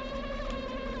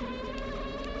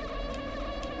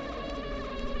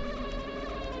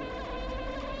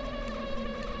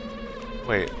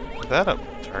 Wait, is that a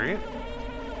target?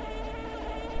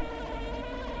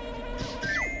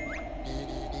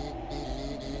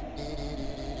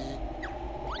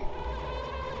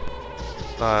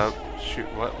 Shoot,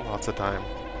 what? Lots of time.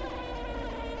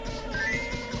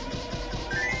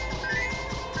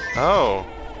 Oh!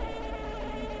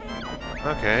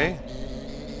 Okay.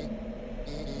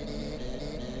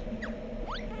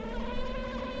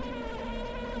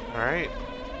 Alright.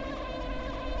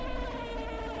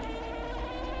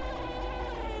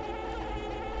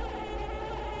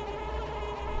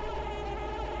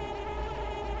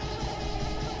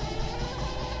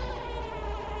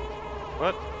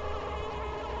 What?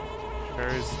 Sure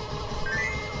is.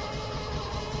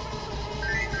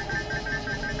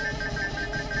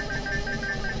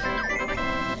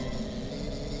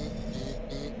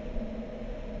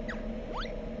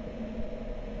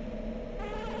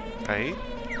 Right?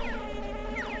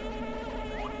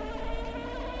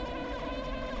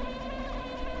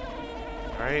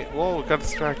 Alright, whoa, got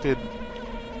distracted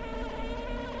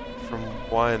from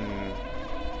one.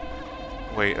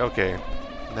 Wait, okay.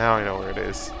 Now I know where it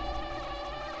is.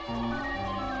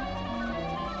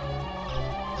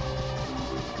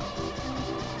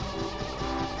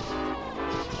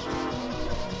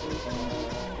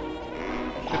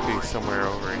 Should be somewhere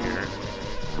over here.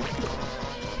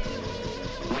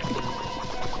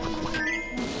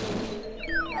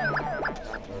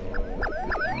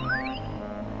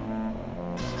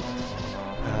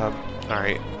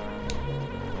 Alright.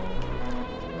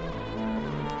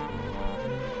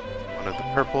 One of the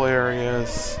purple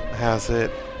areas has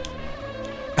it.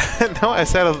 No, I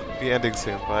said it'll be ending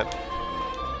soon, but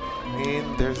I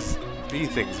mean, there's bee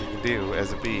things you can do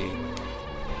as a bee.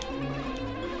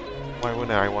 Why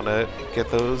wouldn't I want to get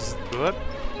those? What?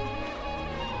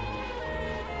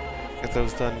 Get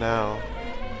those done now.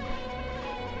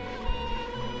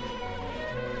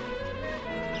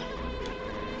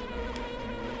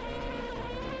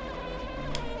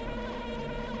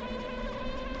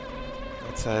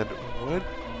 That said, would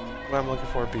what I'm looking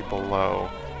for be below?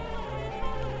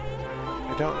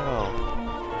 I don't know.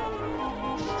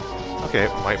 Okay,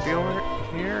 it might be over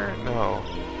here? No.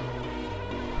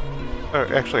 Oh,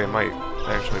 actually, it might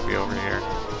actually be over here.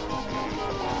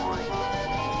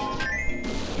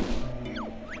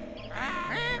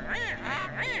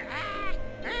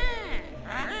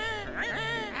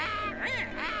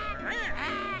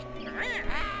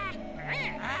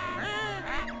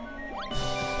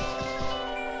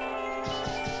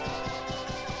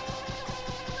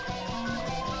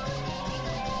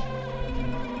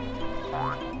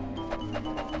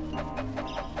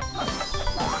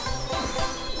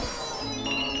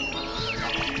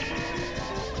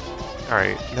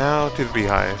 Alright, now to the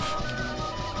beehive.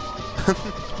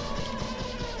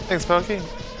 Thanks, Punky.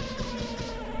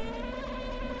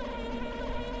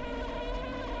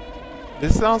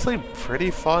 This is honestly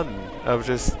pretty fun of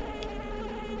just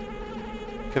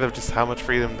kind of just how much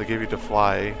freedom they give you to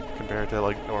fly compared to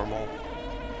like normal.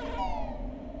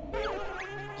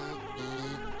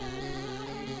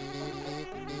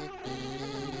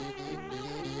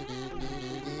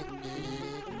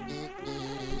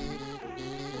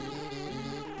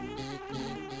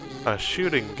 A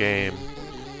shooting game.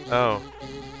 Oh.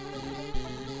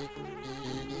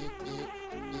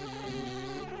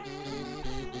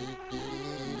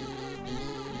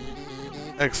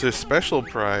 Extra special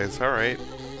prize, alright.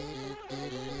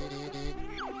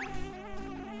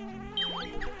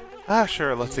 Ah,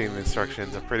 sure, let's see the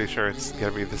instructions. I'm pretty sure it's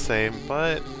gonna be the same,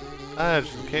 but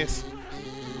just in case.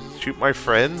 Shoot my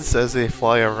friends as they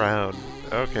fly around.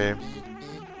 Okay.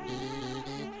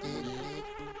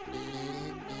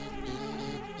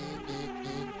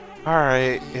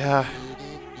 Alright, yeah.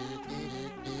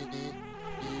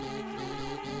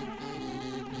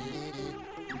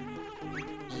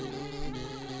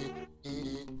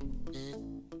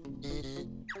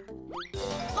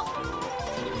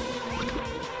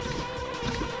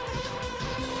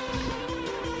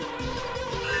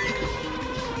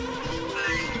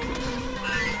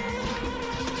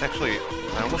 Actually,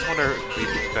 I almost wonder if it'd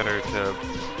be better to...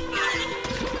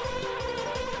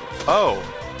 Oh!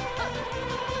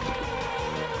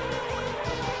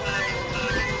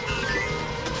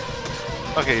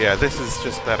 Okay, yeah, this is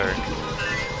just better.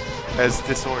 As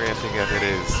disorienting as it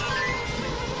is.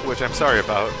 Which I'm sorry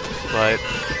about, but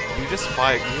you just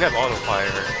fire, you have auto-fire.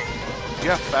 You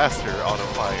have faster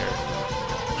auto-fire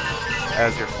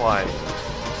as you're flying.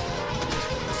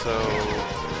 So...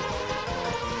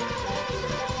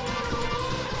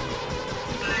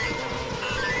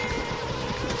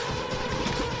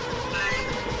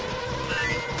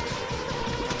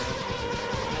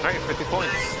 Alright, 50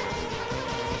 points.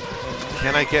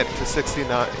 Can I get to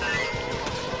 69?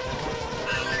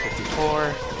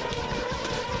 54.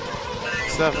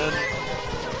 7.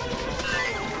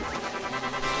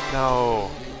 No.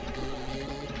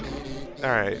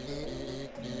 Alright.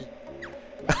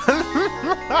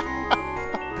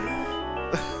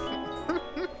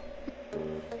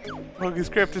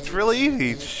 PokeScript, it's really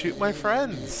easy. Just shoot my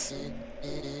friends.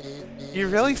 You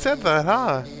really said that,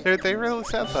 huh? They really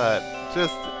said that.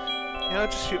 Just, you know,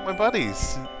 just shoot my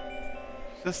buddies.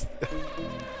 Just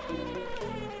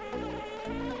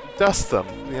dust them,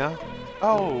 you know?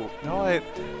 Oh, no,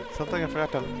 something I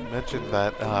forgot to mention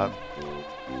that, on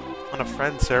a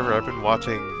friend's server, I've been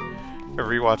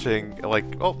rewatching,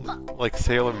 like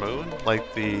Sailor Moon,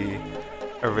 like the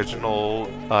original,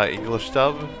 English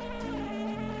dub.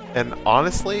 And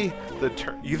honestly,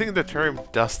 using the term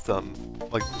dust them,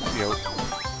 like,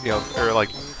 or like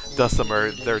dust them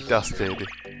or they're dusted.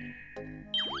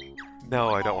 No,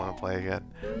 I don't want to play again.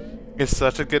 It's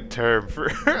such a good term for,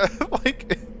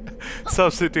 like,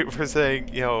 substitute for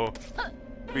saying, you know,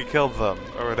 we killed them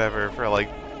or whatever for like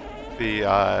the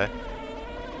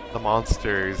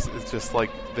monsters. It's just like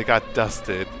they got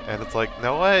dusted, and it's like, you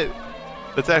know what?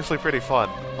 It's actually pretty fun.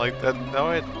 Like that.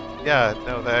 Yeah,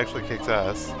 no, that actually kicks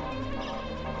ass.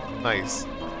 Nice.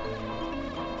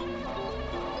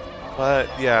 But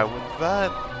yeah, with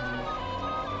that,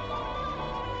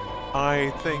 I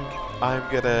think I'm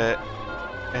gonna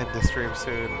end the stream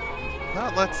soon. No,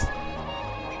 let's.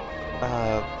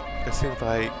 It seems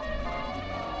like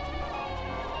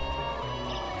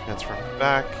transfer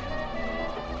back.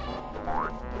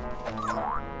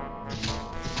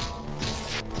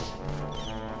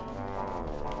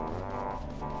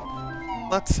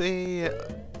 Let's see.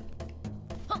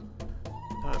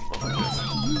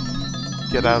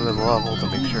 Get out of the level to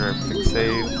make sure everything's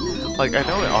saved. Like, I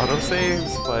know it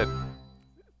auto-saves, but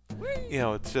you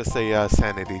know, it's just a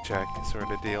sanity check sort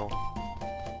of deal.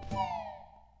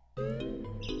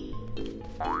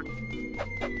 How do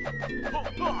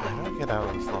I get out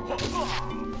of this level?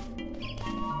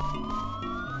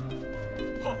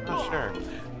 I'm not sure.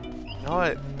 You know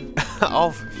what?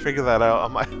 I'll figure that out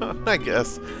on my own, I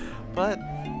guess. But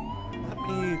let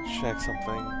me check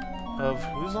something of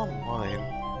who's online.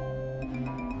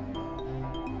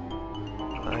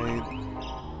 I'm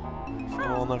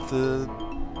full enough to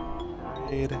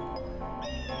raid. You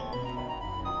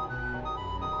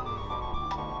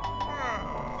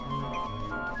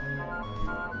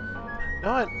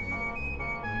know what?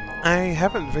 I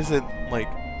haven't visited, like...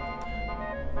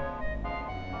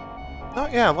 Oh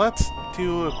yeah, let's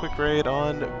do a quick raid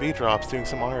on B-Drops doing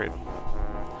some art.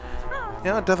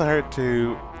 Yeah, it doesn't hurt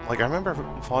to... Like, I remember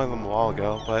following them a while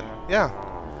ago, but yeah.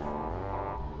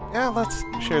 Yeah, let's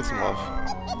share some love.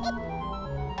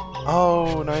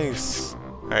 Oh, nice.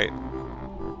 Alright.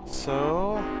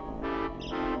 So...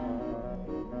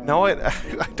 No, I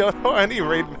don't know any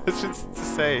raid messages to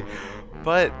say,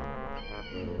 but...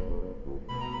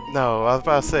 No, I was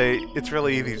about to say, it's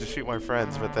really easy to shoot my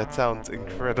friends, but that sounds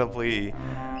incredibly... You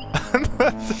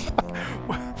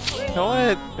know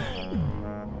what?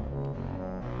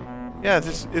 Yeah,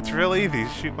 it's really easy to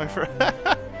shoot my friend.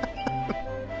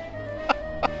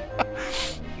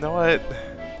 You know what?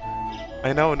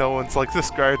 I know no one's like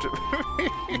subscribed to me,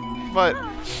 but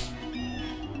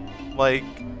like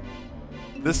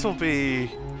this will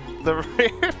be the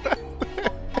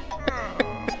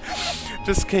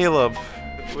just Caleb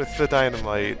with the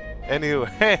dynamite. Anyway,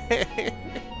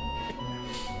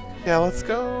 yeah, let's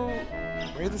go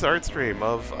read this art stream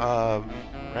of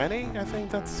Rennie, I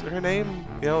think that's her name.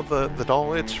 You know, the doll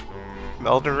witch from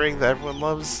Elden Ring that everyone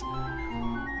loves.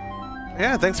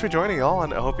 Yeah, thanks for joining y'all,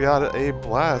 and I hope you had a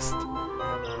blast.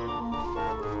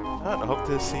 I hope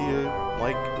to see you,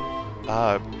 like,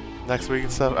 next week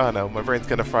and stuff. I don't know, my brain's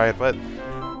gonna fry it, but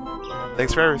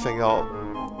thanks for everything, y'all.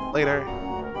 Later.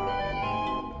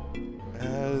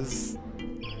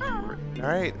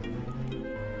 Alright.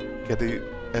 Get to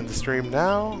end the stream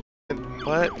now,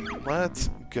 but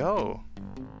let's go.